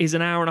Prime is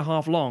an hour and a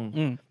half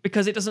long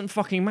because it doesn't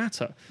fucking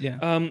matter. Yeah.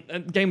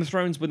 And Game of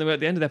Thrones, when they were at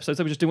the end of the episodes,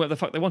 they were just doing whatever the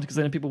fuck they wanted because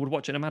then people would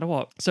watch it no matter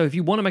what. So if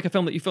you want to make a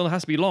film that you feel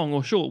has to be long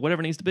or short,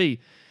 whatever it needs to be,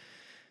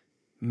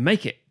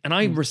 make it. And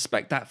I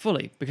respect that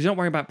fully because you're not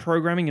worrying about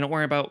programming. You're not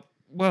worrying about,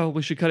 well,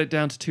 we should cut it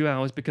down to 2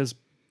 hours because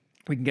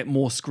we can get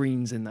more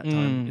screens in that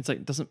time. It's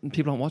like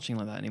people aren't watching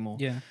like that anymore.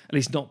 Yeah. At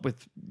least not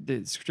with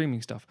the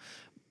streaming stuff.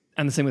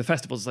 And the same with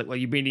festivals. It's like, well,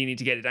 you really need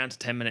to get it down to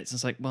 10 minutes.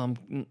 It's like, well,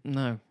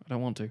 no, I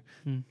don't want to.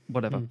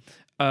 Whatever.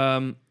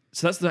 So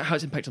that's how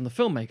it's impacted on the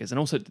filmmakers. And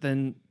also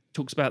then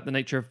talks about the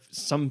nature of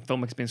some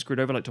filmmakers being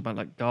screwed over, like talking about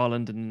like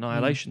Garland and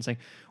Annihilation, saying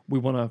we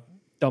want to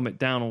dumb it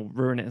down or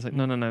ruin it. It's like,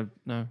 no.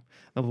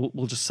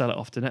 We'll just sell it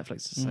off to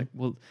Netflix. It's like,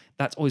 well,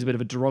 that's always a bit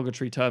of a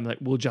derogatory term. Like,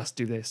 we'll just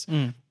do this.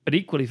 But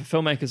equally for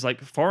filmmakers,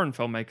 like foreign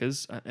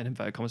filmmakers, and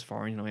inverted commas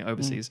foreign,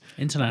 overseas.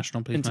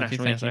 International, please.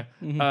 International, Matthew,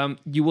 thank you.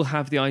 you will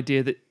have the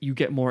idea that you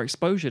get more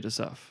exposure to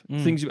stuff.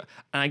 Things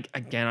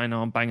again, I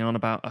know I'm banging on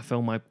about a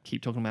film I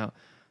keep talking about,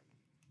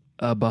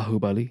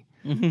 Bahubali.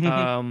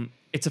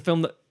 It's a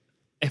film that,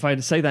 if I had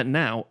to say that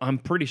now, I'm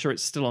pretty sure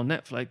it's still on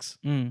Netflix.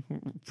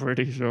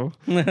 Pretty sure.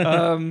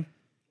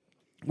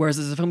 Whereas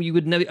there's a film you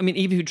would never, I mean,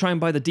 even if you try and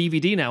buy the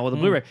DVD now or the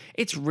Blu-ray,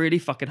 it's really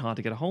fucking hard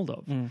to get a hold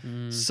of.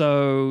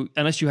 So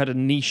unless you had a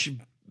niche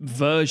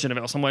version of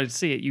it or somewhere to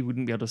see it, you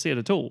wouldn't be able to see it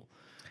at all.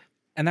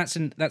 And that's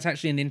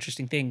actually an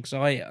interesting thing because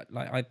I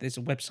there's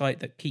a website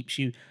that keeps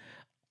you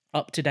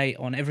up to date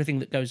on everything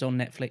that goes on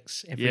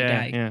Netflix every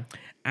day. Yeah.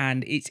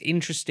 And it's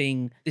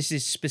interesting. This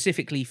is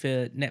specifically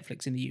for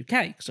Netflix in the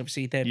UK because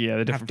obviously they're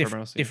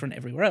different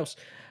everywhere else.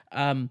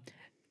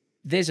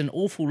 There's an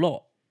awful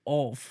lot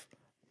of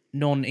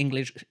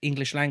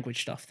non-English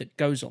language stuff that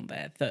goes on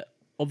there that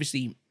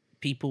obviously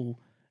people,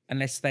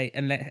 unless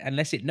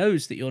it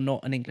knows that you're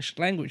not an English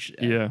language,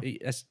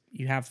 as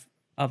you have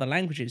other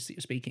languages that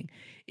you're speaking,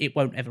 it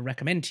won't ever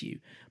recommend to you.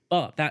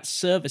 But that's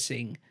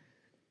servicing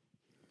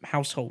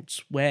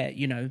households where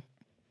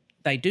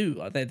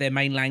their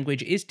main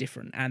language is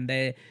different and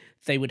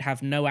they would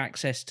have no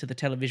access to the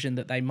television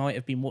that they might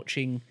have been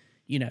watching.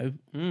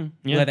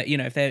 Whether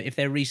if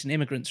they're recent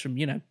immigrants from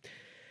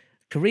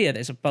Korea,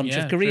 there's a bunch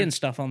of Korean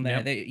stuff on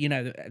there.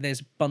 There's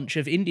a bunch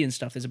of Indian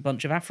stuff. There's a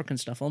bunch of African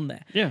stuff on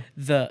there.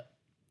 That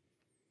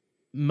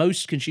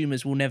most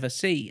consumers will never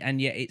see, and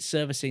yet it's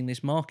servicing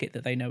this market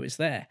that they know is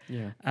there.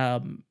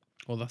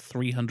 Or the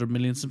 300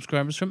 million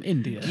subscribers from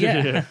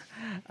India.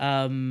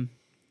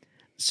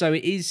 So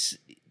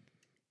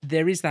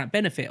there is that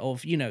benefit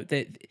of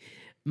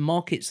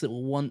markets that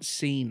were once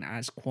seen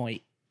as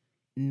quite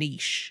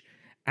niche,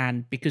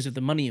 and because of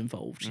the money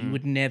involved, you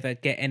would never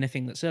get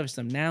anything that serviced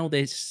them. Now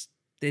there's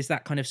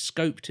that kind of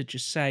scope to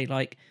just say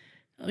like,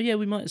 oh yeah,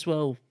 we might as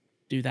well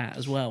do that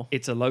as well.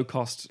 It's a low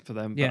cost for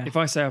them. But Yeah. if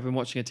I say I've been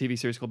watching a TV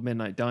series called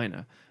Midnight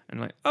Diner, and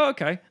like, oh,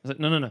 okay. I was like,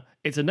 no.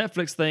 It's a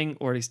Netflix thing,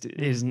 or at least it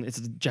isn't. It's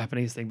a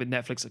Japanese thing, but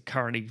Netflix are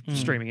currently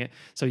streaming it.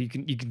 So you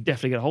can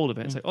definitely get a hold of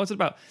it. It's like, oh, it's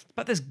about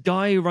this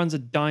guy who runs a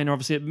diner,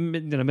 obviously at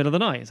middle of the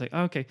night. It's like,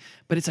 oh, okay.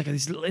 But it's like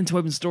these little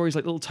interwoven stories,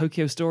 like little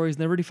Tokyo stories,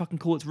 and they're really fucking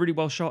cool. It's really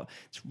well shot.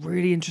 It's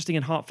really interesting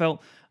and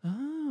heartfelt.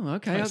 Oh,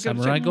 okay. I'll go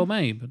Samurai check-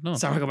 Gourmet, but not.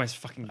 Samurai Gourmet is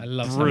fucking I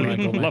love brilliant.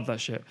 Samurai Gourmet. Love that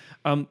shit.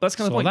 That's kind of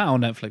the Saw point. that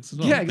on Netflix as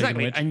well. Yeah, speaking of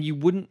exactly. which. And you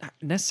wouldn't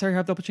necessarily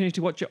have the opportunity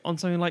to watch it on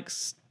something like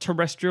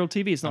terrestrial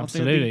TV. It's not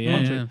Absolutely,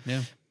 a thing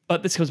yeah.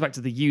 But this comes back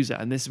to the user,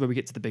 and this is where we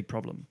get to the big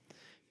problem.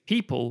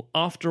 People,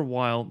 after a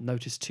while,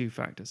 notice two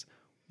factors.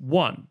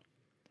 One,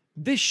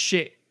 this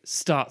shit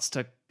starts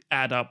to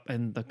add up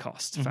in the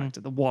cost factor,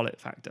 the wallet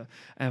factor.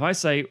 And if I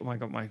say, oh my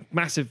God, my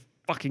massive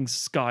fucking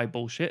Sky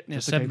bullshit.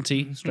 Just yes, okay.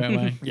 70 straight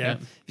away. Yeah.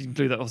 If you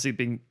include that, obviously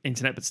being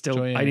internet, but still,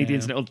 Sure, yeah, I need the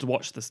yeah. internet to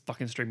watch this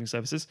fucking streaming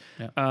services.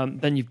 Yeah.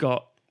 Then you've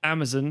got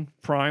Amazon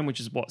Prime, which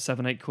is what,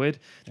 7-8 quid.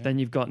 Then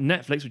you've got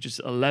Netflix, which is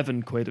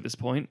 11 quid at this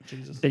point.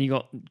 Then you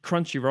got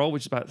Crunchyroll,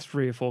 which is about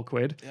 3 or 4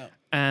 quid. Yeah.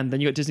 And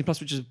then you got Disney Plus,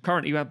 which is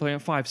currently playing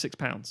at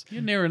 £5-6.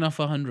 You're near enough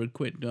 100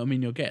 quid. I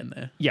mean, you're getting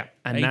there. Yeah.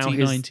 And 80, now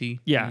here's, 90.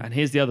 and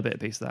here's the other bit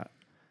piece of that.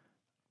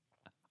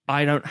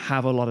 I don't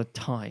have a lot of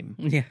time.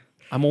 Yeah.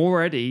 I'm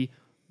already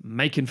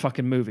making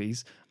fucking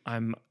movies.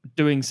 I'm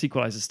doing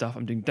sequelizer stuff.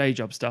 I'm doing day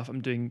job stuff.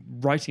 I'm doing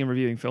writing and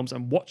reviewing films.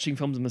 I'm watching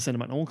films in the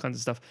cinema and all kinds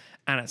of stuff.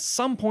 And at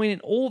some point in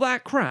all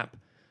that crap,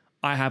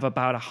 I have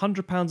about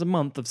 £100 a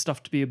month of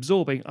stuff to be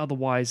absorbing.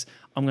 Otherwise,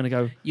 I'm going to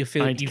go,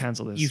 I need to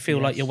cancel this. You feel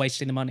like you're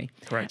wasting the money.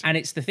 Correct. And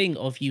it's the thing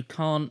of you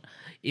can't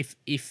if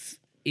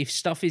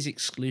stuff is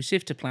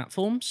exclusive to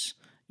platforms,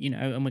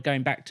 and we're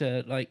going back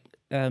to like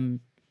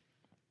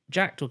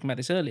Jack talking about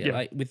this earlier,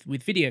 like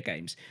with video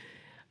games.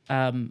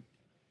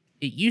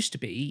 It used to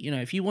be,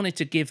 if you wanted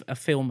to give a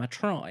film a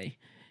try,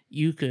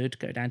 you could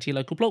go down to your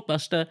local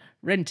Blockbuster,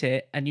 rent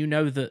it, and you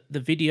know that the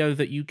video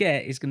that you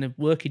get is going to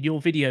work in your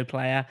video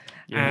player.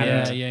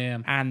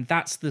 And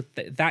that's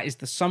that is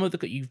the sum of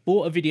you've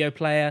bought a video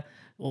player,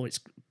 or it's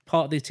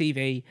part of the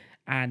TV,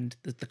 and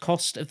the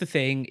cost of the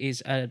thing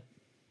is a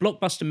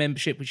Blockbuster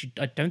membership, which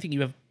I don't think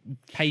you have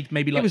paid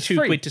maybe like was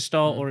 £2 free. to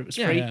start, or it was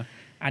free. Yeah.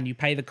 And you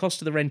pay the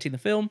cost of the renting the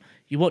film,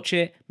 you watch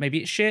it, maybe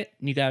it's shit,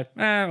 and you go,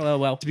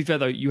 well. To be fair,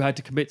 though, you had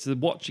to commit to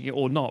watching it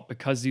or not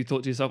because you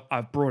thought to yourself,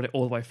 I've brought it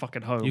all the way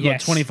fucking home. You've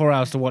Yes. got 24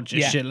 hours to watch it.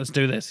 Yeah. Shit, let's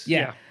do this.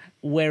 Yeah.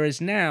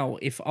 Whereas now,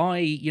 if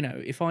I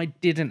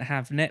didn't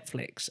have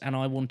Netflix and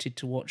I wanted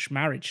to watch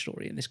Marriage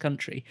Story in this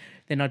country,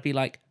 then I'd be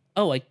like,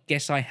 oh, I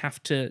guess I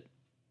have to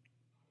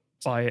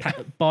Buy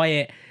it. buy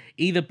it.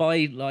 Either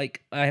buy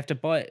I have to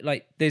buy it.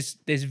 Like there's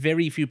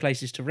very few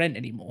places to rent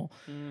anymore.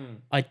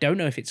 I don't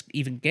know if it's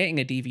even getting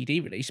a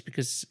DVD release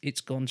because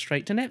it's gone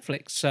straight to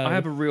Netflix. So I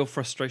have a real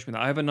frustration with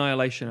that. I have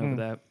Annihilation over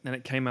there, and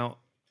it came out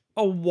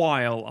a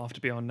while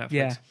after being on Netflix.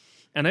 Yeah.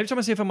 And every time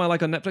I see a film I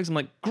like on Netflix, I'm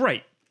like,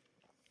 great.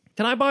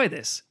 Can I buy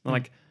this? I'm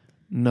like,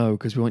 no,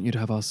 because we want you to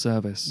have our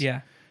service.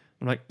 yeah.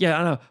 I'm like, yeah,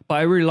 I know, but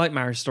I really like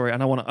Marriage Story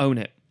and I want to own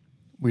it.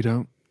 We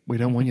don't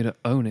want you to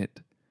own it.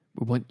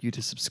 We want you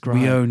to subscribe.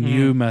 We own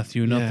you,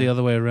 Matthew, not Yeah. the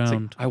other way It's like,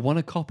 around. I want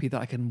a copy that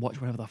I can watch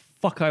whenever the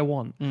fuck I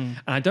want. And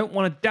I don't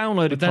want to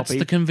download a But that's copy.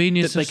 the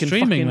convenience that they of can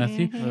streaming,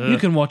 fucking- Matthew. You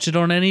can watch it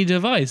on any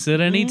device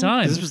at any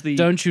time. This was the-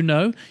 Don't you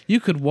know? You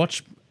could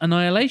watch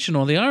Annihilation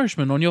or The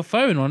Irishman on your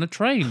phone on a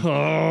train.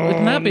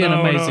 Wouldn't that be an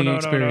amazing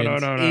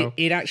experience?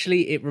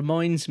 It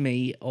reminds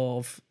me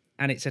of,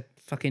 and it's a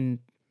fucking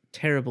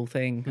terrible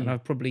thing, and I'll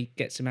probably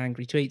get some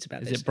angry tweets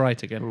about Is this. it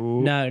bright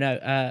again?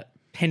 No,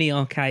 Penny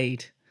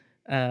Arcade,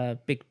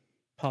 big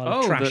pile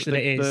of Oh, trash the- that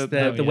it is,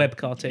 the- the web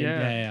cartoon.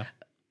 Yeah.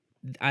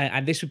 Yeah.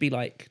 And this would be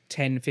like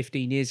 10,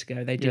 15 years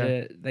ago. They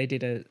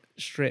did a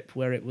strip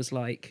where it was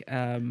like,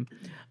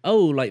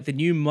 like the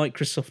new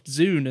Microsoft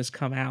Zune has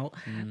come out,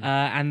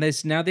 and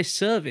there's now this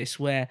service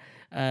where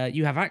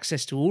you have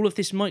access to all of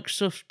this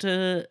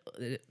Microsoft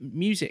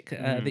music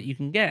that you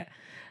can get.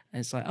 And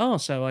it's like,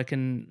 so I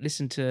can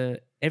listen to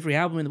every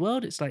album in the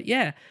world. It's like,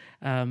 yeah,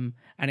 and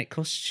it only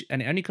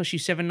costs you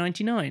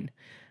 $7.99.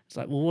 It's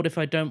like, well, what if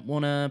I don't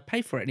want to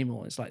pay for it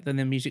anymore? It's like, then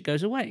the music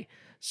goes away.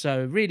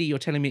 So really, you're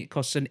telling me it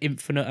costs an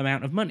infinite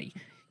amount of money?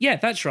 Yeah,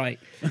 that's right.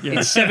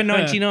 It's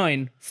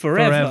 $7.99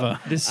 forever.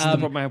 This is the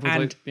problem I have with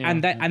like,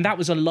 and that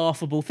was a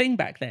laughable thing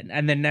back then.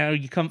 And then now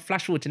you come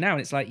flash forward to now,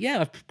 and it's like,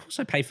 yeah, of course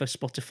I pay for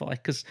Spotify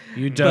because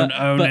You don't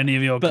own any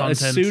of your But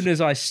content. as soon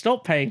as I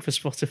stop paying for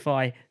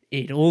Spotify,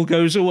 it all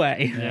goes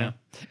away. Yeah.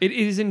 It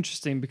is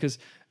interesting because,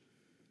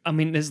 I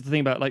mean, this is the thing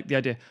about like the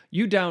idea.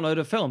 You download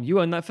a film, you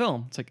own that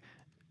film. It's like,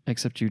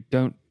 except you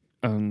don't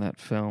own that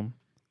film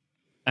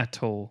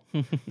at all.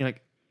 You're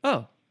like,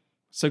 oh,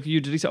 so can you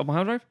delete it off my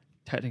hard drive?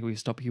 Technically, we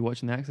stop you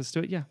watching the access to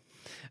it. Yeah.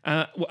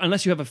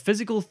 Unless you have a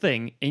physical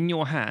thing in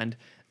your hand,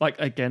 like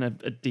again a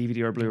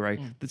DVD or a Blu-ray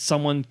that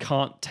someone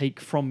can't take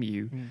from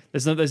you.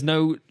 There's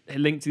no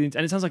link to the internet,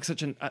 and it sounds like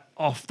such an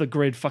off the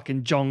grid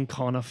fucking John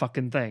Connor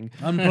fucking thing.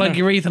 Unplug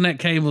your Ethernet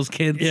cables,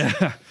 kids.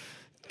 Yeah,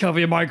 cover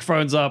your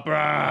microphones up.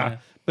 Yeah.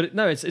 But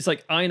no, it's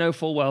like I know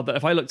full well that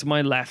if I look to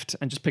my left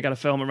and just pick out a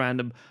film at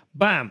random,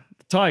 bam,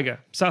 Tiger,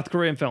 South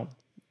Korean film.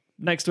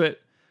 Next to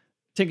it,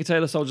 Tinker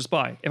Tailor Soldier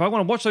Spy. If I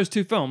want to watch those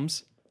two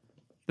films,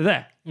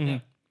 they're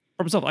there.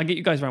 Problem solved. I can get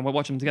you guys around. We'll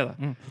watch them together.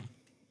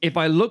 If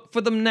I look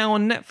for them now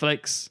on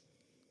Netflix,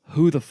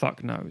 who the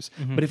fuck knows?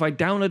 But if I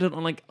download it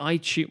on like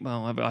iTunes,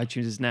 well,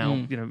 iTunes is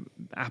now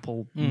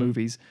Apple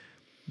Movies.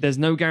 There's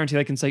no guarantee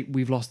they can say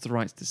we've lost the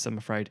rights to this. I'm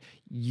afraid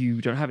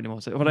you don't have it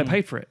anymore. So, I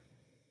paid for it.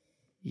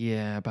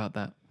 Yeah, about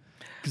that.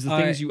 Because the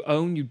things you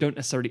own, you don't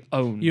necessarily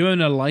own. You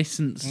own a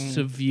license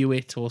to view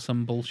it or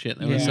some bullshit.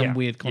 There was some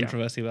weird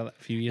controversy about that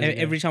a few years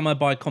ago. Every time I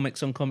buy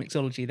comics on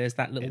Comixology, there's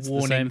that little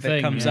warning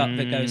that comes up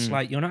that goes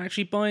like, you're not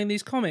actually buying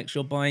these comics,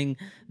 you're buying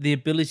the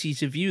ability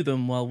to view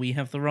them while we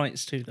have the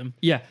rights to them.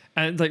 Yeah,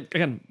 and like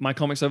again, my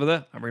comics over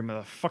there, I read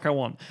whatever the fuck I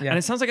want. And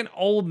it sounds like an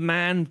old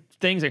man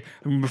thing, like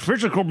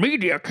physical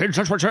media, kids,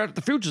 that's what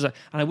the future's at.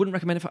 And I wouldn't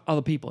recommend it for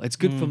other people. It's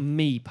good for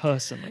me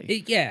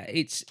personally.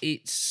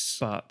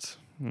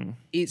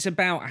 It's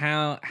about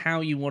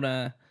how you want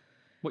to,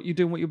 what you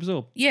do and what you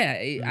absorb.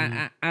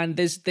 Yeah, and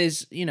there's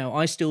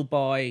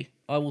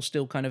I will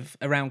still kind of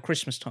around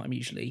Christmas time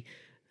usually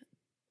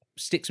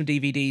stick some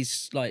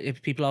DVDs. Like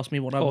if people ask me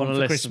what I want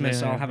for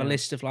Christmas, I'll have a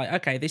list of like,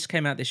 okay, this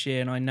came out this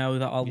year, and I know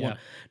that I'll want.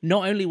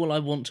 Not only will I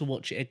want to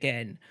watch it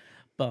again,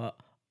 but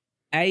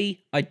I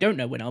don't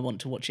know when I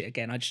want to watch it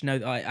again. I just know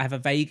that I have a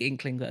vague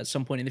inkling that at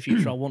some point in the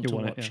future I'll want to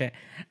watch it,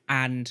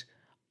 and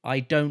I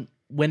don't.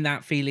 When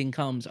that feeling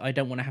comes, I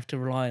don't want to have to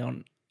rely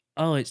on,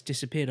 it's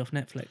disappeared off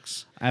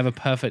Netflix. I have a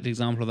perfect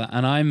example of that.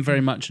 And I'm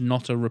very much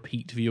not a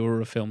repeat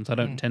viewer of films. I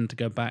don't tend to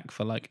go back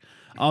for like,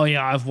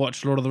 I've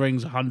watched Lord of the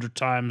Rings 100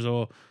 times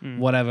or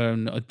whatever,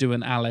 and do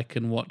an Alec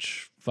and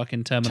watch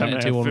fucking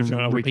Terminator 2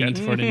 on repeat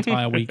for an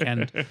entire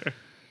weekend.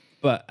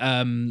 But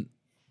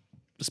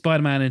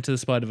Spider-Man Into the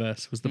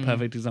Spider-Verse was the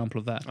perfect example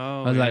of that.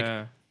 I was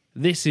like,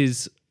 this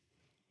is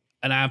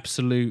an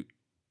absolute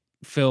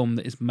film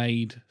that is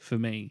made for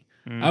me.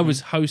 I was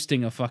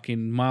hosting a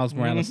fucking Miles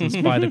Morales and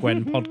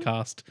Spider-Gwen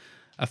podcast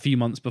a few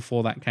months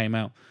before that came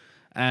out,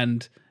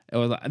 and it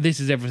was like,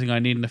 this is everything I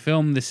need in a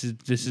film. This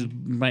is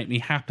make me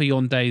happy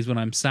on days when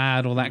I'm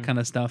sad, all that kind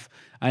of stuff.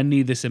 I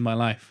need this in my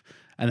life,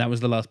 and that was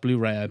the last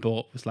Blu-ray I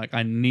bought. It was like,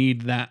 I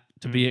need that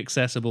to be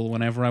accessible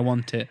whenever I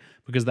want it,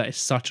 because that is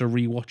such a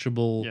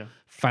rewatchable,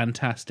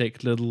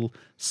 fantastic little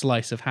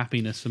slice of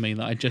happiness for me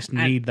that I just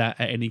need that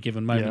at any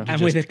given moment.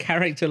 And with a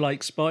character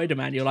like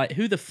Spider-Man, you're like,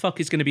 who the fuck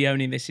is going to be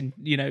owning this in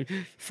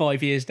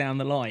 5 years down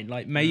the line?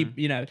 Like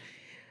maybe who knows?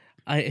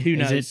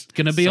 Is it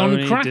going to be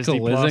on Crackle?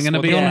 Is it going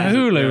to be on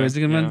Hulu? Is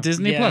it going to be on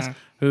Disney Plus?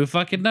 Who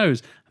fucking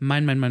knows?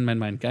 Mine.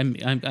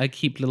 I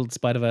keep little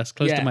Spider-Verse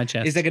close to my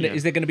chest. Is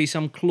there going to be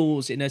some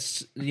clause in a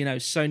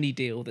Sony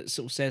deal that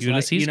sort of says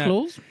Ulysses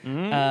clause?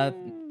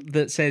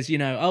 That says Disney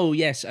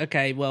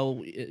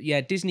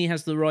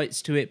has the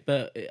rights to it,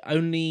 but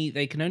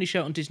they can only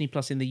show it on Disney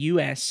Plus in the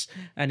US,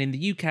 and in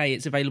the UK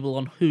it's available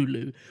on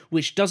Hulu,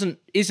 which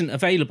isn't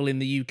available in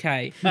the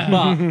UK,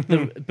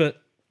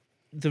 but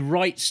the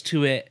rights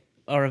to it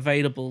are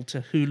available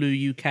to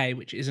Hulu UK,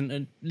 which isn't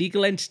a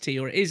legal entity,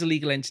 or it is a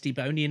legal entity,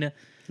 but only in a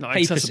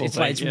paper. It's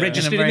like it's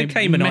registered in the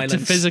Cayman Islands.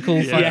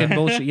 Metaphysical fucking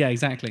bullshit. Yeah,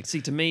 exactly.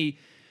 See, to me,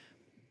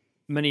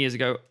 many years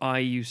ago, I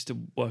used to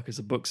work as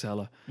a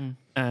bookseller,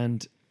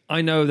 and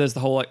I know there's the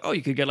whole like,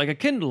 you could get like a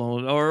Kindle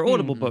or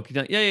Audible book.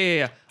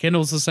 Yeah.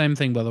 Kindle's the same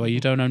thing, by the way.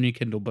 You don't own your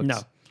Kindle books. No.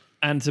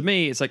 And to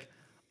me, it's like,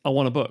 I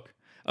want a book.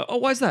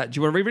 Why is that? Do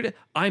you want to reread it?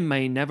 I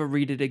may never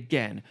read it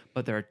again,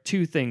 but there are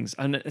two things,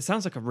 and it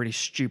sounds like a really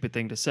stupid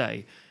thing to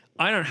say.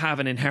 I don't have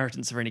an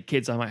inheritance for any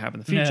kids I might have in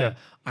the future.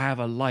 I have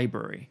a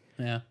library.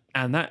 Yeah.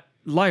 And that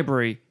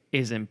library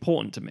is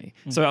important to me.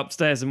 So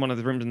upstairs in one of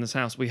the rooms in this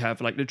house, we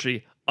have like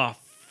literally a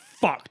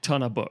fuck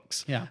ton of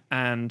books. Yeah.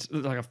 And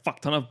like a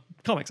fuck ton of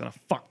comics and a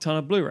fuck ton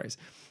of Blu-rays.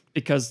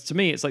 Because to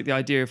me, it's like the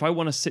idea, if I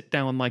want to sit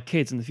down with my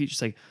kids in the future,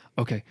 say,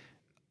 okay,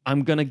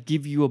 I'm going to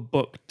give you a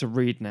book to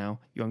read now,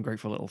 you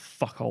ungrateful little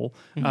fuckhole.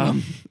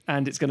 And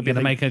it's going to be... You're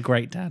going to make a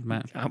great dad,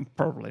 Matt.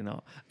 Probably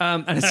not.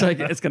 And it's like,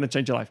 it's going to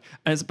change your life.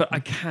 But I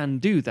can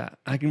do that.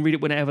 I can read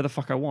it whenever the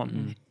fuck I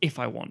want, if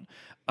I want.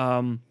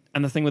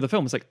 And the thing with the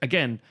film is like,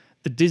 again,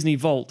 the Disney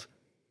Vault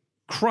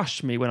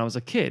crushed me when I was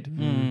a kid.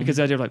 Because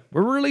the idea of like,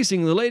 we're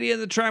releasing The Lady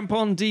and the Tramp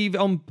on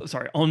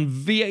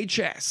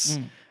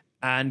VHS.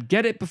 And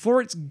get it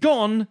before it's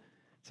gone.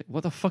 It's like,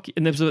 what the fuck?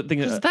 And there was a thing.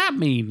 What does that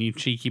mean, you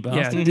cheeky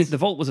bastard? Yeah, the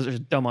Vault was a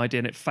dumb idea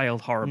and it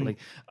failed horribly.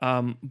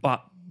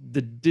 But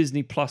the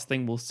Disney Plus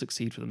thing will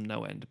succeed for them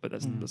no end. But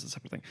that's a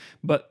separate thing.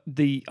 But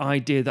the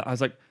idea that I was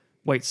like,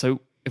 wait,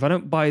 so if I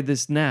don't buy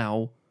this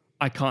now,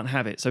 I can't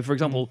have it. So for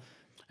example...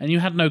 And you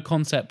had no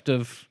concept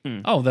of,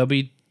 there'll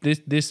be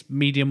this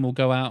medium will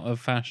go out of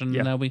fashion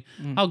and there'll be,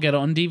 I'll get it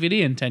on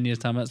DVD in 10 years'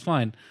 time, that's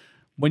fine.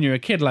 When you're a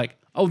kid, like,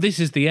 oh, this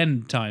is the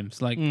end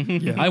times. Like,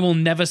 I will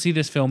never see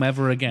this film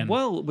ever again.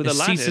 Well, with it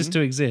Aladdin, ceases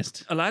to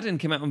exist. Aladdin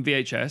came out on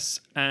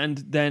VHS, and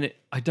then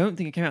I don't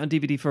think it came out on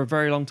DVD for a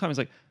very long time. It's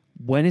like,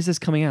 when is this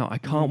coming out? I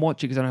can't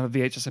watch it because I don't have a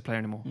VHS player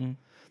anymore.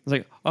 It's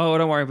like, oh,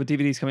 don't worry, but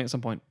DVD's coming at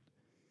some point.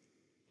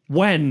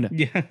 When?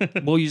 Yeah.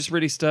 Well, you just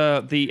released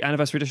the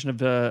anniversary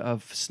edition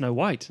of Snow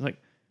White. Like,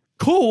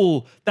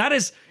 cool. That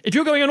is, if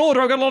you're going in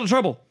order, I've got a lot of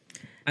trouble.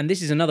 And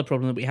this is another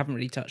problem that we haven't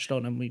really touched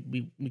on, and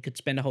we could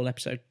spend a whole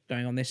episode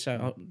going on this, so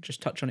I'll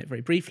just touch on it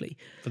very briefly.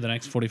 For the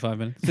next 45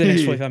 minutes. For the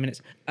next 45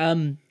 minutes.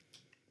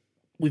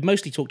 We've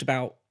mostly talked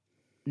about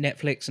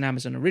Netflix and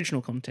Amazon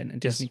original content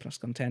and Disney Plus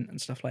content and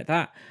stuff like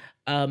that.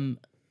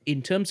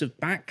 In terms of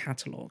back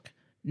catalogue,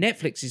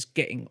 Netflix is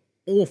getting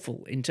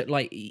awful into,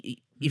 like,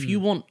 if you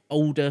want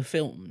older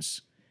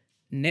films,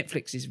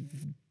 Netflix is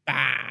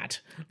bad.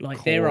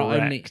 Like, there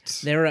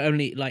are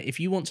only like, if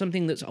you want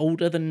something that's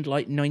older than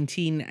like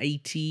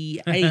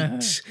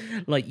 1988,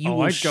 like you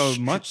will I'd go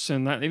much sooner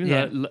than that.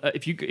 Even though,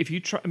 if you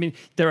try, I mean,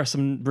 there are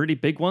some really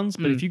big ones,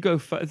 but if you go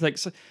like,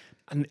 so,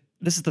 and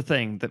this is the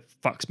thing that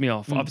fucks me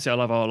off. Obviously, I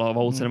love a lot of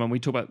old cinema, and we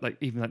talk about like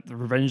even like the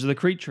Revenge of the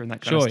Creature and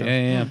that kind of stuff.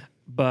 Yeah.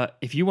 But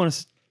if you want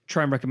to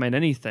try and recommend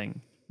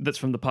anything that's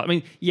from the past, I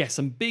mean, yes,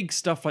 some big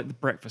stuff like The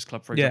Breakfast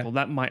Club, for example,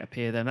 that might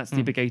appear then. That's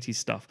the big 80s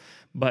stuff.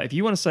 But if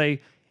you want to say,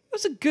 it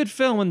was a good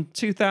film in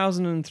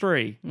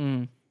 2003,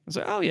 it's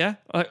like, oh yeah.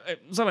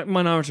 It's like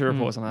Minority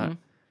Report or something like that.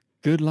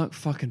 Good luck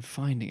fucking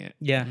finding it.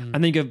 Yeah. And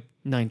then you go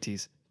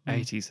 90s,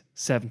 80s,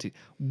 70s.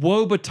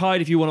 Woe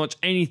betide if you want to watch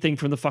anything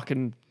from the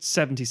fucking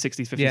 70s,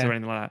 60s, 50s or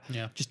anything like that.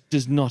 Yeah. Just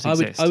does not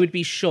exist. I would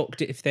be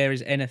shocked if there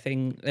is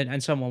anything,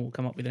 and someone will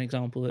come up with an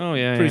example that Oh,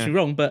 proves me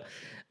wrong, but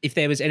if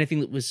there was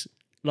anything that was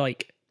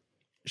like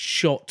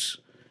shot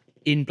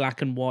in black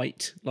and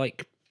white,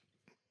 like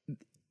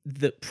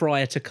the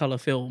prior to color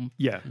film,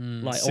 Yeah.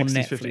 like 60s, on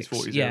 50s, Netflix,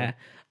 40s, yeah.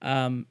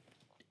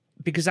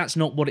 Because that's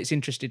not what it's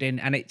interested in,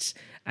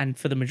 and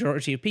for the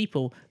majority of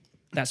people,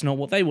 that's not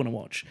what they want to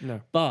watch.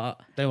 No.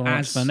 But They want to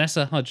watch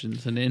Vanessa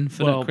Hudgens and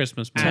Infinite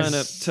Christmas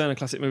Movies. Turner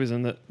Classic Movies,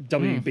 and that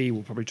WB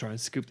will probably try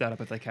and scoop that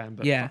up if they can.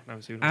 But yeah, fuck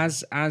knows who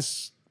knows.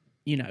 as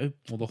you know,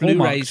 Or the Hallmark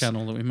Blu-rays,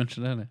 channel that we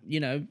mentioned earlier. you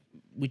know,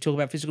 we talk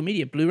about physical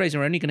media. Blu-rays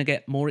are only going to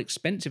get more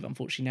expensive,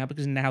 unfortunately, now,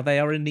 because now they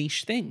are a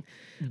niche thing.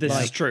 This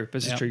is true.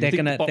 This is true. You They're think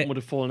the gonna- bottom they- would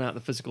have fallen out the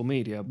physical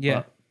media, Yeah.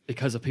 but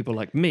because of people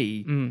like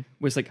me, where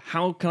it's like,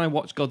 how can I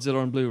watch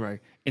Godzilla on Blu-ray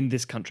in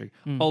this country?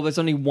 Oh, there's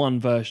only one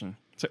version.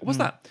 So what's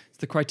that? It's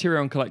the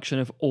Criterion collection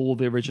of all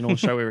the original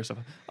Showa era stuff.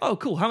 Oh,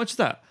 cool. How much is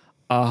that?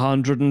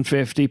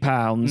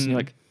 £150. And you're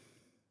like,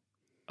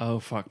 oh,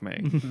 fuck me.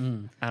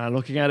 And I'm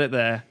looking at it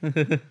there.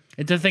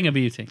 It's a thing of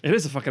beauty. It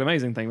is a fucking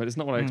amazing thing, but it's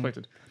not what I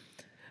expected.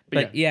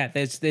 But yeah,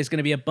 there's going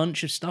to be a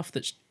bunch of stuff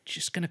that's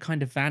just going to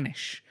kind of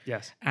vanish.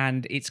 Yes.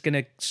 And it's going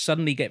to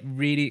suddenly get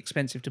really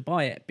expensive to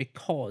buy it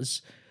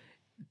because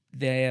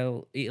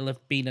it'll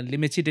have been a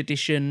limited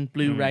edition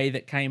Blu-ray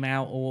that came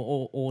out,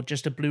 or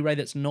just a Blu-ray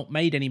that's not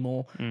made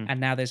anymore, and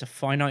now there's a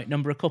finite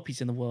number of copies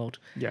in the world.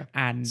 Yeah.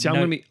 And See,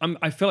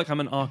 I feel like I'm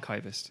an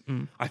archivist.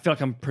 I feel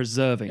like I'm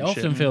preserving It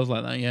often shit. feels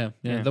like that,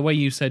 yeah. The way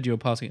you said you were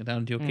passing it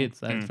down to your kids,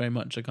 that's very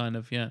much a kind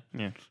of, yeah.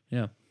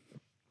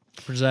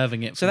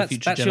 Preserving it for the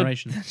future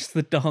generations. That's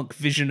the dark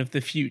vision of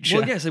the future.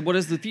 Well, yeah. So, what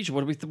is the future?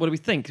 What do we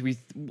think?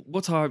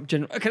 What's our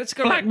general? Okay, let's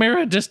go. Black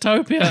Mirror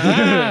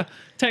dystopia.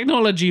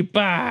 Technology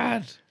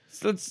bad.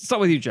 So let's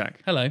start with you, Jack.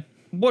 Hello.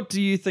 What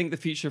do you think the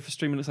future for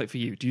streaming looks like for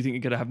you? Do you think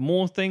you're going to have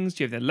more things?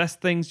 Do you have less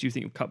things? Do you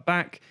think you'll cut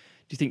back?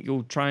 Do you think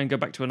you'll try and go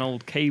back to an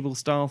old cable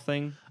style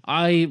thing?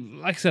 Like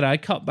I said, I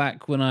cut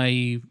back when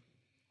I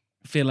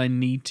feel I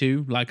need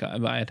to. Like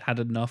I had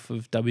enough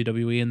of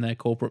WWE and their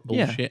corporate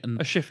bullshit,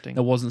 and a shifting.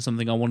 There wasn't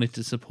something I wanted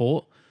to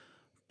support.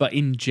 But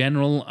in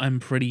general, I'm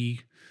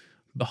pretty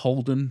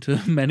beholden to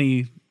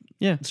many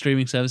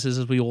streaming services,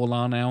 as we all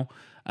are now.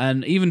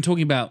 And even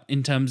talking about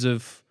in terms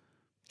of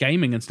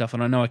gaming and stuff,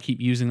 and I know I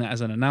keep using that as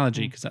an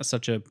analogy because that's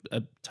such a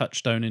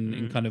touchstone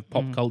in kind of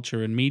pop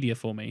culture and media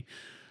for me.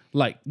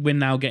 Like, we're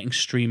now getting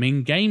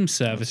streaming game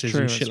services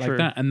and shit like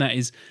that, and that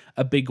is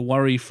a big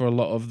worry for a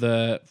lot of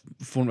the,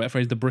 for that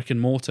phrase, the brick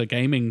and mortar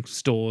gaming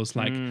stores,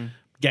 like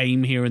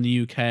Game here in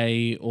the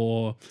UK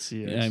or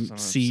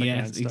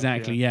CES,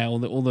 exactly, all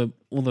the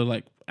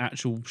like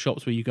actual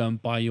shops where you go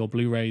and buy your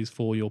Blu-rays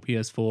for your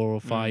PS4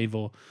 or 5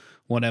 or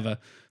whatever.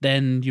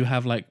 Then you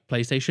have like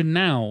PlayStation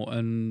Now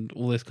and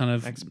all this kind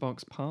of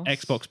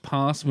Xbox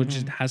Pass,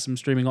 which has some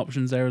streaming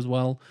options there as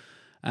well.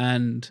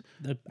 And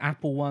the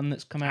Apple one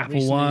that's come out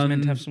recently is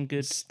meant to have some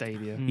good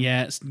Stadia.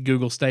 Yeah, it's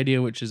Google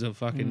Stadia, which is a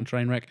fucking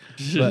train wreck.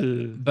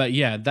 But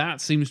yeah,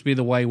 that seems to be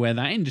the way where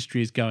that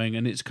industry is going,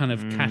 and it's kind of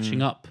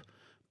catching up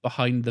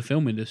behind the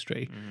film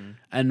industry.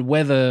 And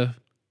whether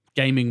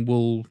gaming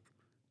will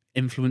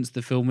influence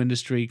the film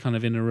industry kind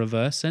of in a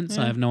reverse sense,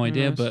 I have no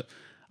idea, but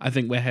I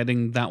think we're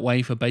heading that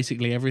way for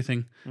basically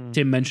everything.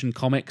 Tim mentioned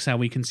comics, how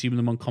we consume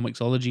them on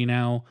Comixology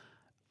now.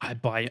 I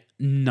buy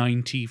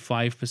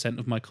 95%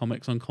 of my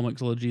comics on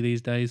Comixology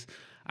these days.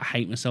 I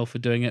hate myself for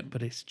doing it,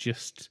 but it's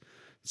just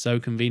so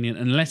convenient.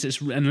 Unless it's,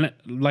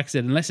 like I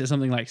said, unless it's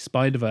something like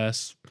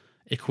Spider-Verse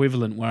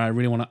equivalent where I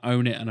really want to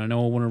own it and I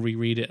know I want to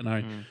reread it and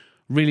I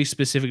really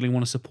specifically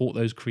want to support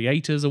those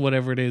creators or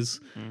whatever it is.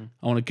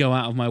 I want to go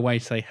out of my way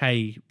to say,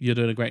 hey, you're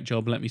doing a great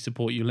job. Let me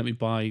support you. Let me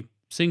buy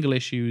single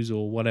issues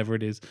or whatever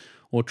it is,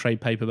 or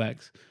trade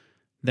paperbacks.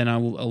 Then I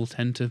will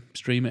tend to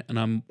stream it.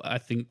 And I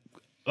think,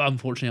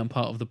 unfortunately, I'm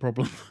part of the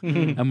problem.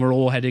 And we're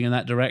all heading in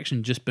that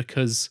direction just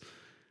because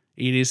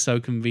it is so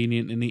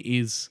convenient and it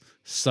is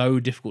so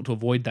difficult to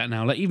avoid that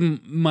now. Like even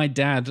my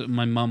dad and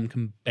my mum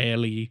can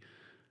barely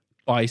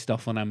buy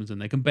stuff on Amazon.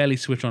 They can barely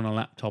switch on a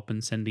laptop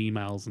and send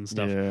emails and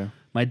stuff. Yeah.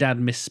 My dad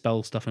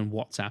misspells stuff in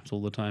WhatsApps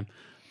all the time.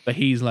 But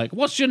he's like,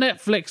 what's your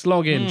Netflix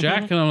login,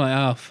 Jack? And I'm like,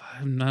 I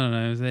don't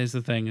know. There's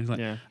the thing. He's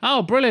like,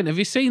 oh, brilliant. Have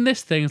you seen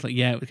this thing? It's like,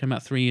 yeah, it came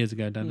out 3 years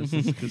ago, Dad.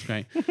 It's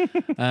great.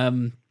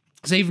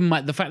 So even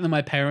the fact that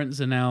my parents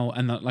are now,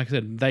 and like I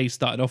said, they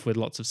started off with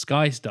lots of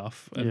Sky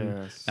stuff.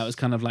 And that was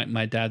kind of like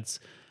my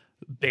dad's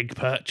big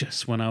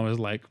purchase when I was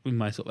like in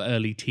my sort of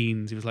early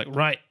teens. He was like,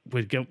 right,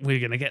 we're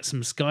going to get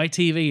some Sky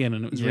TV in.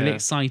 And it was really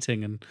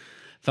exciting and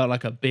felt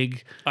like a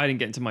big... I didn't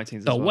get into my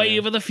teens the as well,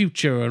 wave of the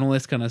future and all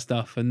this kind of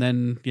stuff. And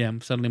then,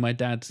 suddenly my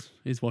dad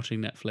is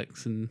watching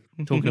Netflix and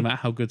talking about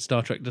how good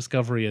Star Trek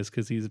Discovery is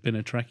because he's been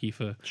a Trekkie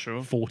for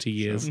 40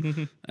 years.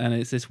 And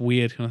it's this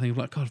weird kind of thing of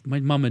like, God, if my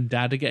mum and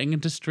dad are getting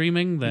into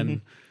streaming,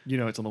 then... You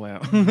know it's on the way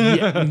out.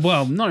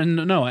 Well, no,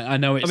 I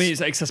know it's... I mean,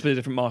 it's accessible to a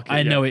different market.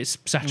 I know it's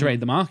saturated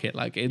the market.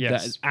 Like,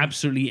 Yes.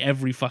 absolutely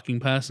every fucking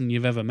person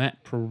you've ever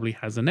met probably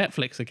has a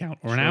Netflix account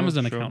or an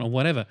Amazon account or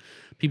whatever.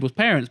 People's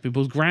parents,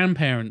 people's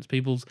grandparents,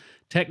 people's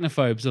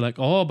technophobes are like,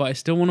 oh, but I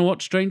still want to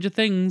watch Stranger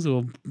Things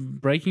or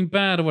Breaking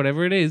Bad or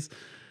whatever it is.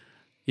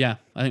 Yeah,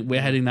 I think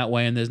we're heading that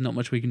way and there's not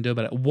much we can do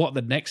about it. What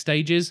the next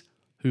stage is,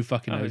 who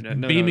fucking knows?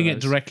 Beaming it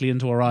directly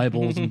into our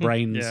eyeballs and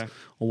brains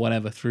or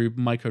whatever through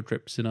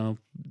microchips in our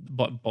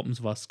bottoms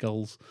of our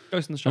skulls.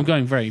 Ghost in the Shell. I'm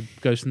going very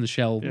Ghost in the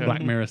Shell,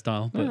 Black Mirror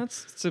style.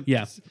 But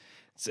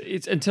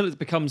It's until it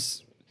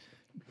becomes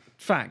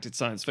fact, it's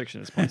science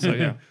fiction at this point. So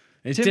yeah.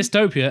 It's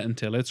dystopia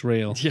until it's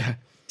real. Yeah.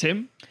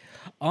 Tim?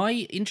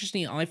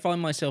 Interestingly, I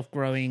find myself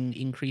growing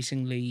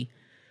increasingly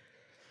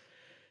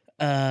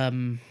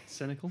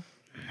Cynical?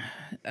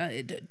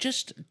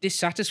 Just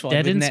dissatisfied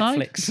Dead with inside?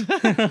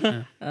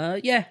 Netflix.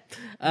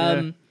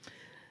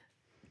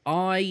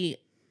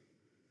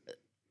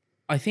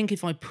 I think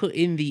if I put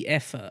in the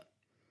effort,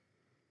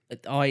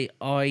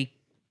 I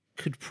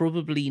could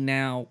probably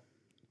now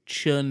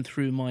churn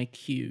through my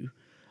queue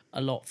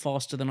a lot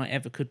faster than I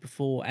ever could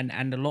before,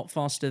 and a lot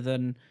faster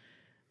than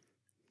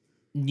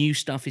new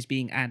stuff is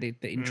being added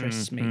that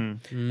interests me.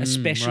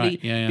 Especially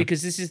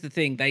because this is the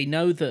thing, they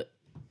know that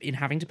in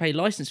having to pay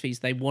license fees,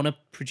 they want to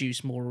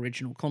produce more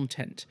original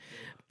content.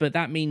 But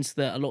that means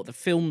that a lot of the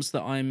films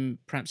that I'm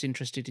perhaps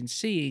interested in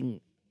seeing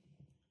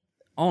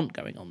aren't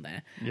going on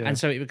there. Yeah. And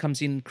so it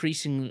becomes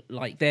increasing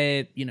like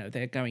they're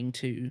going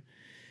to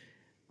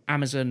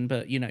Amazon,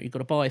 but you've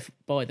got to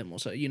buy them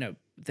also,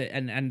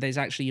 and there's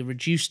actually a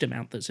reduced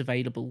amount that's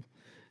available.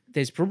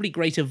 There's probably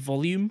greater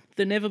volume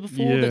than ever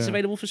before that's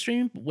available for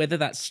streaming. Whether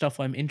that's stuff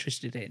I'm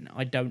interested in,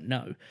 I don't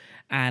know.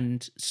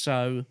 And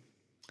so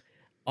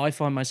I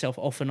find myself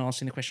often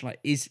asking the question like,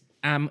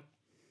 am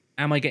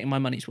I getting my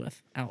money's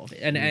worth out of it?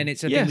 And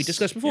it's a thing we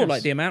discussed before,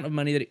 like the amount of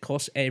money that it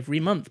costs every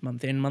month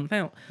in, month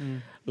out.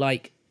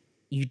 Like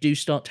you do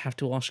start to have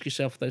to ask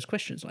yourself those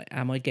questions. Like,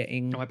 am I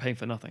paying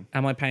for nothing?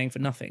 Am I paying for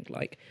nothing?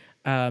 Like,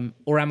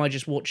 or am I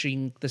just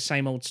watching the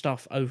same old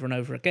stuff over and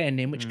over again?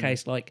 In which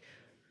case, like,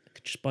 I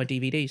could just buy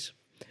DVDs,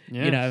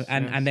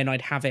 and then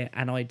I'd have it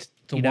and I'd...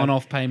 It's a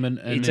one-off payment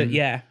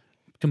and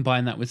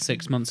combine that with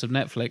 6 months of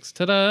Netflix.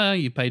 Ta-da!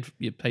 You paid for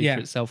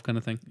itself kind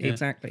of thing. Yeah.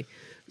 Exactly.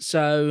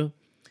 So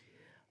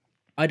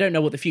I don't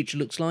know what the future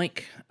looks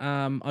like.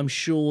 I'm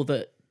sure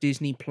that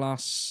Disney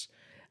Plus,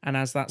 and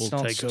as that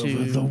starts to take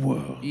over the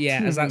world,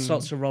 as that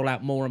starts to roll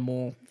out more and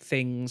more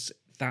things,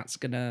 that's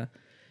gonna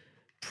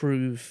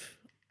prove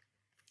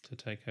to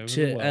take over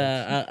the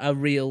world. A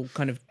real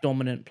kind of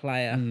dominant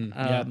player.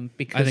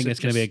 Because I think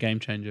it's going to be a game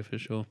changer for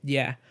sure.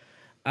 Yeah,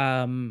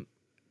 and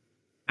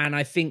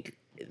I think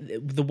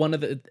the one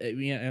of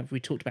the we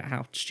talked about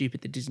how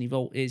stupid the Disney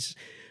Vault is,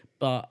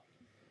 but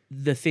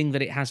the thing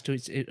that it has to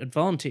its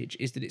advantage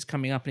is that it's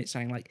coming up and it's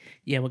saying like,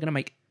 we're going to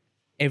make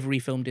every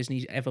film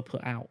Disney's ever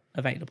put out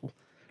available.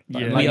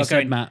 Like you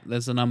said, Matt,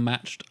 there's an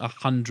unmatched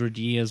 100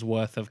 years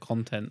worth of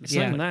content. It's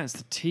not even that, it's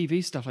the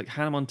TV stuff like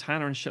Hannah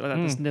Montana and shit like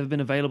that that's never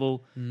been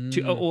available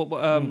to,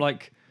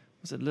 like,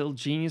 was it Little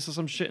Genius or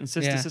some shit and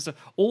Sister?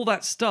 All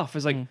that stuff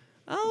is like,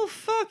 oh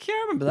fuck yeah,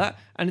 I remember that,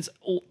 and it's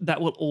all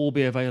that will all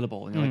be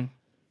available. And you're like,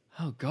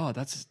 oh god,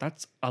 that's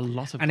a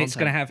lot of content. And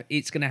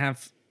it's gonna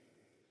have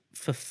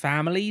for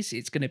families,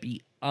 it's gonna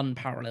be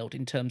unparalleled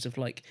in terms of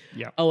like,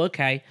 oh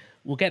okay,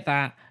 we'll get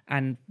that,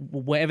 and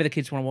whatever the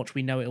kids want to watch,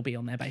 we know it'll be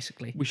on there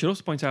basically. We should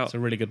also point out, it's a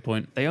really good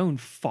point, they own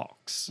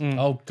Fox.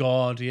 Oh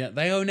god, yeah,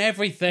 they own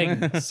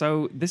everything.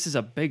 So this is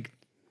a big,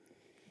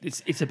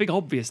 it's a big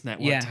obvious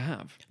network to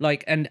have.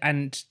 Like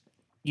and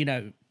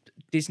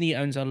Disney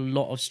owns a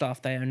lot of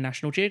stuff. They own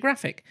National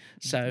Geographic.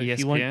 So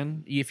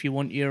ESPN. if you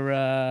want your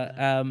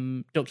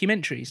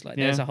documentaries, like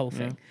there's a whole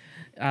thing.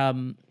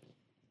 I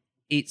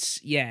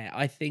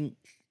think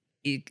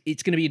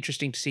it's going to be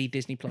interesting to see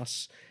Disney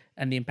Plus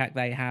and the impact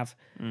they have.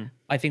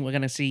 I think we're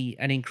going to see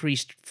an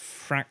increased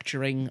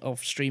fracturing of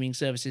streaming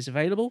services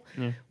available,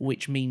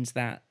 which means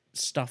that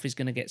stuff is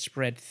going to get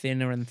spread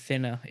thinner and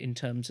thinner in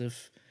terms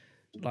of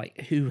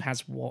like who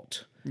has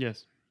what.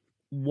 Yes.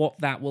 What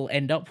that will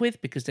end up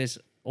with, because there's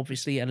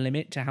obviously a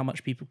limit to how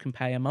much people can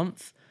pay a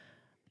month.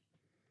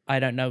 I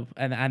don't know,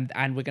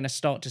 and we're going to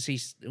start to see.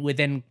 We're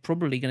then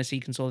probably going to see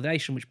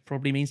consolidation, which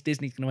probably means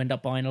Disney's going to end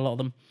up buying a lot of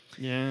them.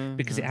 Yeah,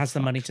 because it has the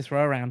money to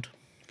throw around.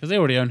 Because they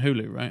already own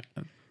Hulu, right?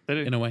 They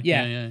do. In a way.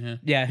 Yeah.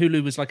 Yeah,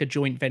 Hulu was like a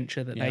joint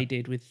venture that they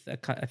did with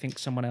I think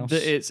someone else.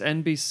 It's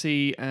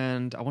NBC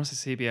and I want to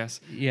say CBS.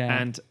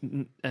 Yeah.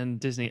 and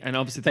Disney, and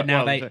obviously. But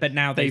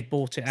now they've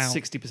bought it out.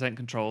 60%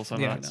 control,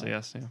 something like that. So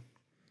yes, yeah.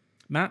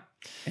 Matt,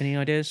 any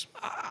ideas?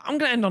 I'm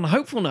going to end on a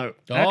hopeful note.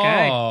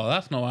 Okay. Oh,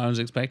 that's not what I was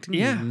expecting.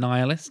 Yeah. You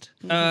nihilist.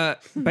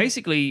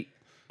 Basically,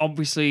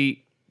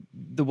 obviously,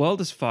 the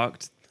world is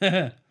fucked.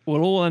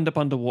 We'll all end up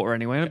underwater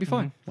anyway, and it'll be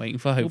fine. Waiting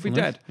for We'll be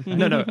hopefulness.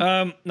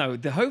 dead. No.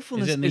 The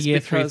hopefulness Is it in the is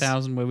year because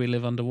 3000 where we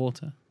live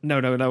underwater? No.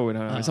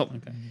 It's not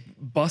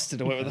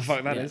busted or whatever the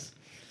fuck that is.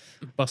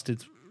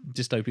 Busted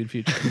dystopian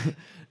future.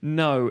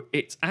 No,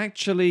 it's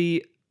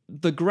actually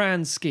the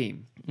grand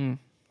scheme.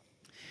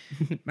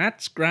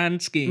 Matt's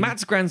grand scheme.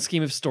 Matt's grand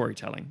scheme of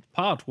storytelling.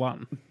 Part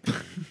 1.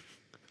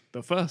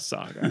 The first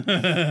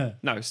saga.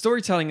 No,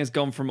 storytelling has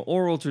gone from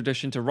oral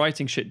tradition to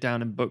writing shit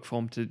down in book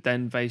form to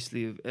then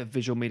basically a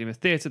visual medium of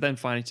theatre, then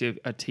finally to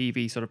a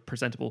TV sort of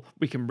presentable.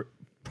 We can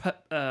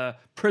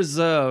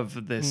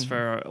preserve this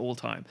for all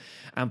time.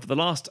 And for the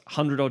last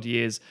 100-odd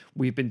years,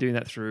 we've been doing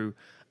that through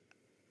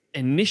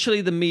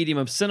initially the medium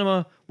of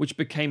cinema, which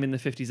became in the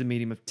 50s a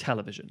medium of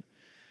television.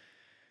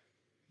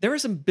 There are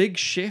some big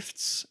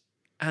shifts,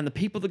 and the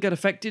people that get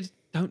affected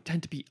don't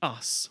tend to be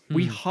us.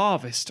 We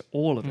harvest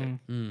all of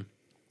it.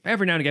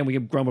 Every now and again, we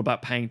can grumble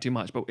about paying too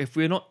much, but if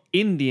we're not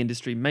in the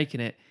industry making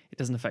it, it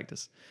doesn't affect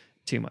us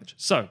too much.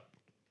 So,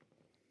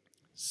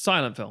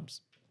 silent films,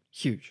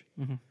 huge.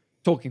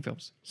 Talking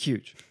films,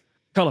 huge.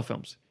 Color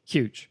films,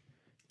 huge.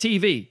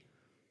 TV,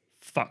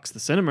 fucks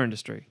the cinema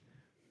industry.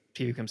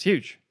 TV becomes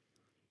huge.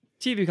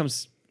 TV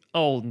becomes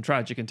old and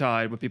tragic and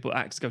tired when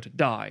actors go to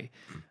die.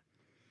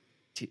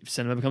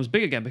 Cinema becomes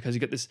big again because you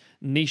get this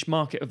niche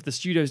market of the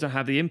studios don't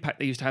have the impact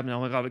they used to have. And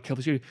oh my god, it killed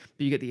the studio.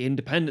 But you get the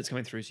independents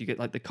coming through, so you get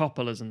like the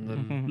Coppolas and the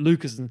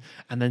Lucas, and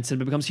then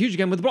cinema becomes huge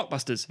again with the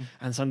blockbusters.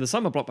 And some of the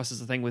summer blockbusters,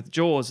 the thing with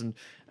Jaws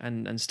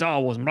and Star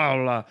Wars and blah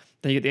blah blah.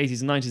 Then you get the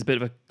 80s and 90s, a bit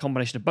of a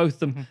combination of both of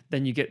them.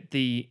 Then you get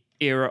the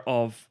era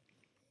of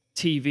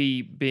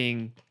TV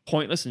being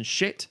pointless and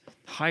shit.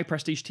 High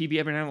prestige TV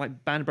every now and then,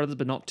 like Band of Brothers,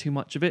 but not too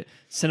much of it.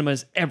 Cinema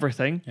is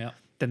everything. Yeah.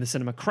 Then the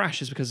cinema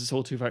crashes because it's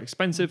all too very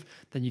expensive.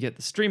 Then you get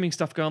the streaming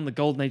stuff going, the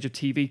golden age of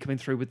TV coming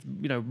through with,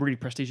 really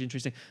prestige,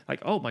 interesting.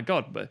 Like, oh my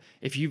God, but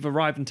if you've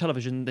arrived on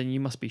television, then you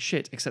must be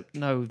shit. Except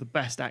no, the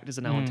best actors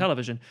are now on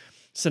television.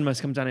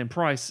 Cinema's come down in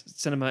price.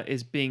 Cinema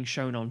is being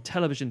shown on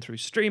television through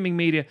streaming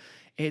media.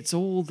 It's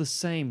all the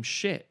same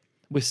shit.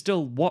 We're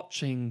still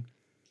watching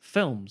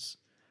films.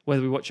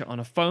 Whether we watch it on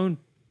a phone,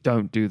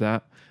 don't do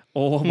that.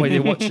 Or whether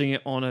you're watching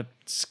it on a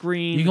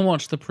screen. You can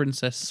watch the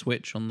Princess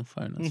Switch on the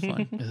phone. That's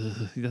fine.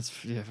 That's,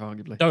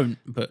 arguably. Don't,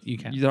 but you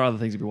can. There are other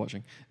things you'll be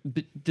watching.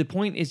 But the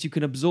point is you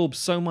can absorb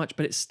so much,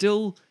 but it's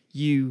still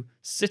you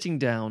sitting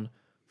down,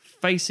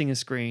 facing a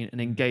screen and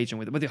engaging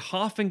with it. Whether you're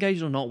half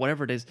engaged or not,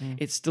 whatever it is,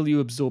 it's still you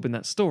absorbing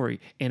that story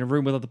in a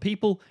room with other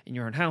people, in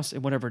your own house,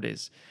 in whatever it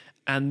is.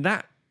 And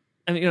that,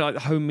 like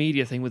the home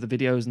media thing with the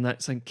videos and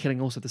that's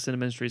killing also the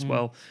cinema industry as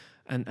well.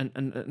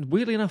 And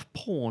weirdly enough,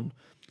 porn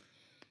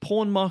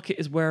market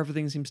is where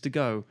everything seems to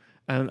go.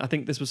 And I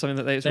think this was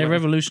something that they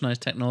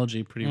revolutionized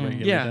technology pretty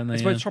regularly, don't they?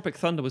 It's where Tropic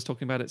Thunder was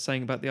talking about it,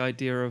 saying about the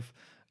idea of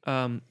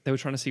they were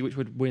trying to see which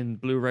would win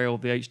Blu-ray or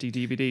the HD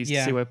DVDs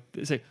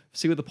to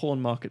see where the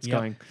porn market's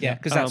going. Yeah,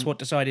 because that's what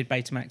decided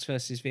Betamax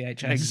versus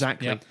VHS.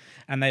 Exactly. Yeah.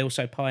 And they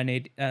also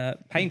pioneered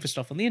paying for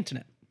stuff on the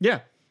internet.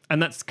 Yeah.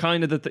 And that's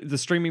kind of the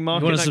streaming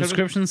market. You want a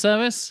subscription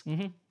service?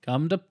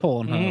 Come to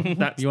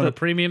Pornhub. You want a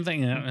premium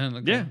thing?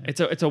 Yeah.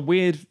 It's a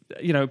weird,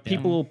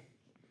 people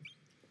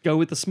go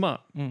with the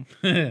smut.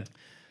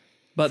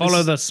 But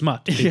follow the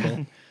smut, people.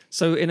 Yeah.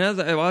 So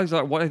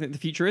what I think the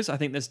future is, I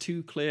think there's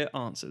two clear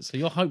answers. So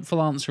your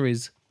hopeful answer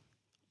is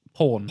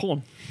porn.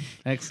 Porn.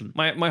 Excellent.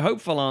 My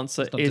hopeful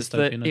answer is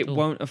that it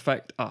won't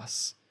affect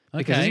us.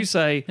 Because as you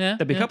say,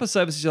 there'll be a couple of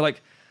services you're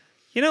like,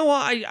 you know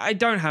what, I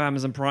don't have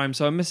Amazon Prime,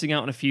 so I'm missing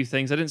out on a few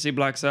things. I didn't see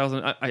Black Sails,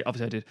 and I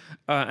obviously I did.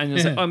 And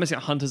it's like, I'm missing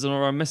out on Hunters,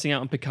 or I'm missing out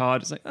on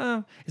Picard. It's like,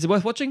 is it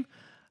worth watching?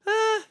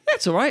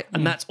 That's all right,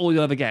 and that's all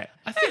you'll ever get.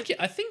 I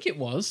think it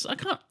was. I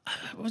can't.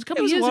 It was a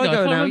couple of years ago. I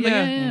can't now,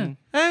 remember.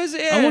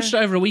 Yeah. I watched it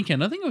over a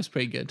weekend. I think it was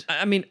pretty good.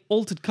 I mean,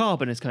 Altered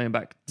Carbon is coming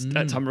back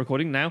at time of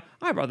recording now.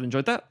 I rather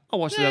enjoyed that. I'll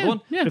watch the other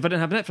one. Yeah. But if I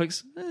didn't have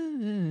Netflix,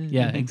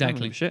 yeah,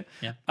 exactly. Shit.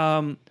 Yeah.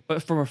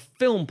 But from a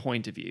film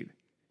point of view,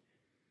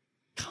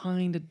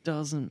 kind of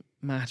doesn't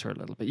matter a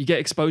little bit. You get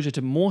exposure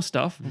to more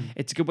stuff.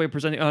 It's a good way of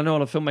presenting. I know a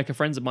lot of filmmaker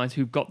friends of mine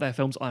who've got their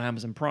films on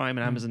Amazon Prime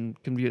and Amazon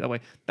can view it that way.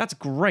 That's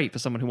great for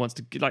someone who wants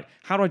to, like,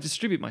 how do I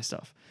distribute my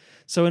stuff?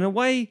 So in a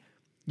way,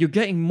 you're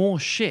getting more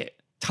shit,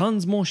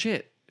 tons more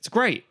shit. It's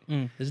great.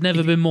 There's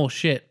never been more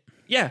shit.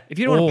 Yeah, if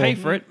you don't want to pay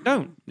for it,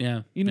 don't.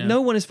 Yeah.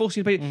 No one is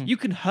forcing you to pay. You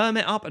can herm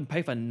it up and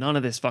pay for none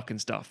of this fucking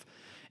stuff.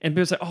 And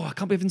people say, oh, I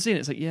can't believe I haven't seen it.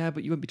 It's like, yeah,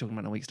 but you won't be talking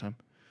about it in a week's time.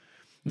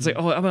 It's like,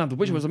 oh, I mean, The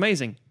Witcher was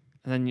amazing.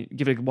 And then you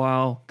give it a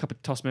while,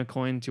 toss me a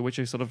coin to your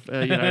Witcher, sort of,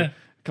 a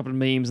couple of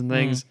memes and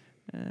things.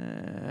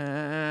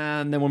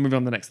 And then we'll move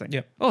on to the next thing.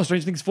 Yep. Oh,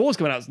 Stranger Things 4 is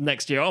coming out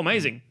next year. Oh,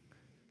 amazing.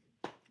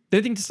 The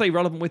only thing to stay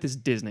relevant with is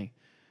Disney.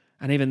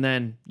 And even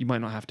then, you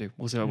might not have to.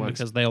 We'll see how it works.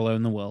 Because they'll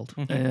own the world.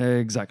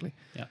 Exactly.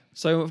 Yeah.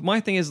 So my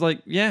thing is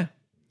like, yeah,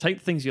 take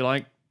the things you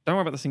like. Don't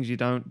worry about the things you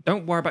don't.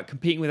 Don't worry about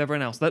competing with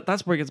everyone else.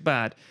 That's where it gets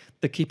bad.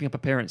 The keeping up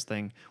appearance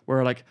thing,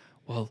 where like,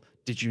 well,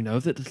 did you know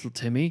that little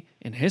Timmy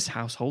in his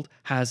household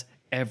has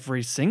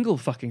every single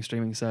fucking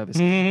streaming service?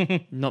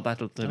 Not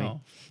that little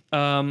Timmy.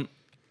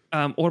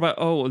 What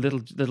about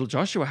little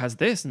Joshua has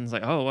this, and it's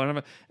like, oh,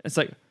 whatever. It's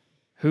like,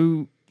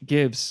 who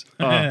gives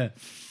a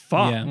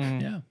fuck?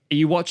 Yeah. Are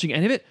you watching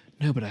any of it?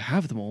 No, but I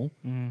have them all.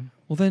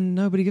 Well, then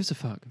nobody gives a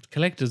fuck.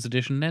 Collector's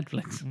edition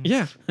Netflix.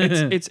 Yeah,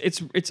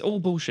 it's all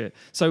bullshit.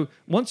 So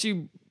once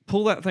you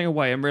pull that thing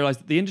away and realize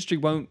that the industry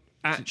won't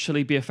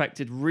actually be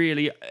affected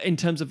really in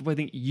terms of what I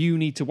think you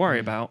need to worry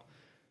about,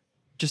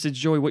 just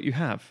enjoy what you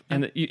have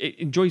and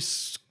enjoy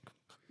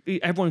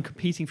everyone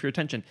competing for your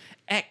attention,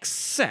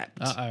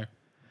 except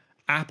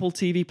Apple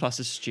TV Plus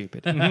is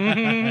stupid,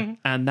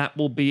 and that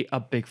will be a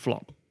big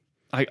flop.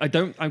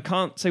 I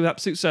can't say with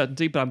absolute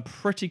certainty, but I'm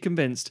pretty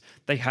convinced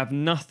they have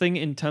nothing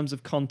in terms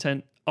of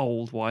content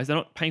old-wise. They're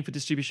not paying for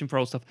distribution for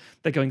old stuff.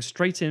 They're going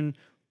straight in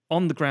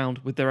on the ground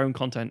with their own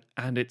content,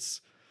 and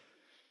it's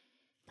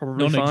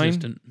probably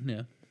non-existent. fine.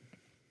 Yeah.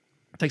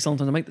 It takes a long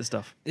time to make this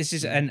stuff. This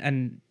is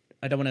and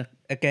I don't want to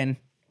again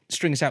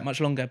string us out much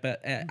longer,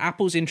 but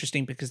Apple's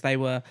interesting because they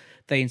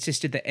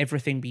insisted that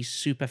everything be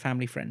super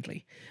family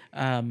friendly,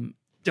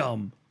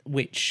 Dumb.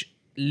 which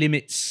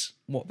limits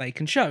what they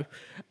can show.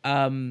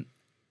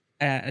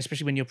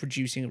 Especially when you're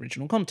producing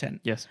original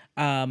content. Yes.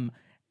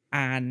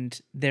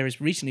 And there has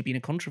recently been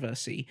a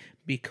controversy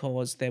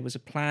because there was a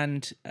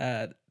planned,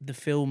 the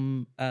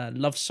film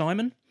Love,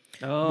 Simon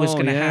was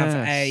going to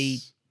have a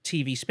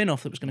TV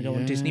spin-off that was going to go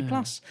on Disney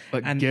Plus.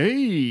 But and,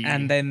 gay.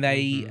 And then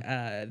they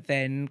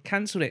then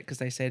cancelled it because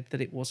they said that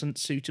it wasn't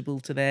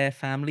suitable to their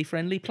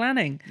family-friendly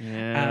planning.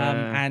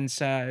 Yeah. And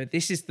so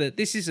this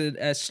is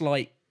a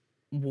slight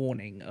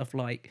warning of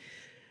like,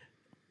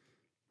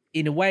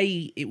 in a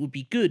way, it would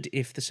be good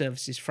if the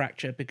services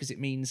fracture because it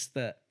means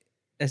that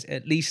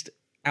at least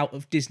out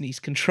of Disney's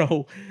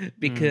control,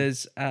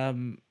 because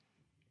there's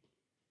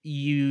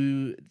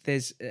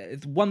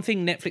one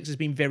thing Netflix has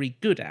been very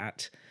good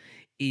at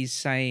is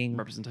saying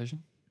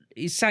representation.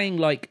 Is saying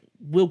like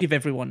we'll give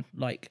everyone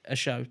like a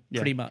show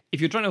pretty much.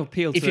 If you're trying to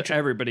appeal to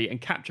everybody and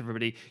capture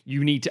everybody,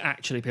 you need to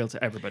actually appeal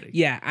to everybody.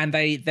 Yeah, and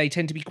they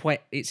tend to be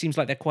quite. It seems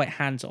like they're quite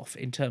hands off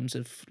in terms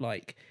of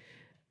like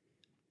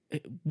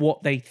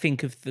what they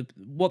think of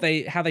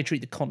how they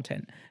treat the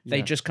content.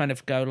 They just kind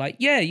of go like,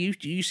 yeah,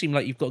 you seem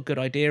like you've got a good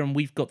idea and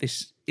we've got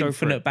this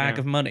infinite bag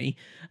of money.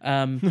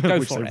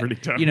 Go for it. Really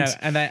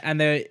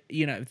and they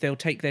they'll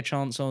take their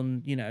chance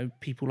on,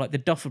 people like the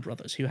Duffer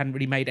Brothers who hadn't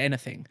really made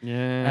anything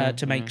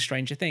to make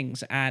Stranger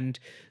Things. And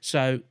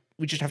so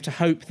we just have to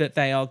hope that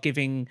they are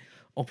giving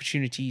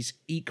opportunities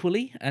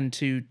equally and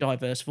to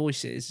diverse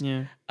voices.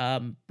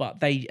 But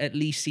they at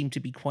least seem to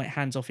be quite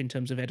hands off in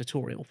terms of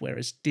editorial,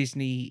 whereas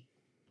Disney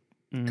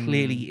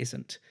clearly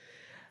isn't.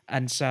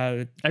 And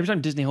so every time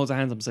Disney holds their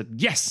hands up and said,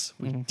 yes,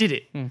 we did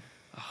it. A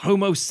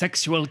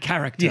homosexual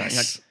character. Yes.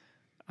 Like,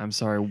 I'm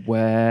sorry,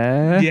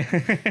 where?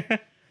 yeah.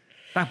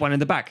 That one in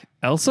the back.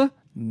 Elsa?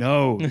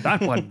 No,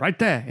 that one right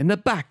there in the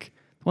back.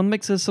 The one that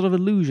makes a sort of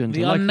illusion.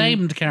 The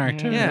unnamed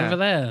character over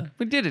there.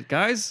 We did it,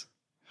 guys.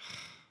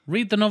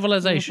 Read the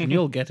novelization,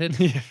 you'll get it.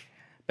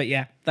 But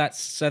yeah,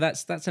 that's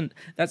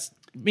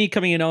me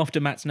coming in after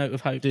Matt's note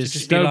of hope.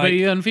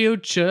 Dystopian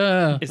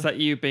future. Is that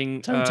you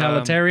being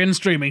totalitarian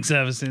streaming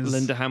services?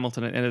 Linda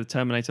Hamilton at the end of the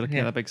Terminator looking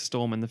at that big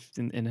storm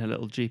in her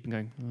little Jeep and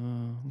going,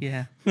 oh.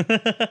 Yeah.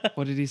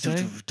 What did he say?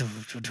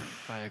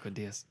 Vaya con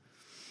Dios.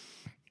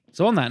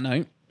 So on that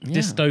note,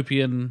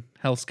 dystopian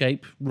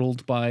hellscape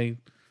ruled by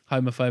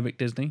homophobic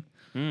Disney.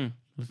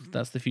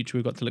 That's the future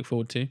we've got to look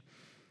forward to.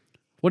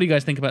 What do you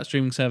guys think about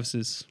streaming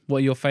services? What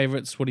are your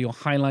favorites? What are your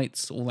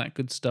highlights? All that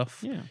good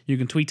stuff. Yeah. You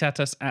can tweet at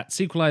us at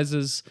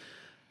Sequelizers,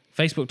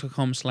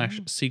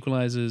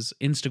 Facebook.com/Sequelizers,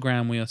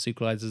 Instagram, we are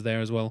Sequelizers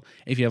there as well.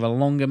 If you have a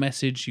longer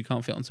message you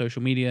can't fit on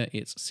social media,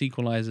 it's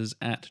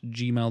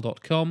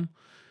sequelizers@gmail.com.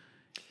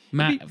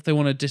 Matt, if they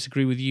want to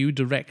disagree with you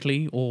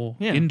directly or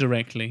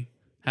indirectly,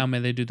 how may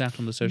they do that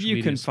on the social media?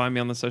 You can find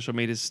me on the social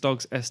medias,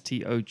 Stogs,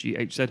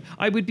 STOGHZ.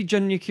 I would be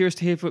genuinely curious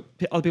to hear what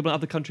other people in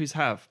other countries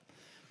have.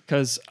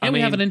 Because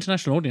we have an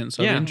international audience,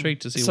 so Yeah. I'm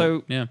intrigued to see So-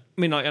 what. Yeah.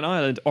 I mean, like in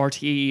Ireland,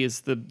 RTE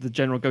is the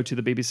general go-to,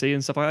 the BBC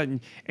and stuff like that. And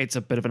it's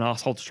a bit of an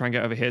asshole to try and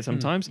get over here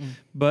sometimes.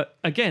 But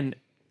again,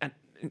 and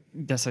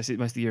that's I see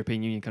most of the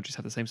European Union countries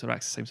have the same sort of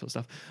access, same sort of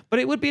stuff. But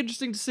it would be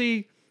interesting to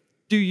see.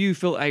 Do you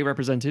feel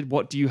represented?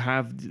 What do you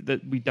have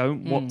that we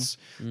don't? What's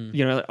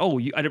you know? Like,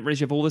 I didn't realize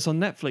you have all this on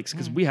Netflix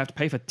because we have to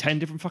pay for 10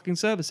 different fucking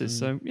services.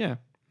 So yeah,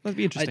 that'd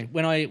be interesting.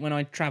 When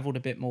I travelled a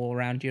bit more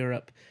around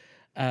Europe,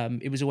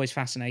 it was always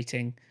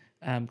fascinating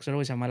because I'd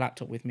always have my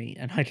laptop with me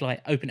and I'd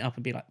like open it up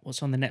and be like,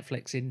 "What's on the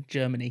Netflix in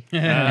Germany?"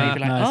 And he'd be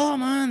like, Nice. "Oh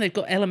man, they've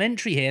got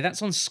Elementary here.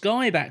 That's on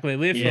Sky back where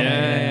we're from."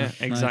 yeah,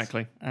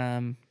 exactly.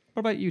 What What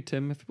about you,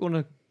 Tim? If you want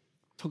to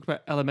talk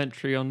about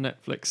Elementary on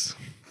Netflix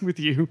with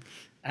you,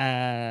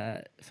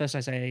 First, I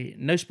say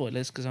no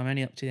spoilers because I'm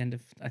only up to the end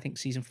of I think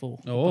season 4.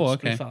 Oh,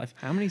 possibly okay. 5.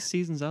 how many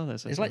seasons are there?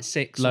 So It's far? like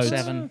 6 Loads. or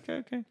 7.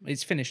 Okay.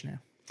 It's finished now.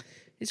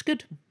 It's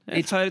good.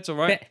 I've heard it's all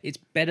right. It's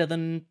better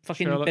than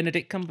fucking Sherlock.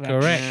 Benedict Cumberbatch.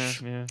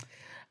 Correct. Yeah.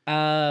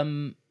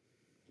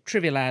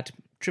 Trivia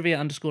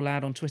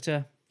 _lad on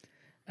Twitter,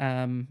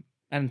 and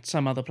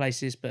some other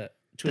places, but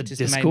Twitter's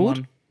the main Discord?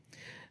 one.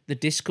 The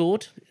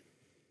Discord,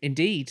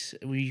 indeed,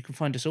 where you can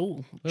find us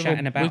all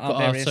chatting about We've got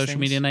our our various social things.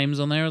 media names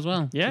on there as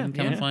well. Yeah, You can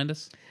come yeah. and find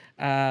us.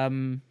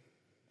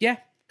 Yeah,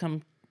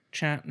 come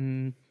chat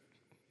and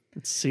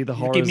Let's see the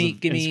horrors give me of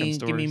Instagram give me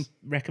stories.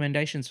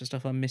 recommendations for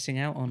stuff I'm missing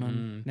out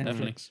on Netflix.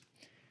 definitely.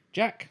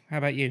 Jack, how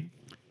about you?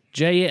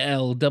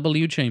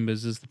 JLW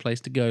Chambers is the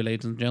place to go,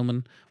 ladies and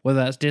gentlemen.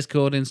 Whether that's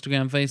Discord,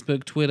 Instagram,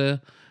 Facebook,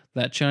 Twitter,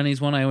 that Chinese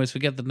one I always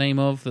forget the name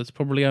of, that's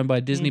probably owned by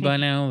Disney by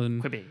now.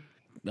 And Quibi.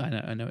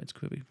 I know it's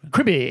Quibi. But,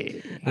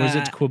 Quibi. or is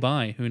it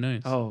Quibi? Who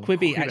knows? Oh,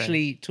 Quibi,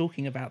 actually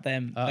talking about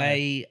them, Uh-oh.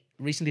 they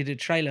recently did a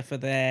trailer for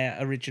their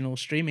original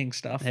streaming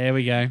stuff. There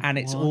we go. And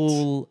it's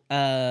all,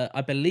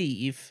 I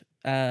believe,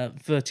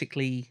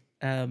 vertically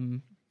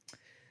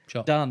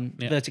Shot. done,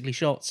 Yeah. vertically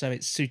shot, so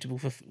it's suitable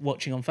for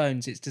watching on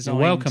phones. It's designed.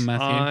 You're welcome,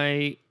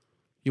 Matthew.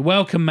 You're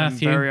welcome, I'm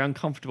Matthew. very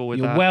uncomfortable with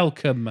You're that.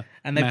 welcome.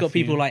 And they've got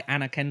Matthew. people like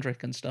Anna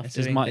Kendrick and stuff This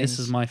doing is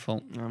things. my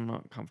fault. I'm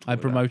not comfortable I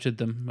with promoted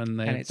them and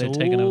and it's they've all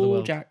taken over the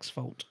world. Jack's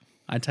fault.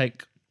 I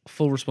take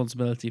full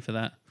responsibility for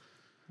that.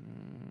 that.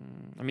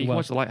 I mean, you can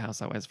watch The Lighthouse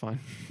that way, it's fine.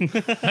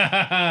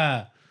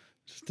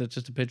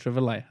 just a picture of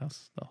a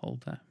lighthouse the whole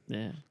time.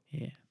 Yeah.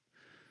 Yeah.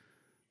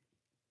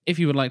 If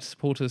you would like to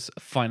support us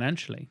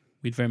financially,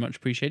 we'd very much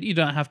appreciate it. You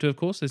don't have to, of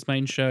course. This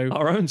main show,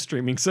 Our own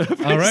streaming service.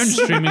 our own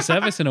streaming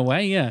service in a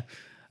way, yeah.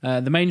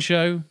 The main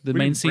show, the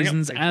main didn't bring up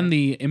seasons, Patreon. and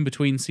the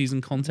in-between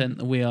season content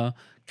that we are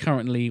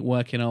currently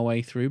working our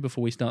way through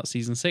before we start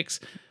season 6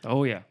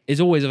 Oh, yeah. is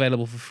always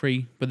available for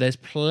free, but there's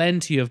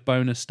plenty of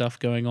bonus stuff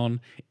going on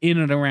in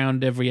and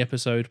around every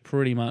episode,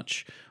 pretty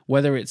much.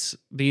 Whether it's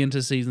the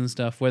inter-season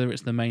stuff, whether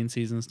it's the main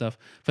season stuff.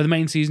 For the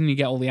main season, you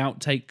get all the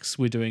outtakes.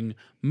 We're doing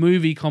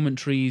movie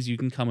commentaries. You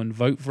can come and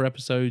vote for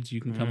episodes.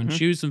 You can come and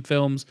choose some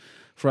films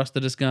for us to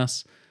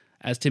discuss.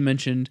 As Tim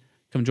mentioned,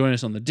 come join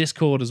us on the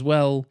Discord as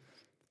well.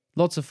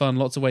 Lots of fun,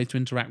 lots of ways to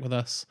interact with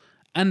us.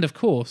 And of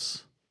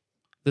course,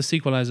 the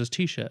Sequelizers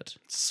t-shirt.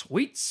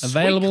 Sweet.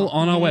 Available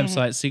on our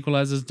website,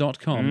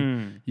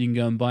 sequelizers.com. You can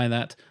go and buy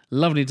that.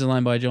 Lovely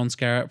design by John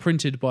Scarrett,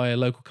 printed by a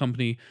local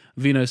company,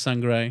 Vino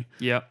Sangre.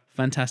 Yeah.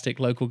 Fantastic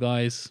local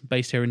guys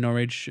based here in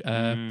Norwich.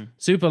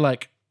 Super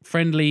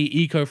friendly,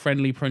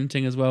 eco-friendly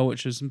printing as well,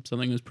 which is something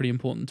that was pretty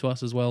important to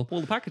us as well. All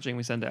the packaging,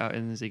 we send it out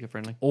in is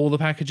eco-friendly. All the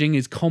packaging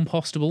is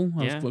compostable.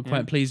 I was Yeah,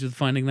 quite pleased with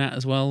finding that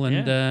as well.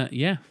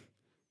 And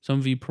some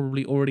of you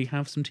probably already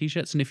have some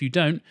t-shirts. And if you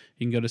don't,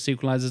 you can go to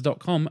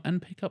sequelizers.com and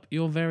pick up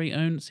your very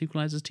own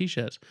Sequelizers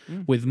t-shirt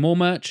with more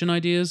merch and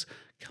ideas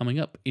coming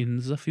up in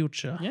the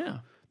future. Yeah.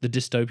 The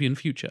dystopian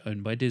future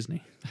owned by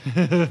Disney.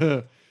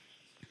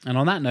 And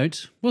on that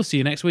note, we'll see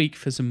you next week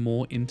for some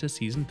more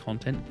inter-season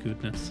content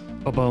goodness.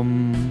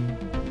 Ba-bum.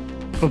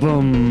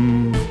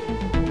 Ba-bum.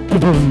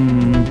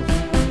 Ba-bum.